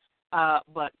right,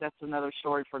 but that's another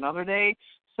story for another day.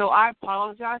 So I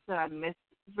apologize that I missed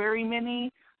very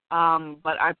many,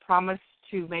 but I promise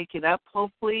to make it up,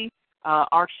 hopefully.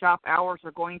 Our shop hours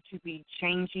are going to be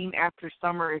changing after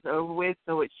summer is over with,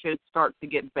 so it should start to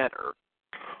get better.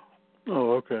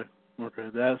 Oh, okay. Okay,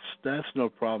 that's no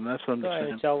problem. That's understandable.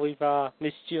 All right, Joe, we've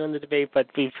missed you in the debate, but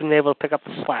we've been able to pick up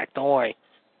the slack. Don't worry.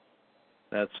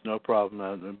 That's no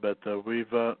problem. But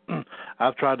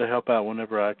I've tried to help out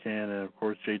whenever I can, and of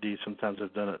course JD sometimes has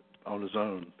done it on his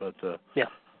own. But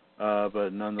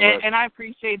but nonetheless. And I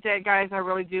appreciate that, guys. I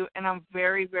really do, and I'm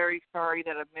very, very sorry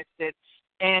that I missed it.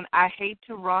 And I hate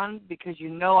to run, because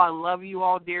I love you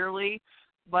all dearly,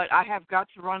 but I have got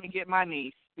to run and get my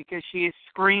niece, because she is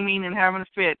screaming and having a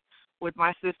fit with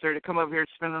my sister to come over here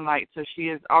to spend the night. So she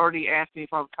has already asked me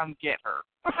if I would come get her.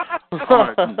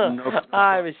 All right.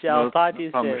 Hi, Michelle. Talk to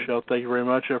you soon. Michelle, thank you very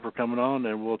much for coming on,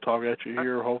 and we'll talk at you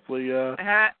here, hopefully. Y'all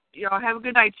have a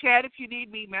good night. Chad, if you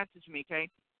need me, message me, okay?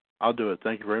 I'll do it.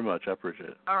 Thank you very much. I appreciate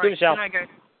it. All right. Good night, guys.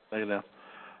 Thank you now.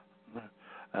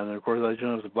 And then, of course, ladies and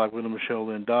gentlemen, the Black Widow, Michelle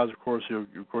Lynn Dodds. Of course, you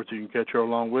can catch her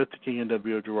along with the King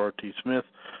NWO, Gerard T. Smith,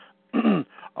 on,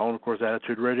 of course,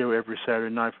 Attitude Radio every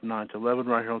Saturday night from 9 to 11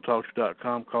 right here on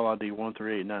TalkShoe.com. Call ID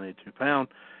 138-982-pound.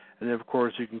 And then, of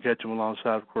course, you can catch them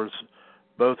alongside, of course,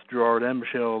 both Gerard and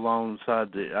Michelle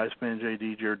alongside the Iceman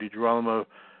JD, Jared DiGirolamo,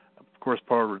 of course,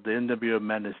 part of the NWO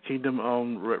Madness Kingdom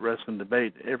on Wrestling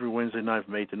Debate every Wednesday night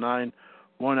from 8 to 9,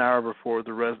 1 hour before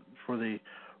for the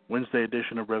Wednesday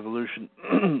edition of Revolution,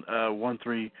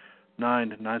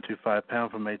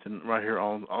 139-925-pound from 8 to right here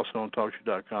also on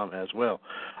TalkShoe.com as well.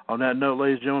 On that note,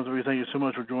 ladies and gentlemen, we thank you so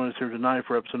much for joining us here tonight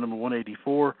for episode number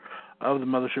 184 of the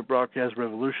Mothership Broadcast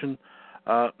Revolution.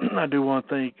 I do want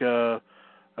to thank,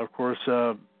 of course,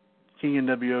 King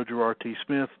NWO Gerard T.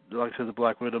 Smith, like I said, the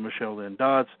Black Widow Michelle Lynn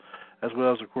Dodds, as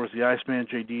well as, of course, the Iceman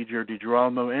JD Jared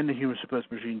DiGirolamo, and the Human Suppress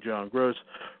Machine John Gross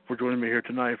for joining me here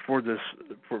tonight for this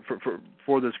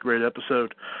great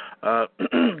episode.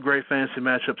 Great fantasy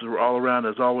matchups all around,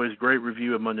 as always. Great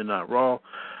review of Monday Night Raw,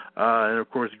 and of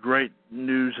course, great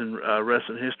news and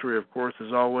wrestling history, of course,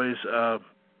 as always.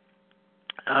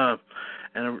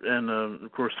 And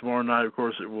of course, tomorrow night, of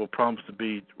course, it will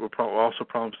also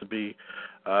promise to be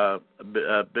a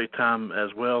big time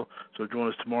as well. So join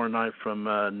us tomorrow night from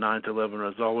 9 to 11,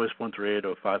 as always,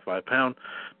 138-055-pound.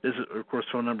 This is, of course,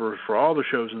 phone number for all the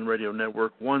shows in the radio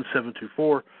network,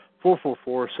 1-724-573-6264.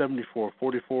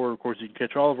 444-7444. Of course, you can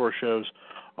catch all of our shows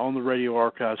on the Radio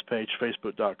Archives page,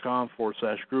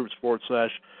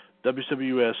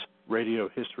 facebook.com/groups/WCWUS Radio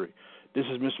History. This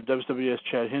is Mr. WCWUS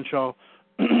Chad Henshaw,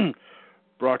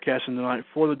 broadcasting tonight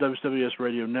for the WCWUS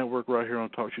Radio Network right here on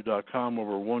TalkShoe.com.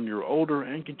 Over 1 year older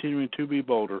and continuing to be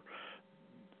bolder,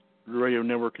 the Radio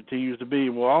Network continues to be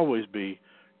and will always be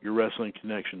your wrestling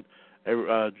connection.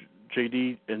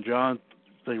 JD and John,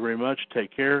 thank you very much.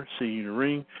 Take care. See you in the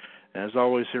ring. As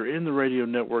always, here in the Radio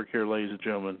Network here, ladies and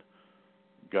gentlemen,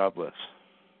 God bless.